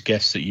introduce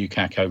guests at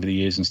UCAC over the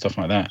years and stuff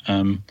like that.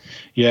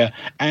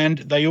 And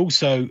they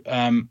also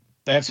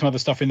they have some other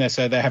stuff in there.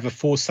 So they have a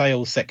for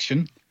sale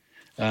section,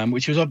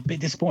 which was a bit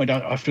disappointed.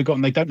 I've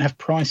forgotten they don't have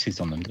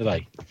prices on them, do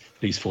they?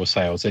 These for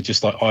sales, they're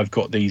just like, I've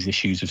got these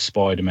issues of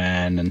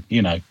Spider-Man, and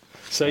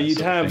So you'd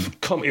have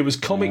it was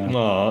Comic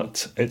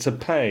Mart. It's a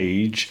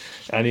page,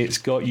 and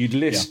you'd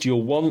list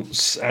your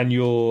wants and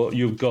your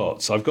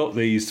gots. I've got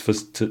these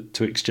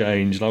to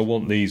exchange, and I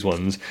want these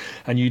ones,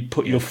 and you'd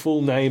put your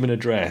full name and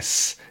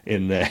address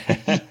in there.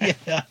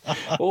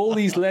 All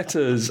these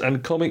letters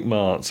and Comic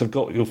Marts have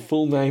got your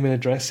full name and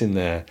address in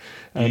there.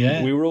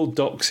 And we were all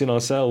doxing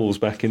ourselves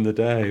back in the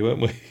day,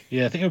 weren't we?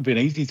 Yeah, I think it would have been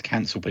easy to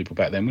cancel people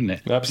back then, wouldn't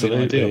it?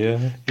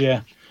 Absolutely,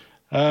 yeah.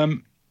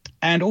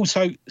 And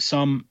also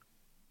some.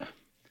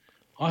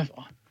 I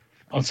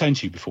was saying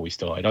to you before we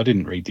started, I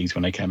didn't read these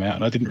when they came out,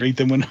 and I didn't read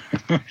them when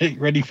I was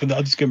ready for that.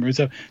 I just couldn't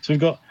myself. So we've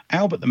got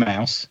Albert the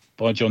Mouse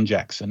by John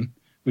Jackson,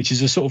 which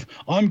is a sort of,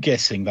 I'm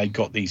guessing they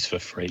got these for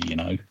free,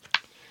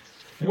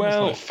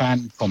 Well, like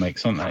fan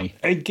comics, aren't they?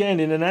 Again,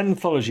 in an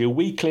anthology, a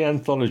weekly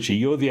anthology,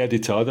 you're the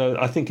editor. Although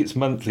I think it's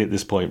monthly at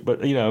this point,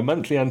 but a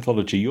monthly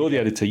anthology, you're the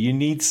editor. You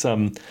need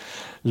some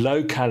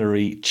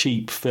low-calorie,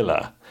 cheap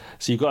filler.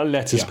 So you've got a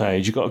letters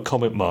page, you've got a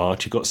Comic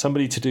Mart, you've got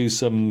somebody to do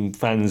some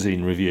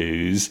fanzine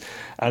reviews,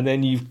 and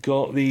then you've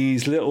got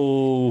these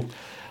little,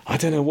 I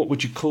don't know, what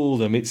would you call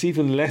them? It's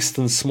even less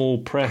than small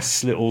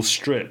press little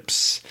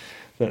strips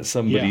that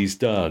somebody's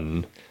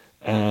done.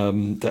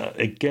 That,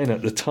 again,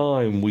 at the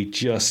time, we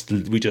just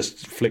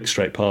flicked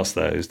straight past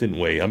those, didn't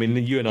we? I mean,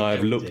 you and I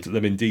have looked at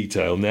them in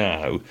detail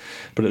now,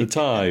 but at the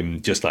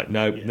time, just like,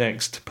 nope,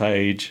 next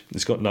page,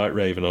 it's got Night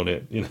Raven on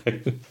it,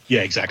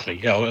 Yeah,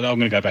 exactly. Yeah, I'm going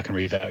to go back and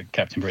read that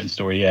Captain Britain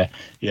story. Yeah,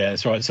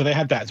 that's right. So they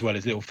had that as well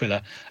as little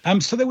filler.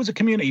 So there was a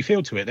community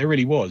feel to it. There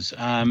really was.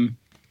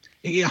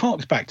 It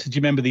harks back to, do you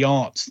remember the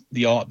art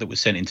that was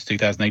sent into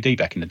 2000 AD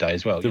back in the day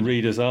as well? The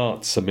readers'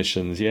 art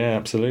submissions, yeah,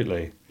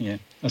 absolutely. Yeah,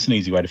 that's an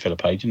easy way to fill a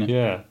page, isn't it?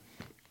 Yeah.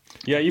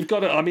 Yeah, you've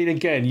got to. I mean,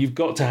 again, you've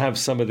got to have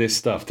some of this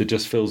stuff that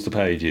just fills the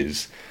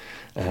pages,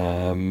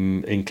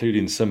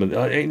 including some of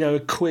a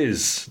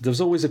quiz. There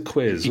was always a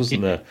quiz,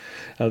 wasn't there?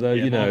 Although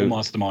Marvel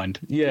Mastermind.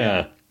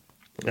 Yeah.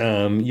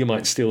 You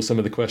might steal some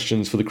of the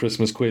questions for the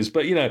Christmas quiz,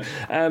 but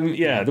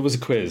there was a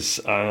quiz.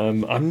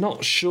 I'm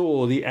not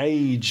sure the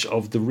age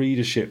of the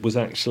readership was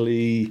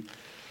actually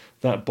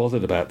that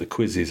bothered about the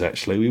quizzes.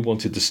 Actually, we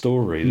wanted the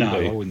story. No,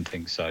 I wouldn't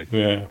think so.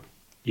 Yeah.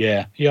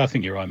 I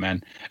think you're right,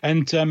 man.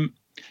 And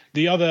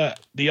the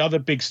other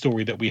big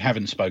story that we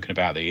haven't spoken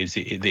about that is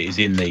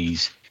in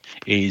these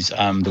is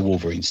the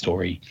Wolverine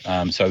story.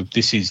 So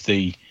this is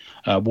the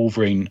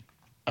Wolverine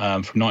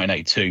from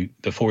 1982,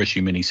 the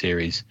 4-issue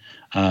miniseries,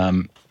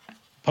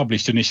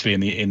 published initially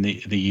in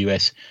the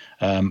US.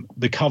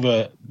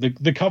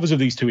 The covers of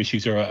these 2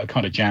 issues are a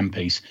kind of jam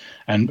piece,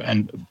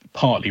 and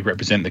partly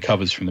represent the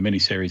covers from the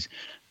miniseries.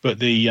 But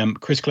the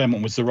Chris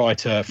Claremont was the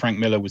writer, Frank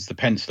Miller was the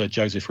penciler,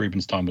 Joseph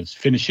Rubinstein was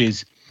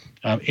finishes.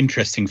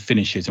 Interesting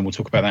finishes, and we'll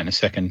talk about that in a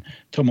second.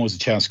 Tom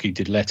Orzechowski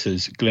did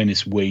letters,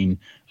 Glynis Wein,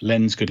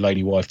 Len's good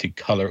lady wife did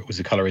color, was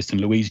the colorist,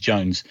 and Louise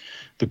Jones,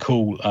 the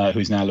cool, who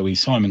is now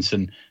Louise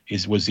Simonson,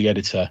 was the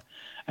editor.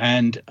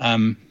 And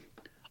I'm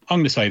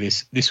going to say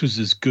this was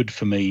as good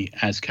for me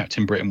as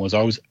Captain Britain was.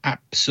 I was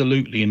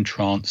absolutely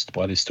entranced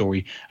by this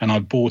story, and I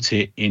bought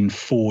it in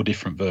 4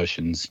 different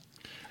versions.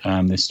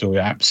 This story,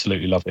 I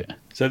absolutely love it.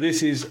 So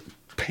this is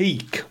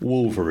peak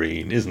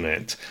Wolverine, isn't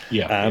it?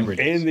 Yeah. It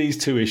really is. In these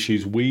 2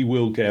 issues, we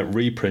will get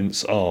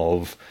reprints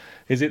of.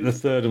 Is it the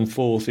 3rd and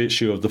 4th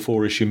issue of the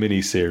 4-issue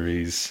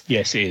miniseries?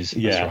 Yes, it is.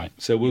 Yeah. That's right.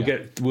 So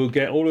we'll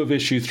get all of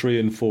issue 3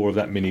 and 4 of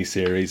that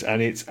miniseries,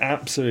 and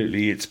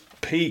it's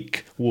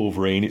peak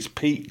Wolverine. It's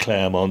peak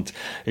Claremont.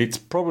 It's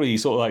probably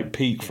sort of like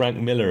peak Frank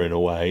Miller in a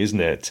way, isn't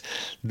it?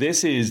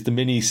 This is the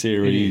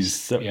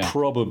miniseries that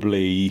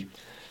probably.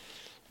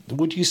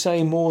 Would you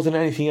say more than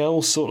anything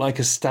else, sort of like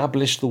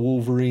established the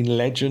Wolverine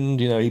legend?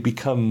 He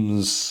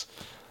becomes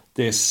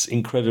this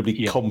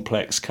incredibly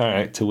complex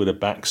character with a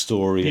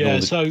backstory. Yeah,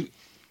 so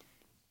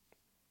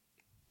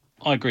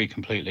I agree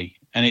completely,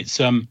 and it's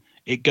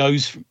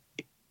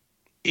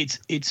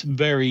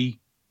very.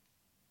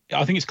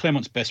 I think it's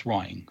Claremont's best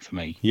writing for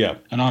me. Yeah,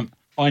 and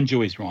I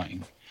enjoy his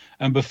writing.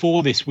 And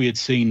before this, we had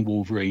seen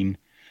Wolverine.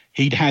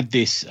 He'd had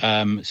this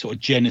sort of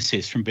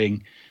genesis from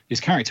being this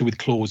character with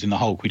claws in the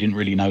Hulk. We didn't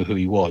really know who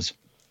he was,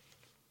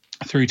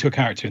 through to a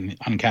character in the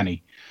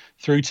Uncanny,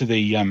 through to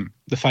the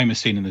famous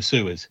scene in the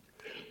sewers,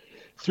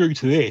 through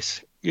to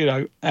this,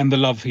 and the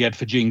love he had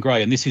for Jean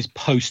Grey. And this is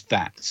post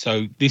that.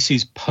 So this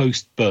is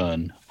post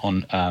Byrne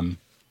on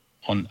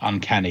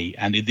Uncanny,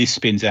 and this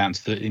spins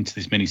out into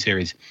this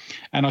miniseries.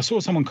 And I saw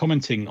someone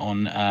commenting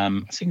on, I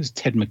think it was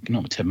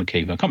not Ted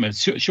McKeever, I can't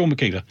remember, Sean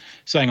McKeever,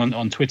 saying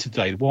on Twitter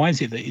today, why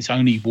is it that it's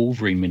only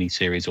Wolverine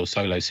miniseries or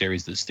solo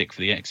series that stick for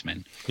the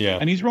X-Men? Yeah.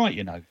 And he's right,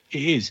 it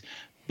is.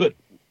 But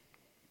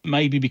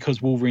maybe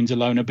because Wolverine's a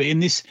loner. But in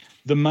this,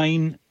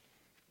 it's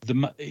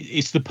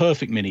the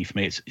perfect mini for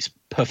me. It's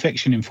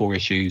perfection in 4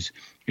 issues.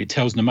 It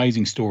tells an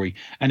amazing story,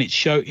 and it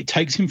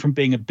takes him from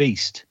being a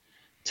beast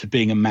to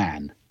being a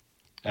man.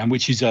 And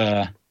which is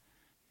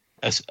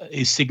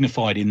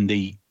signified in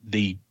the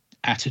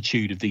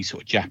attitude of these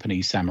sort of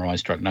Japanese samurai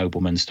stroke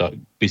noblemen,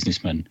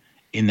 businessmen,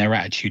 in their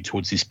attitude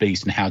towards this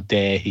beast, and how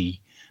dare he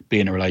be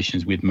in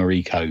relations with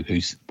Mariko,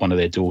 who's one of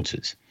their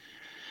daughters.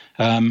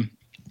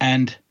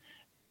 And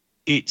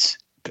it's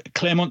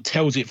Claremont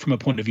tells it from a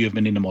point of view of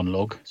an inner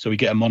monologue, so we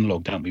get a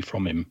monologue, don't we,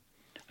 from him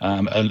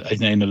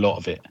in a lot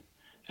of it,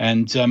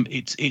 and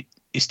it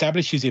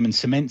establishes him and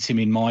cements him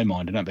in my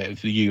mind, and I bet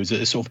for you, as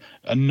a sort of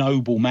a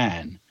noble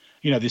man,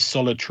 this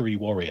solitary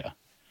warrior,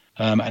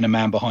 and a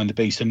man behind the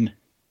beast. And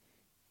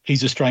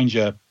he's a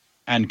stranger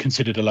and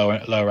considered a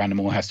lower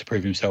animal, has to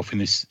prove himself in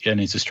this, and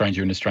is a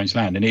stranger in a strange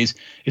land. And it's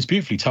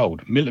beautifully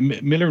told.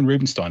 Miller and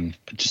Rubinstein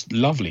are just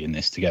lovely in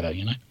this together,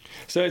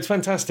 So it's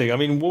fantastic. I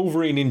mean,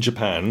 Wolverine in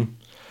Japan.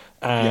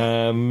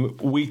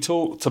 We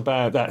talked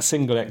about that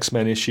single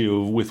X-Men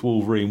issue with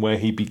Wolverine where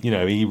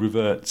he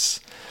reverts.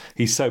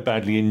 He's so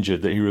badly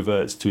injured that he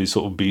reverts to his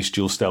sort of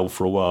bestial stealth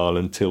for a while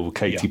until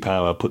Katie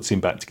Power puts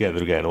him back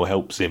together again or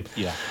helps him.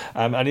 Yeah.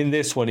 And in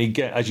this one,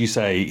 as you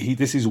say,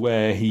 this is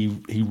where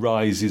he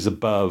rises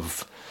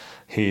above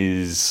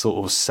his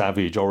sort of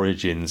savage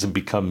origins and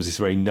becomes this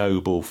very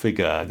noble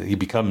figure. He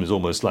becomes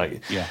almost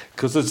like,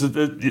 because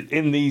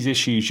in these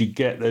issues you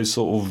get those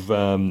sort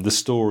of the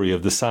story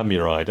of the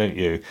samurai, don't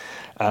you?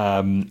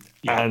 And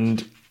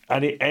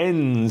it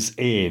ends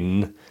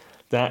in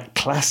that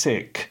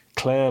classic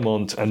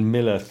Claremont and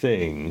Miller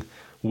thing,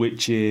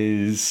 which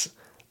is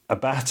a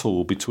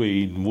battle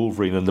between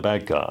Wolverine and the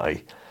bad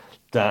guy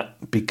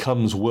that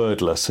becomes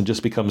wordless and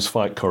just becomes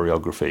fight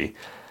choreography.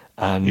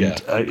 And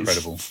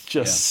incredible. It's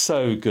just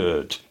so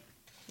good.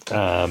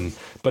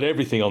 But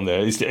everything on there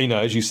is,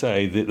 as you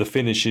say, the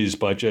finishes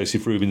by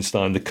Joseph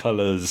Rubinstein, the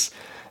colours,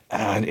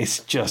 and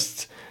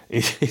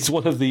it's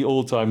one of the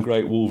all-time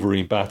great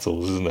Wolverine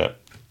battles, isn't it?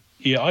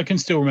 Yeah, I can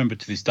still remember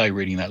to this day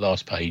reading that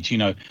last page.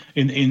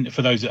 In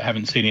for those that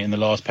haven't seen it, in the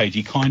last page,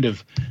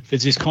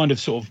 there's this kind of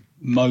sort of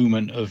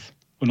moment of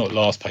well, not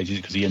last pages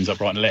because he ends up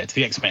writing a letter to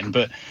the X-Men,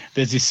 but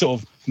there's this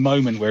sort of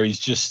moment where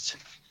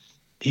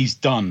he's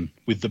done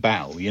with the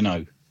battle,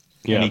 and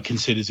he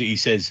considers it. He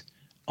says,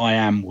 "I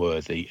am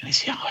worthy," and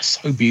it's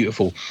so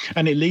beautiful.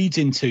 And it leads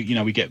into,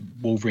 we get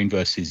Wolverine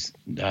versus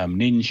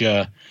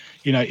Ninja.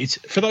 It's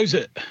for those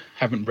that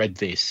haven't read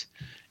this,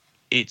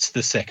 it's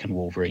the second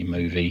Wolverine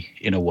movie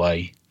in a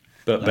way,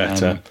 but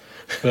better,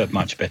 but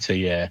much better.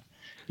 Yeah.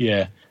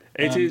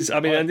 It is. I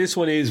mean, and this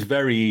one is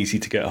very easy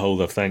to get hold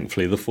of,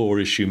 thankfully, the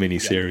 4-issue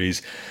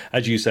miniseries.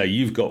 As you say,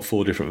 you've got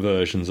 4 different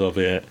versions of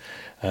it.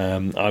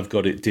 I've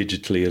got it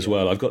digitally as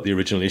well. I've got the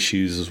original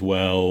issues as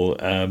well.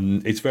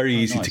 It's very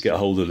easy to get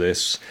hold of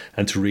this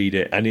and to read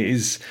it. And it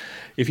is,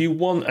 if you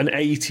want an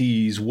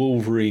 80s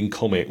Wolverine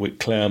comic with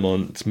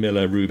Claremont,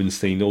 Miller,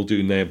 Rubenstein all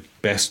doing their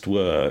best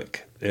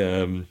work,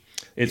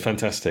 it's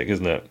fantastic,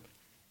 isn't it?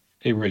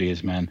 It really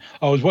is, man.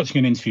 I was watching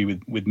an interview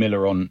with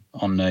Miller on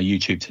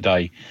YouTube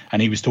today,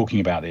 and he was talking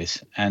about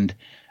this. And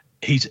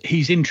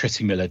he's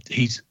interesting, Miller.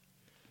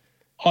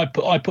 I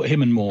put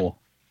him and Moore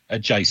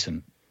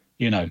adjacent.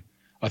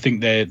 I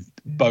think they're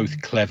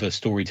both clever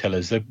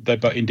storytellers. They're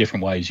both in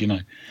different ways,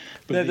 But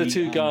they're the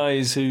two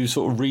guys who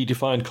sort of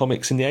redefined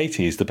comics in the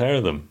 80s. The pair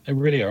of them. They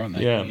really are, aren't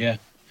they?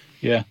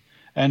 Yeah.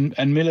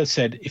 And Miller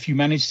said, if you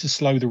manage to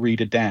slow the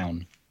reader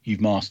down, you've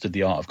mastered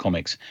the art of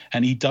comics.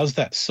 And he does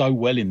that so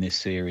well in this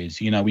series.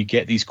 We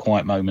get these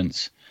quiet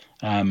moments.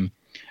 And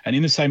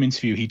in the same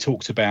interview, he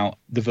talks about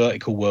the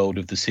vertical world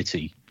of the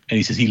city. And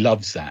he says he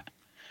loves that.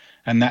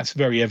 And that's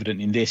very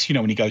evident in this,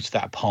 when he goes to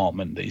that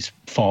apartment that is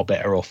far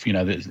better off,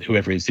 that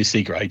whoever it is, this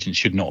secret agent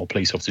should not, or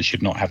police officer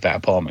should not have that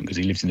apartment because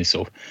he lives in this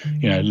sort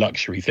of,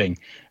 luxury thing.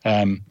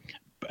 And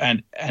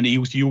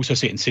you also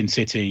see it in Sin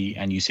City,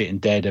 and you see it in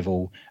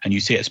Daredevil, and you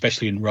see it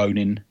especially in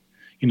Ronin.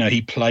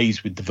 He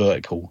plays with the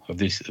vertical of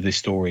this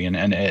story, and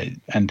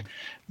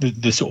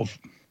the sort of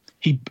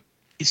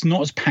it's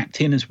not as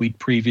packed in as we'd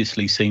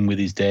previously seen with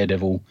his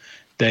Daredevil.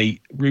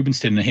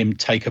 Rubenstein and him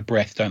take a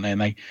breath, don't they?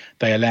 And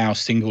they allow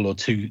single or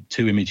two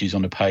images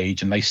on a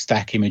page, and they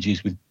stack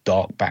images with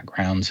dark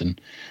backgrounds, and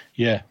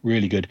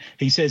really good.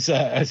 He says,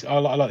 I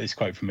like this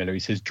quote from Miller. He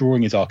says,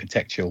 "Drawing is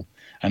architectural,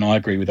 and I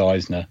agree with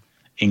Eisner.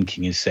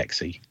 Inking is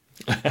sexy."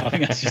 I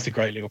think that's just a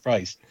great little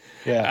phrase.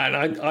 Yeah.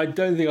 And I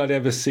don't think I'd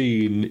ever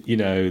seen,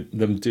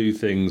 them do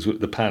things with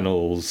the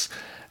panels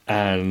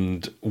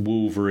and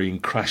Wolverine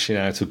crashing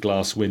out of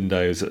glass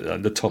windows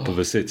at the top of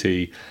a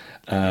city.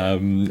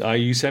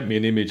 You sent me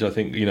an image, I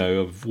think,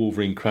 of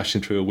Wolverine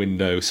crashing through a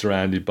window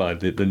surrounded by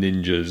the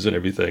ninjas and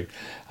everything.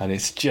 And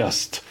it's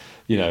just,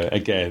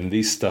 again,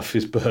 this stuff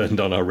is burned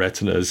on our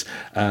retinas.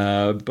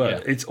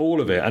 But it's all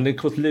of it. And of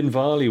course, Lynn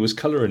Varley was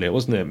colouring it,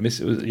 wasn't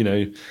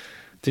it?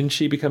 Didn't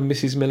she become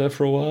Mrs. Miller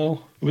for a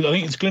while? I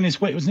think it's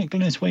Glynis Wein, wasn't it?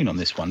 Glynis Wein on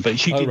this one, but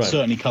she did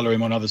certainly colour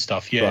him on other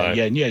stuff. Yeah,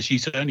 right. Yeah. She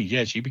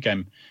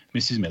became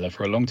Mrs. Miller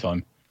for a long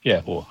time.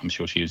 Yeah, or I'm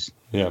sure she was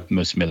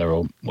Miss Miller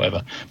or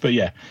whatever. But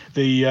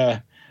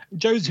the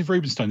Joseph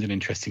Rubinstein's an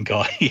interesting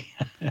guy.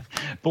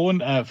 Born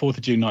 4th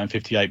of June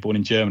 1958, born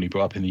in Germany,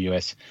 brought up in the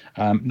US.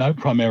 Known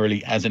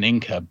primarily as an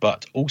inker,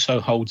 but also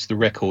holds the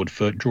record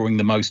for drawing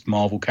the most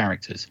Marvel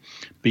characters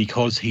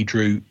because he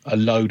drew a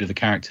load of the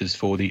characters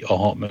for the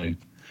Ahotmu,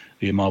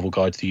 the Marvel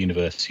Guide to the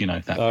Universe,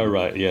 that. Oh,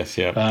 right, yes,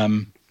 yeah.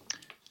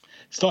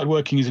 Started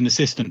working as an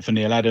assistant for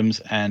Neil Adams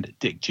and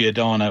Dick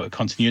Giordano at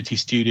Continuity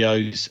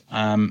Studios.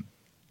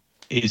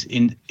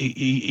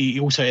 He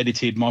also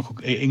edited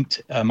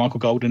inked Michael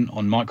Golden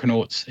on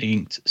Micronauts. He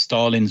inked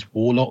Stalin's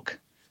Warlock.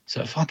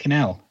 So fucking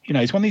hell,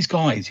 he's one of these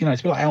guys. It's a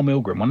bit like Al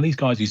Milgrom, one of these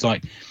guys who's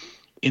like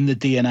in the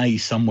DNA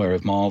somewhere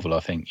of Marvel.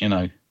 I think.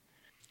 In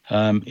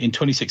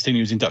 2016,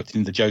 he was inducted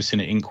into the Joe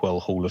Sinnott Inkwell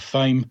Hall of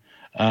Fame.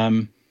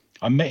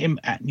 I met him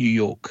at New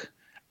York,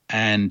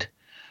 and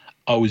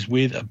I was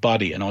with a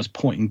buddy, and I was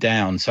pointing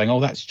down, saying,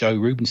 "Oh, that's Joe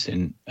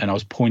Rubinstein," and I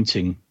was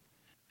pointing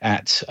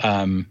at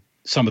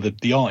some of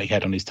the art he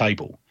had on his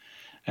table,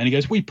 and he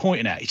goes, "What are you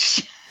pointing at?" He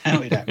just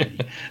shouted at me.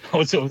 I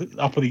was sort of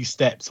up on these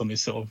steps on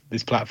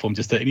this platform,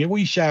 just and he goes,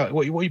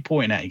 what are you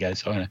pointing at? He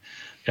goes,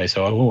 "Okay,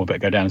 so I better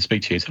go down and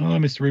speak to you." So, "Oh,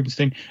 Mr.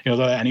 Rubinstein," like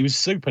that, and he was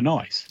super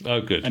nice.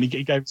 Oh, good. And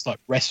he gave us like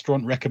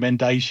restaurant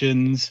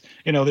recommendations,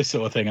 this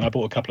sort of thing. And I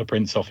bought a couple of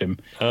prints off him,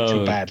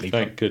 too badly.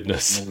 Thank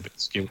goodness. All a bit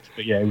skewed,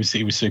 but yeah,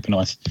 he was super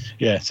nice.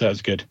 Yeah, so that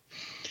was good.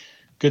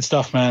 Good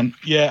stuff, man.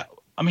 Yeah,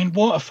 I mean,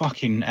 what a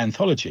fucking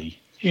anthology,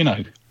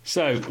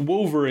 So,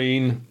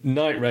 Wolverine,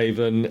 Night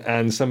Raven,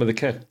 and some of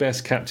the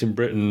best Captain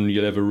Britain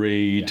you'll ever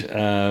read,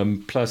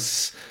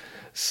 plus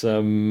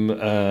some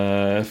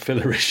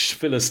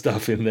filler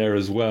stuff in there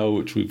as well,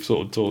 which we've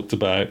sort of talked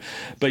about.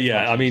 But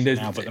yeah, I mean, there's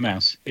Albert the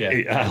Mouse.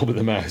 Yeah, Albert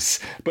the Mouse.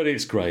 But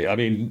it's great. I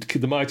mean,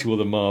 The Mighty World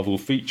of Marvel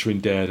featuring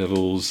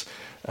Daredevils,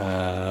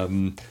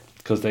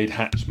 because they'd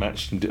hatched,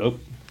 matched, and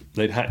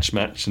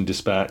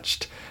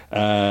dispatched.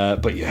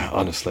 But yeah,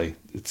 honestly,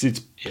 it's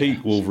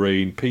peak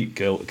Wolverine, peak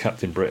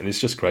Captain Britain. It's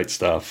just great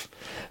stuff.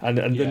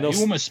 And you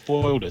almost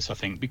spoiled us, I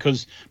think,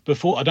 because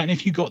before, I don't know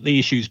if you got the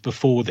issues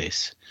before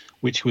this,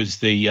 which was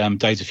the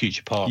Days of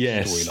Future Past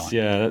storyline.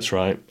 Yeah, that's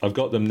right. I've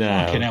got them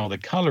now. Fucking hell, the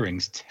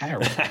colouring's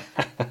terrible.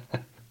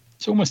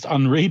 it's almost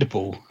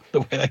unreadable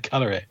the way they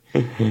colour it.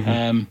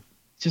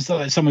 Just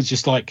like someone's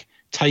just like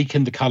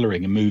taken the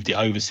colouring and moved it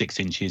over 6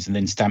 inches and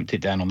then stamped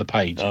it down on the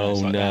page. Oh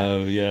like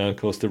no, yeah, of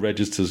course the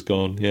register's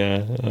gone.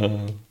 Yeah,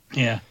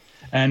 yeah.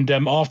 And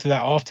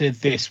after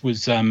this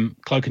was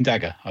Cloak and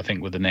Dagger, I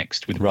think, were the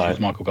next with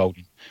Michael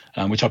Golden,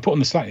 which I put on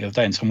the Slack the other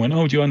day, and someone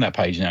went, "Oh, do you own that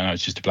page?" No,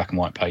 it's just a black and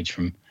white page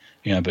from,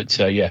 But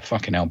yeah,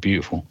 fucking hell,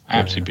 beautiful,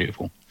 absolutely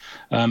beautiful.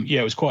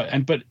 It was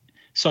quite, but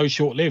so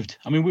short lived.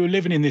 I mean, we were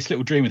living in this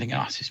little dream and thinking,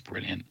 "Oh, this is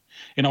brilliant,"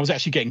 and I was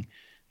actually getting.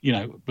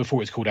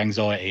 Before it's called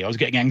anxiety, I was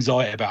getting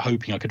anxiety about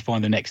hoping I could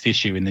find the next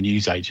issue in the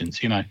newsagents,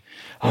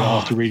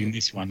 after reading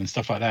this one and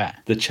stuff like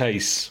that. The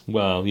chase,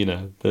 well,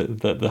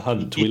 the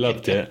hunt, we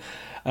loved it.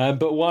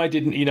 But why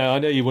didn't, I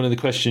know one of the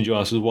questions you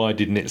asked was why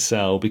didn't it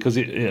sell? Because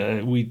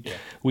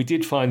we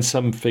did find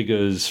some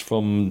figures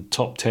from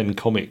top 10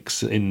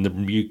 comics in the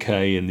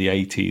UK in the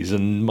 80s,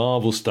 and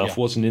Marvel stuff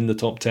wasn't in the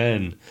top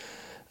 10.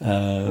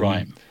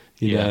 Right.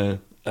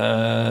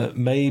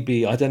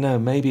 Maybe, I don't know,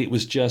 maybe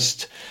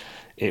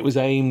it was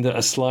aimed at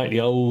a slightly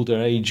older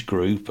age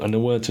group and there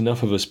weren't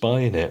enough of us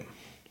buying it.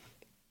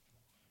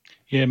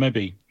 Yeah,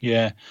 maybe.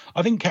 Yeah.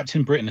 I think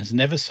Captain Britain has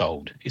never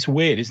sold. It's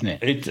weird, isn't it?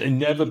 It's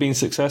never been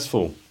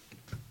successful.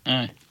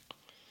 No,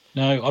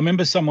 I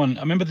remember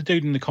the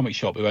dude in the comic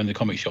shop who owned the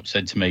comic shop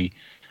said to me,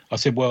 I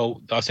said, oh,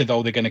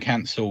 they're going to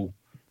cancel.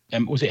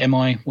 Was it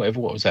MI, whatever,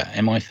 what was that?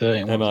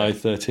 MI13?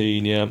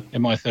 MI13, yeah.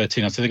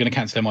 MI13. I said, they're going to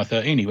cancel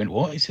MI13. He went,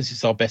 what? He says,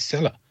 it's our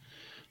bestseller.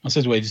 I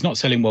said, well, it's not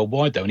selling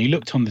worldwide, though. And he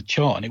looked on the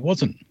chart, and it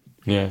wasn't.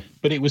 Yeah.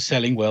 But it was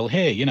selling well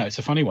here. It's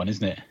a funny one,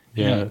 isn't it?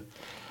 Yeah.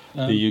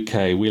 The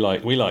UK, we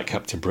like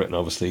Captain Britain.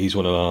 Obviously, he's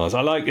one of ours.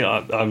 I like.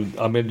 I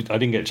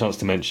didn't get a chance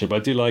to mention it, but I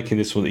do like in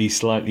this one. He's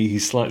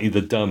slightly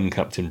the dumb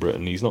Captain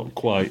Britain. He's not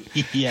quite.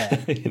 Yeah.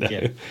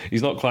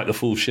 He's not quite the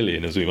full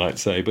shillion, as we might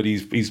say, but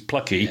he's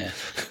plucky.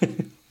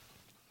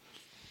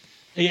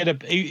 Yeah.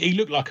 He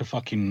looked like a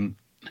fucking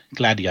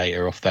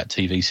gladiator off that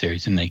TV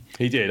series, didn't he?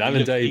 He did.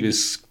 Alan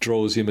Davis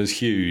draws him as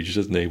huge,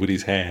 doesn't he, with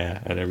his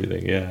hair and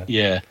everything?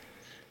 Yeah.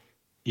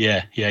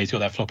 Yeah, he's got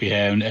that floppy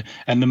hair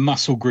and the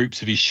muscle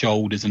groups of his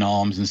shoulders and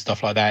arms and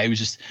stuff like that. It was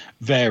just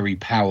very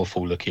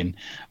powerful looking.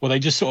 Well, they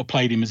just sort of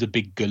played him as a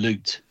big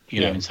galoot,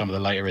 in some of the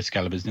later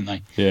Excaliburs, didn't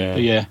they? Yeah.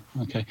 But yeah,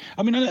 okay.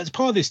 I mean, as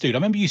part of this, dude, I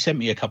remember you sent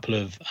me a couple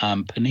of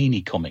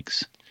Panini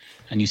comics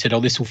and you said, oh,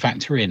 this will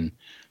factor in.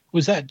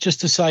 Was that just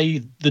to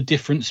say the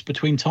difference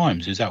between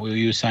times? Is that what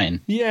you were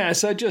saying? Yeah,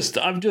 so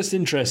I'm just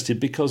interested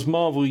because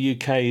Marvel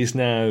UK is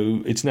now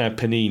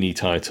Panini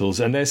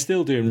titles and they're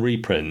still doing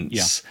reprints.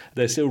 Yeah.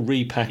 They're still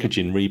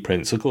repackaging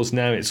reprints. Of course,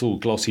 now it's all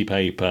glossy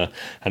paper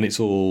and it's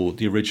all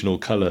the original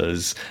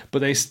colours, but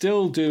they're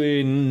still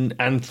doing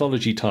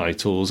anthology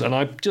titles. And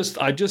I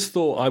just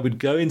thought I would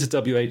go into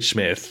WH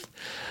Smith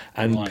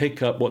and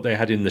pick up what they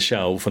had in the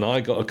shelf, and I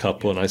got a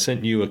couple, and I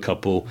sent you a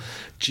couple,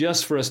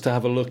 just for us to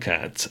have a look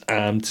at,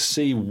 to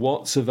see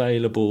what's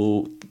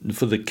available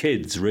for the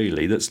kids,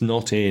 really, that's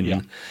not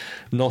in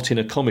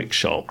a comic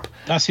shop.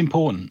 That's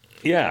important.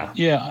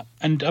 Yeah,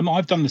 and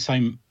I've done the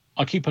same.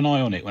 I keep an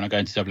eye on it when I go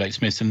into WH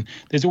Smith's, and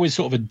there's always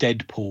sort of a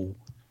Deadpool,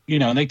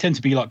 and they tend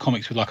to be like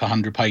comics with like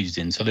 100 pages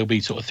in, so there'll be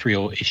sort of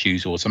 3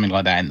 issues or something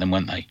like that in them,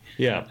 won't they?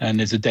 Yeah. And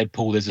there's a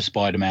Deadpool, there's a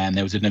Spider-Man,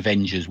 there was an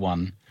Avengers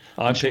one.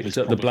 I picked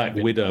up the Black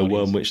Widow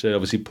one, which they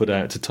obviously put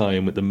out to tie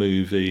in with the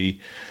movie,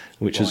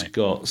 which has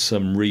got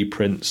some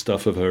reprint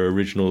stuff of her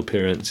original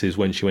appearances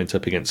when she went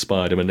up against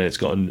Spider-Man. And it's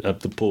got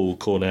the Paul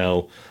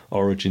Cornell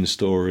origin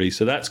story,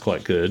 so that's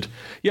quite good.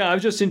 Yeah, I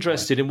was just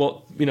interested in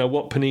what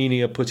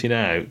Panini are putting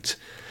out,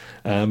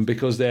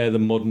 because they're the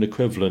modern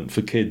equivalent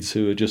for kids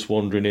who are just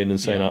wandering in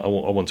and saying, I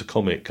want a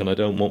comic, and I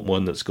don't want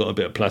one that's got a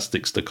bit of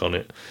plastic stuck on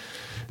it.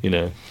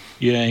 Yeah,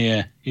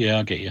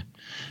 I get you.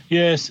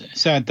 Yes,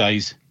 sad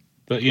days.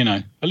 But,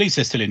 at least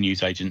they're still in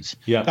newsagents.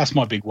 Yeah. That's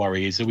my big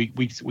worry, is that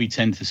we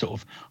tend to sort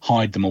of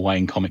hide them away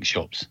in comic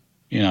shops,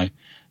 And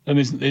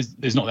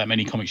there's not that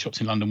many comic shops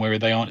in London where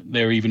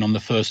they're even on the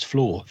first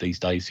floor these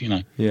days,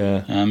 Yeah.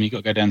 You've got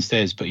to go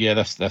downstairs. But, yeah,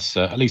 that's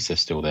at least they're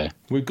still there.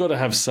 We've got to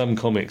have some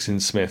comics in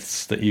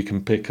Smith's that you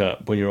can pick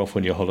up when you're off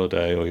on your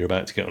holiday or you're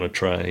about to get on a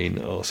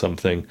train or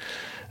something.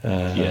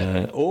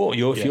 Or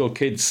if your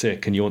kid's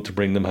sick and you want to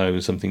bring them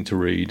home something to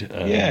read.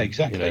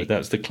 Exactly.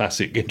 That's the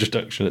classic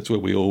introduction. That's where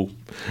we all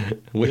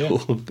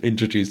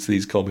introduced to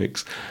these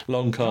comics.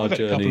 Long car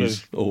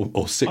journeys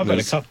or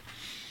sickness.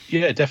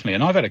 Yeah, definitely.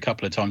 And I've had a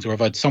couple of times where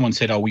I've had someone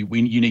said, "Oh, you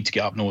need to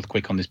get up north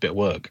quick on this bit of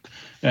work,"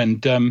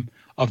 and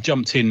I've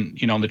jumped in,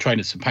 on the train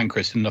at St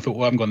Pancras, and I thought,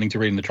 well, I haven't got anything to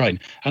read in the train,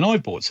 and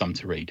I've bought some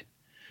to read.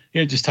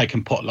 Just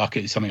taking potluck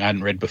at something I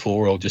hadn't read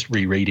before, or just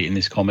reread it in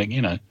this comic,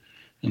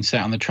 and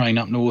sat on the train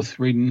up north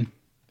reading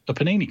a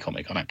Panini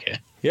comic. I don't care.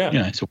 Yeah.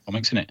 It's all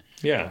comics, isn't it?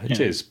 Yeah, it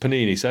is.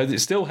 Panini. So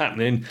it's still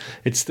happening.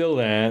 It's still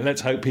there.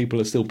 Let's hope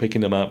people are still picking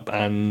them up.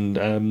 And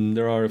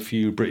there are a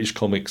few British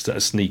comics that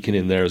are sneaking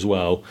in there as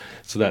well.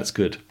 So that's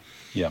good.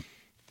 Yeah.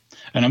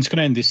 And I'm just going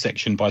to end this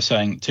section by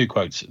saying 2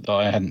 quotes that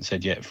I hadn't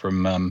said yet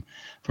from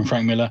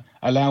Frank Miller.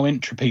 Allow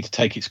entropy to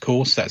take its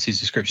course. That's his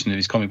description of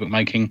his comic book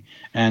making.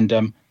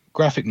 And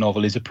graphic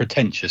novel is a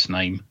pretentious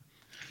name.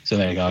 So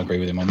there you go. I agree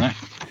with him on that.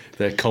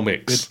 They're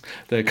comics. Good.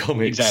 They're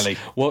comics. Exactly.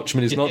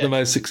 Watchmen is not the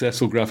most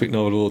successful graphic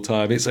novel of all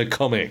time. It's a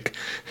comic.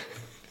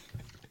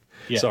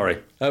 Yeah. Sorry.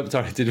 Oh,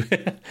 sorry. Did we?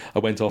 I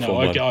went off on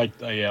one. I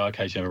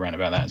occasionally have a rant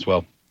about that as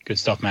well. Good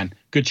stuff, man.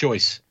 Good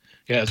choice.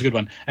 Yeah, that's a good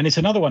one. And it's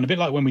another one, a bit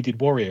like when we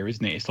did Warrior,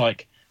 isn't it? It's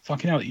like,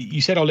 fucking hell,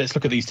 you said, let's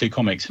look at these two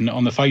comics. And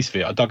on the face of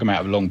it, I dug them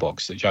out of a long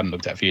box that you hadn't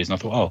looked at for years. And I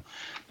thought,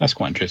 that's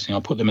quite interesting.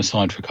 I'll put them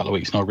aside for a couple of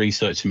weeks and I'll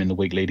research them in the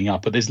week leading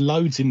up. But there's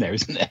loads in there,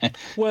 isn't there?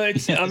 Well,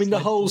 the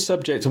whole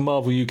subject of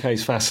Marvel UK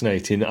is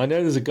fascinating. I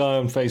know there's a guy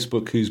on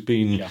Facebook who's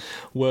been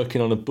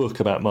working on a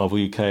book about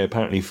Marvel UK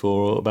apparently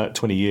for about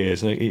 20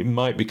 years. And it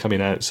might be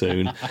coming out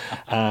soon.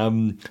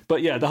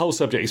 But yeah, the whole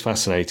subject is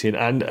fascinating.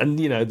 And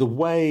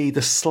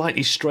the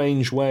slightly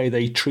strange way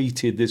they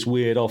treated this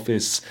weird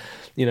office.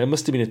 It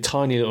must have been a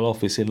tiny little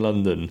office in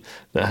London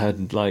that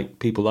had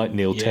people like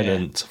Neil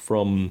Tennant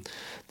from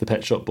the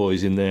Pet Shop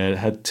Boys in there. It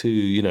had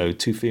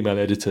two female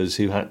editors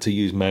who had to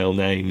use male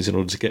names in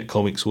order to get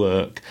comics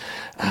work.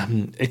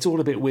 It's all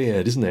a bit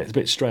weird, isn't it? It's a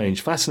bit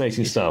strange.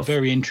 Fascinating stuff.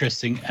 Very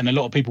interesting, and a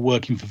lot of people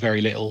working for very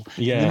little.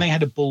 Yeah. And then they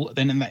had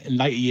in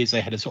later years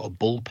they had a sort of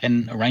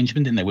bullpen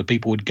arrangement in there where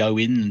people would go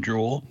in and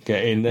draw.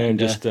 Get in there and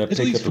just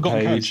pick up a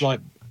page.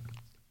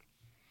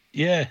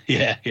 Yeah.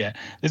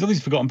 There's all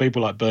these forgotten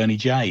people like Bernie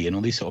J and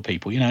all these sort of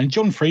people, and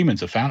John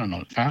Freeman's a fountain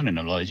of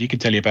knowledge. He could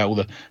tell you about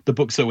all the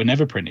books that were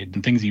never printed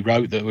and things he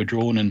wrote that were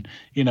drawn. And,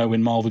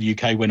 when Marvel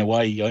UK went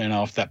away,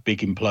 after that big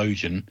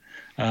implosion,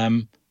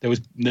 there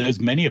was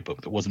many a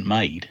book that wasn't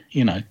made,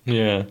 Yeah.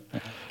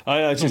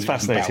 It's just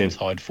fascinating.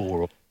 Tide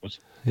 4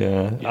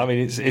 Yeah. I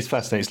mean, it's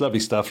fascinating. It's lovely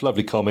stuff,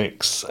 lovely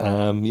comics.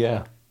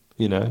 Good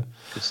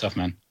stuff,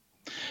 man.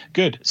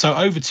 Good. So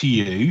over to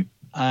you.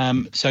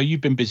 So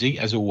you've been busy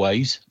as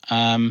always.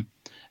 I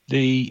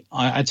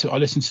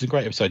listened to some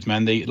great episodes,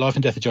 man. The Life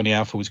and Death of Johnny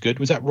Alpha was good.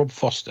 Was that Rob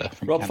Foster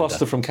from Canada?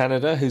 Foster from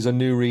Canada, who's a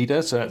new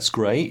reader, so that's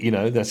great.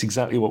 That's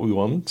exactly what we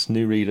want,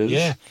 new readers.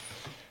 Yeah.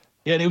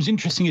 And it was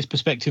interesting his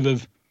perspective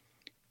of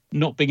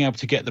not being able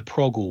to get the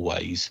prog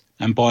always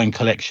and buying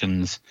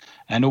collections,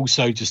 and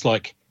also just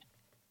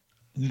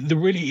the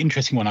really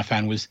interesting one I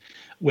found was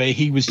where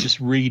he was just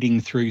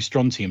reading through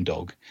Strontium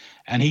Dog,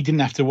 and he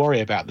didn't have to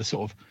worry about the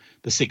sort of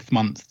the 6th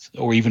month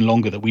or even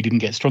longer that we didn't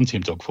get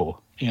Strontium Dog for.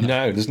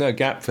 No, there's no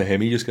gap for him.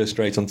 He just goes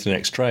straight on to the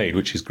next trade,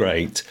 which is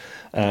great.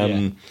 I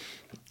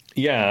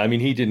mean,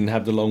 he didn't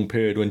have the long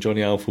period when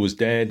Johnny Alpha was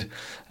dead.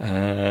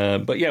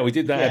 But yeah, we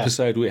did that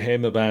episode with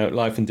him about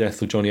Life and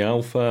Death of Johnny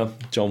Alpha.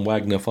 John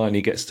Wagner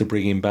finally gets to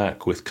bring him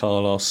back with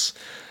Carlos.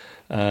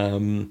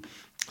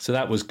 So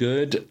that was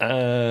good.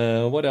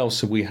 What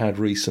else have we had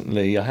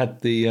recently? I had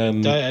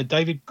the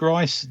David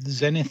Grice,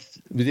 Zenith.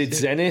 We did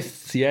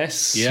Zenith,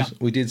 yes. Yeah.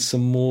 We did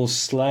some more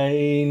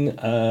Slain.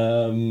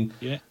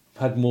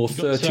 Had more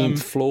 13th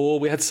Floor.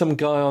 We had some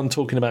guy on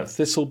talking about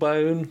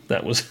Thistlebone.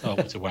 That was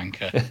what a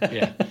wanker.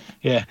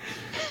 Yeah.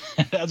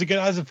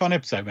 That was a fun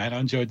episode, man. I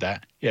enjoyed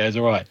that. Yeah, it was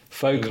all right.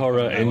 Folk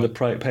horror in the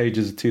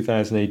pages of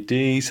 2000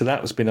 AD. So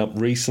that was been up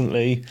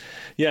recently.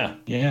 Yeah.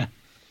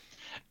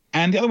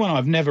 And the other one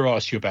I've never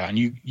asked you about, and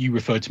you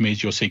referred to me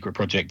as your secret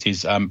project,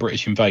 is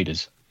British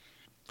Invaders.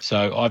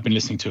 So I've been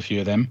listening to a few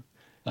of them.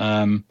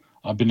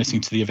 I've been listening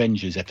to the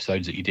Avengers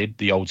episodes that you did,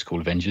 the old school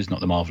Avengers,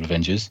 not the Marvel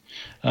Avengers.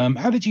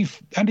 How did you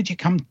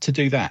come to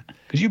do that?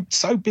 Because you're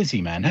so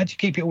busy, man. How did you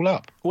keep it all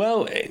up?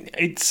 Well,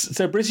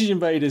 so British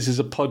Invaders is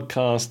a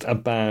podcast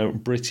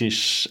about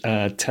British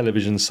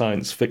television,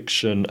 science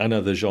fiction, and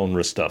other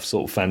genre stuff,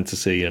 sort of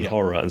fantasy and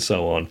horror and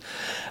so on.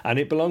 And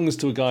it belongs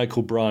to a guy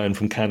called Brian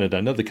from Canada,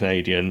 another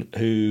Canadian,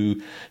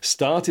 who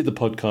started the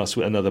podcast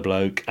with another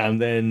bloke, and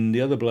then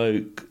the other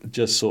bloke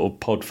just sort of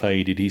pod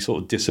faded. He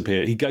sort of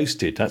disappeared. He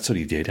ghosted. That's what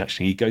he did,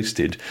 actually. He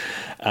ghosted.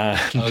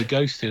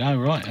 Ghosted. Oh,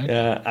 right.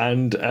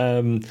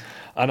 Okay.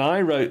 And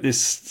I wrote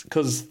this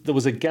because there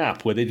was a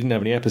gap where they didn't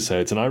have any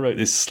episodes, and I wrote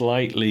this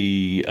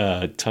slightly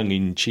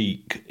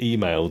tongue-in-cheek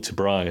email to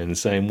Brian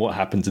saying, "What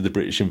happened to the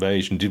British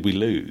invasion? Did we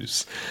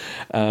lose?"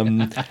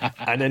 And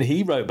then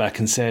he wrote back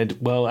and said,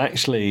 "Well,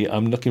 actually,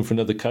 I'm looking for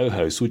another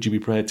co-host. Would you be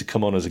prepared to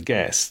come on as a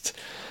guest?"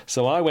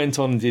 So I went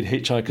on and did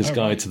Hitchhiker's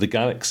Guide to the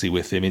Galaxy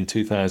with him in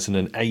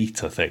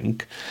 2008, I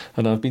think,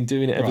 and I've been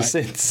doing it ever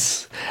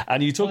since.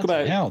 And you talk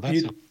about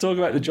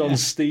the John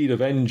Steed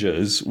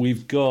Avengers.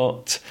 We've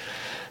got.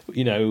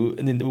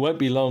 And it won't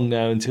be long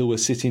now until we're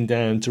sitting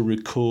down to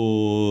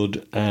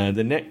record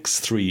the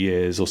next 3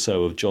 years or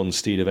so of John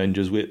Steed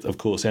Avengers with, of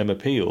course, Emma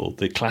Peel,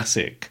 the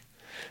classic.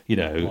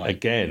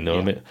 Again,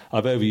 I mean,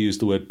 I've overused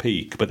the word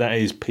peak, but that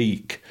is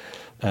peak.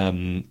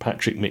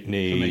 Patrick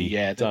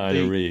Macnee,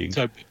 Diana Rigg.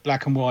 So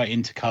black and white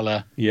into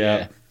colour.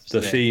 Yeah.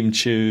 The theme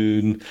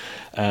tune,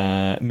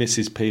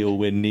 Mrs. Peel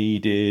when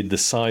needed, the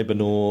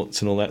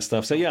Cybernauts and all that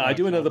stuff. So, yeah, I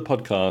do another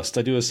podcast.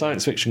 I do a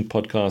science fiction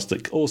podcast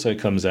that also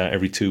comes out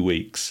every 2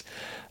 weeks,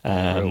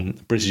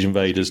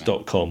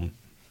 BritishInvaders.com.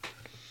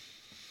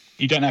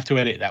 You don't have to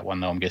edit that one,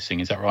 though, I'm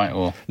guessing. Is that right?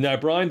 Or No,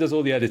 Brian does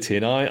all the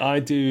editing. I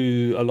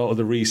do a lot of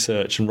the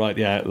research and write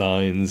the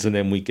outlines, and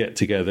then we get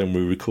together and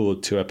we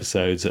record 2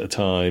 episodes at a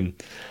time.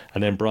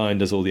 And then Brian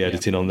does all the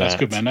editing on that. That's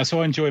good, man. That's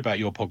what I enjoy about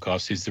your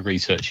podcast is the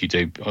research you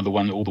do, or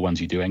all the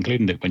ones you do,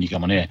 including when you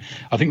come on here.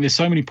 I think there's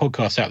so many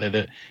podcasts out there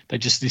that they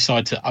just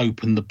decide to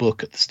open the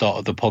book at the start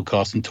of the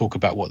podcast and talk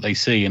about what they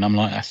see, and I'm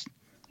like, that's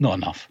not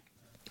enough.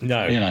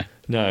 No,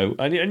 no,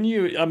 and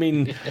you, I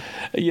mean,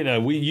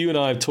 you and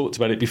I have talked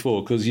about it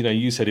before because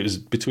you said it was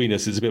between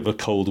us. It's a bit of a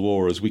cold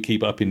war as we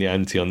keep upping the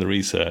ante on the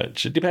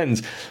research. It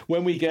depends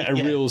when we get a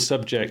real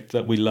subject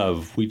that we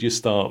love, we just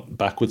start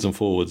backwards and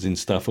forwards in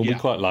stuff, and we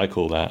quite like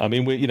all that. I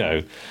mean,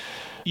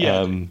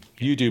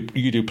 you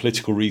do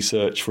political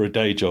research for a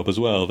day job as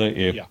well, don't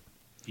you?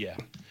 Yeah.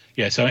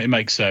 So it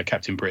makes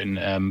Captain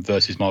Britain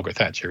versus Margaret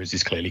Thatcher is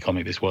this clearly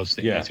comic this was.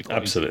 Yeah,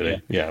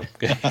 absolutely. Yeah.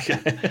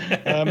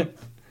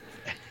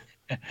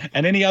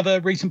 And any other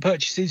recent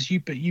purchases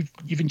you've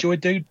enjoyed,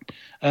 dude?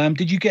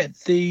 Did you get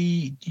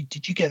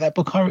that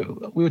book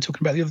we were talking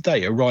about the other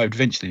day? It arrived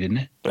eventually,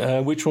 didn't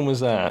it? Which one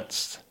was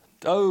that?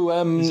 Oh,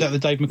 is that the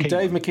Dave McKean?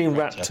 Dave McKean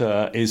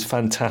Raptor is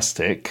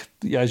fantastic.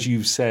 As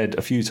you've said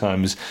a few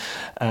times,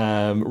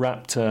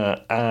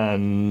 Raptor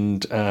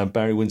and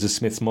Barry Windsor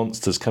Smith's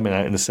Monsters coming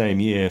out in the same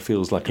year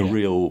feels like a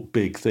real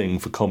big thing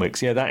for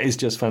comics. Yeah, that is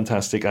just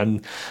fantastic.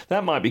 And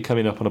that might be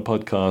coming up on a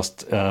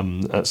podcast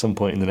at some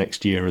point in the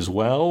next year as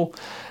well.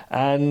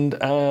 And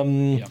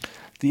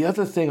the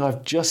other thing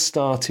I've just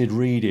started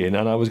reading,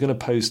 and I was going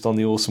to post on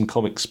the Awesome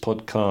Comics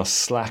podcast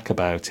Slack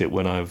about it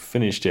when I've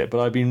finished it, but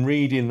I've been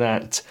reading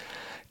that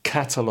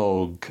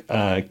catalogue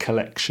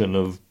collection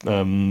of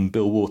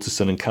Bill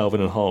Watterson and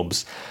Calvin and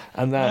Hobbes,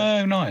 and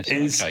that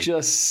is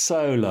just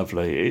so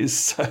lovely. It is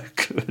so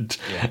good.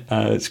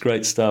 It's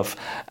great stuff.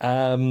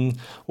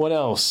 What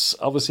else?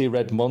 Obviously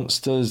read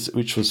Monsters,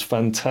 which was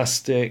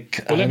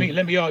fantastic. Well,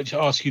 let me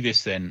ask you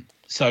this then.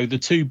 So the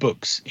 2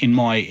 books in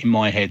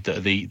my head that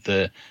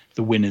are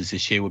the winners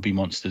this year would be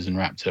Monsters and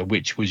Raptor.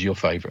 Which was your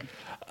favourite?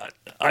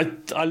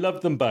 I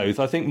love them both.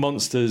 I think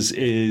Monsters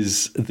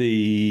is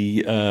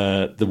the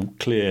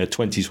clear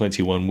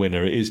 2021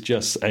 winner. It is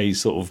just a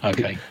sort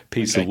of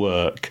piece of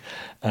work.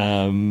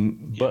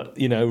 But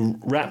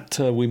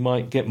Raptor we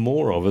might get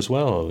more of as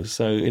well.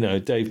 So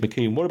Dave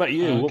McKean. What about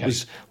you?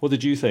 What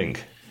did you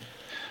think?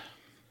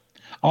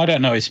 I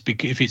don't know if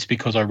it's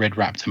because I read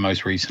Raptor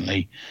most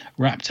recently.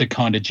 Raptor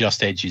kind of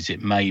just edges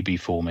it maybe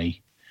for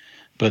me.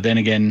 But then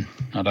again,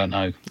 I don't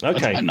know.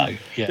 Okay. I don't know.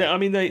 Yeah. I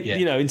mean,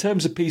 in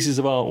terms of pieces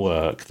of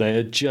artwork, they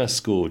are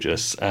just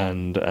gorgeous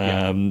and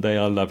they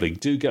are lovely.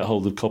 Do get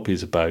hold of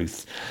copies of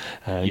both.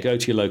 Go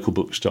to your local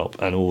bookshop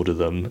and order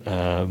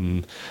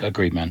them.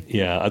 Agreed, man.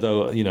 Yeah,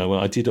 although,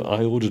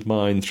 I ordered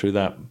mine through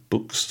that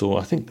bookstore,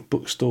 I think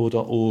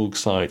bookstore.org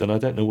site, and I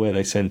don't know where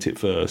they sent it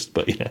first,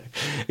 but,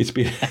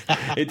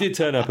 it did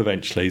turn up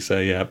eventually.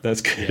 So, yeah,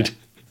 that's good.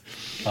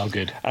 Yeah. Oh,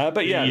 good.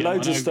 But,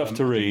 loads of stuff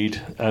to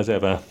read, as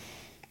ever.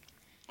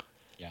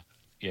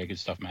 Yeah, good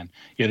stuff, man.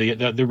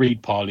 Yeah, the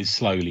read pile is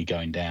slowly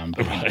going down,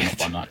 but not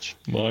by much.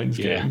 Mine's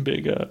getting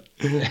bigger.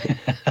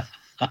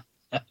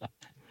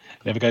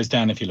 Never goes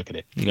down if you look at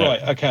it. No.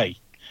 Right, okay.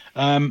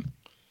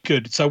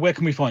 Good. So where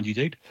can we find you,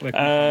 dude? Where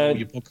can we find all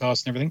your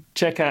podcasts and everything?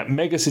 Check out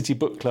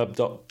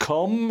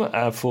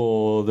megacitybookclub.com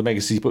for the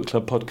Mega City Book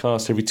Club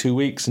podcast every 2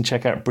 weeks, and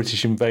check out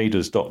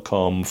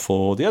britishinvaders.com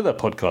for the other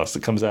podcast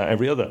that comes out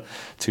every other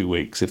 2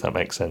 weeks, if that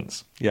makes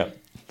sense. Yeah.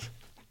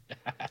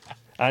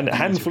 And a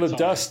Handful of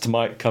Dust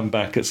might come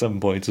back at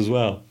some point as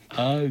well.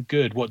 Oh,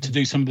 good. What, to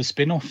do some of the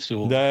spin-offs?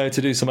 Or? No, to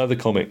do some other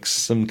comics,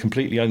 some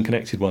completely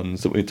unconnected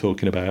ones that we're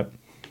talking about,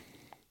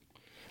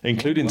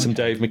 including some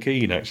Dave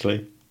McKean,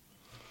 actually.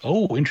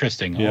 Oh,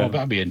 interesting. Yeah. Oh,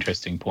 that'd be an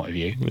interesting point of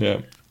view.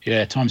 Yeah.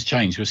 Yeah, times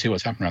change. We'll see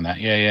what's happening around that.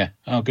 Yeah.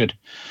 Oh, good.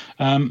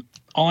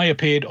 I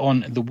appeared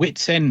on the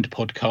Wits End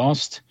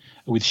podcast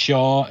with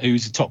Shah,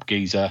 who's a top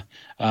geezer.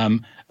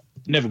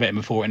 Never met him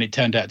before, and it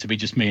turned out to be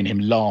just me and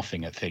him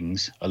laughing at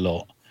things a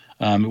lot.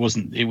 It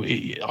wasn't.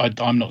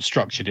 I'm not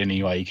structured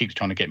anyway. He keeps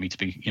trying to get me to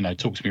be,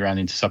 talks me around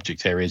into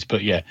subject areas.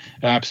 But yeah,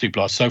 absolute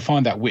blast. So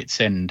find that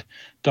Wits End,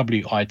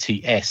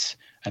 WITS,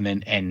 and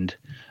then End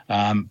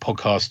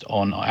podcast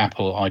on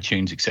Apple,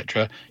 iTunes,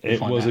 etc.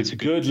 It was a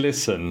good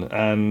listen,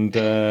 and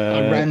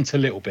I rant a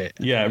little bit.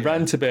 Yeah,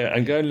 rant a bit,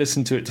 and go and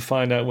listen to it to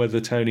find out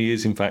whether Tony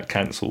is in fact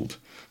cancelled.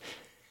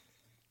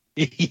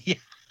 Yeah,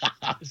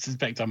 I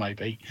suspect I may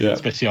be,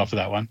 especially after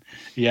that one.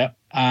 Yeah,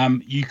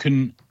 you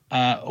can.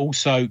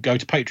 Also go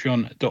to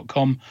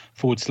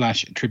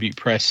patreon.com/tribute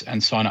press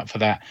and sign up for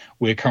that.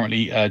 We're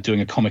currently doing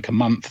a comic a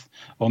month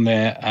on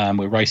there.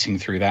 We're racing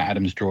through that.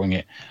 Adam's drawing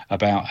it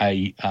about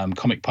a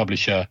comic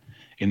publisher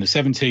in the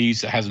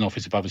 70s that has an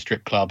office above a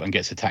strip club and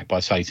gets attacked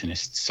by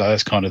Satanists. So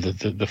that's kind of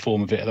the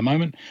form of it at the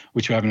moment,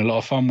 which we're having a lot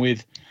of fun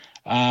with.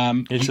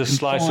 It's a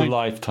slice of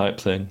life type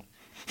thing.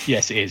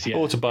 Yes, it is. Yeah.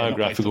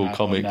 Autobiographical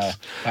comics.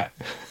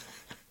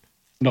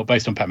 Not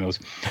based on Pat Mills.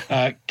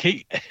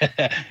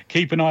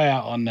 Keep an eye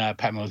out on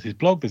Pat Mills'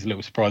 blog. There's a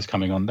little surprise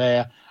coming on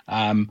there.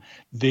 And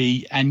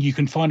you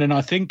can find, and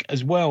I think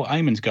as well,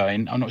 Eamon's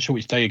going. I'm not sure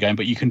which day you're going,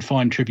 but you can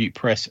find Tribute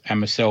Press and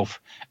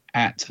myself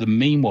at the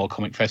Meanwhile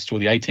Comic Festival,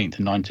 the 18th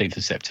and 19th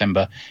of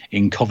September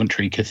in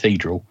Coventry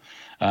Cathedral.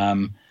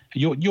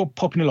 You're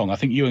popping along. I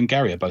think you and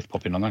Gary are both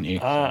popping along, aren't you?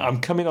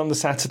 I'm coming on the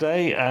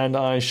Saturday, and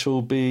I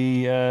shall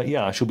be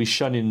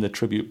shunning the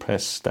Tribute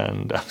Press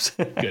stand.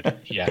 Good.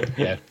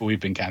 Yeah. But we've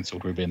been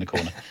cancelled. We'll be in the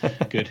corner.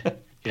 Good.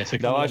 Yeah, so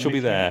no, I shall be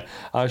there.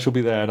 I shall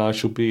be there, and I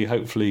shall be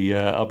hopefully.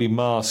 I'll be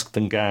masked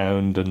and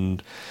gowned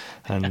and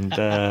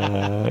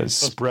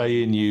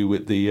spraying you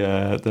with the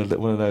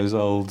one of those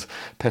old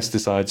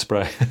pesticide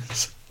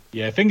sprayers.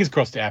 Yeah, fingers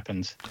crossed it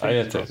happens.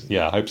 I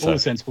hope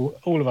so.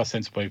 All of us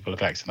sensible people are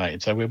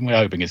vaccinated, so we're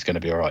hoping it's going to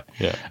be all right.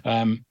 Yeah.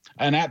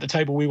 And at the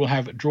table we will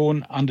have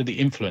Drawn Under the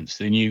Influence,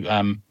 the new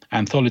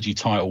anthology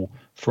title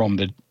from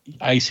the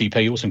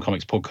ACP Awesome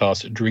Comics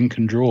podcast, Drink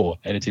and Draw,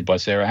 edited by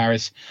Sarah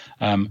Harris.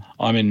 I'm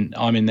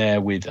in there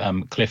with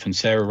Cliff and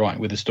Sarah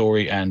writing with the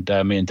story, and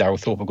me and Daryl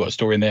Thorpe have got a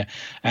story in there,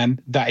 and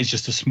that is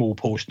just a small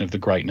portion of the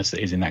greatness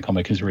that is in that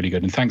comic. It's really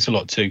good. And thanks a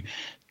lot to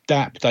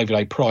David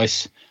A.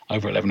 Price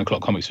over at 11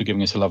 O'Clock Comics for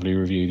giving us a lovely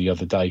review the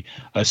other day.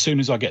 As soon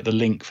as I get the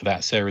link for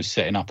that, Sarah's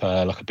setting up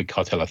like a big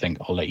cartel, I think.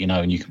 I'll let you know,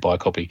 and you can buy a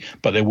copy.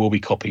 But there will be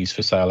copies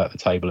for sale at the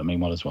table at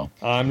Meanwhile as well.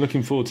 I'm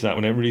looking forward to that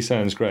one. It really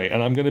sounds great.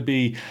 And I'm going to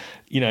be,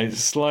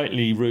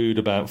 slightly rude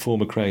about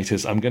former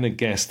creators. I'm going to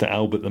guess that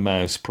Albert the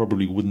Mouse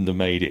probably wouldn't have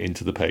made it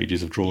into the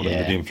pages of Drawn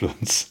Under the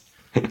Influence.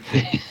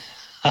 It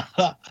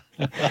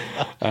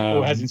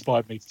has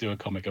inspired me to do a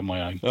comic on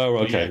my own. Oh,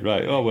 okay,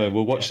 right. Oh, well,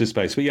 we'll watch this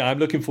space. But yeah, I'm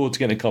looking forward to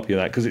getting a copy of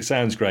that because it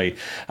sounds great,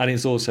 and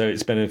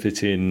it's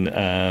benefiting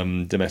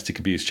domestic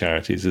abuse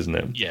charities, isn't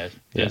it?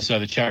 Yeah. So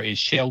the charity is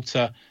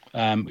Shelter,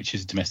 which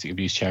is a domestic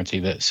abuse charity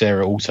that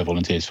Sarah also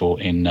volunteers for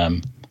in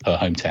her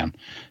hometown.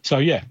 So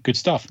yeah, good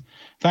stuff.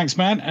 Thanks,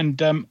 man.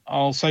 And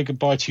I'll say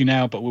goodbye to you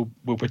now, but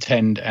we'll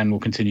pretend and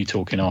we'll continue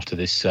talking after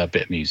this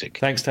bit of music.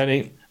 Thanks,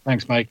 Tony.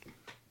 Thanks, mate.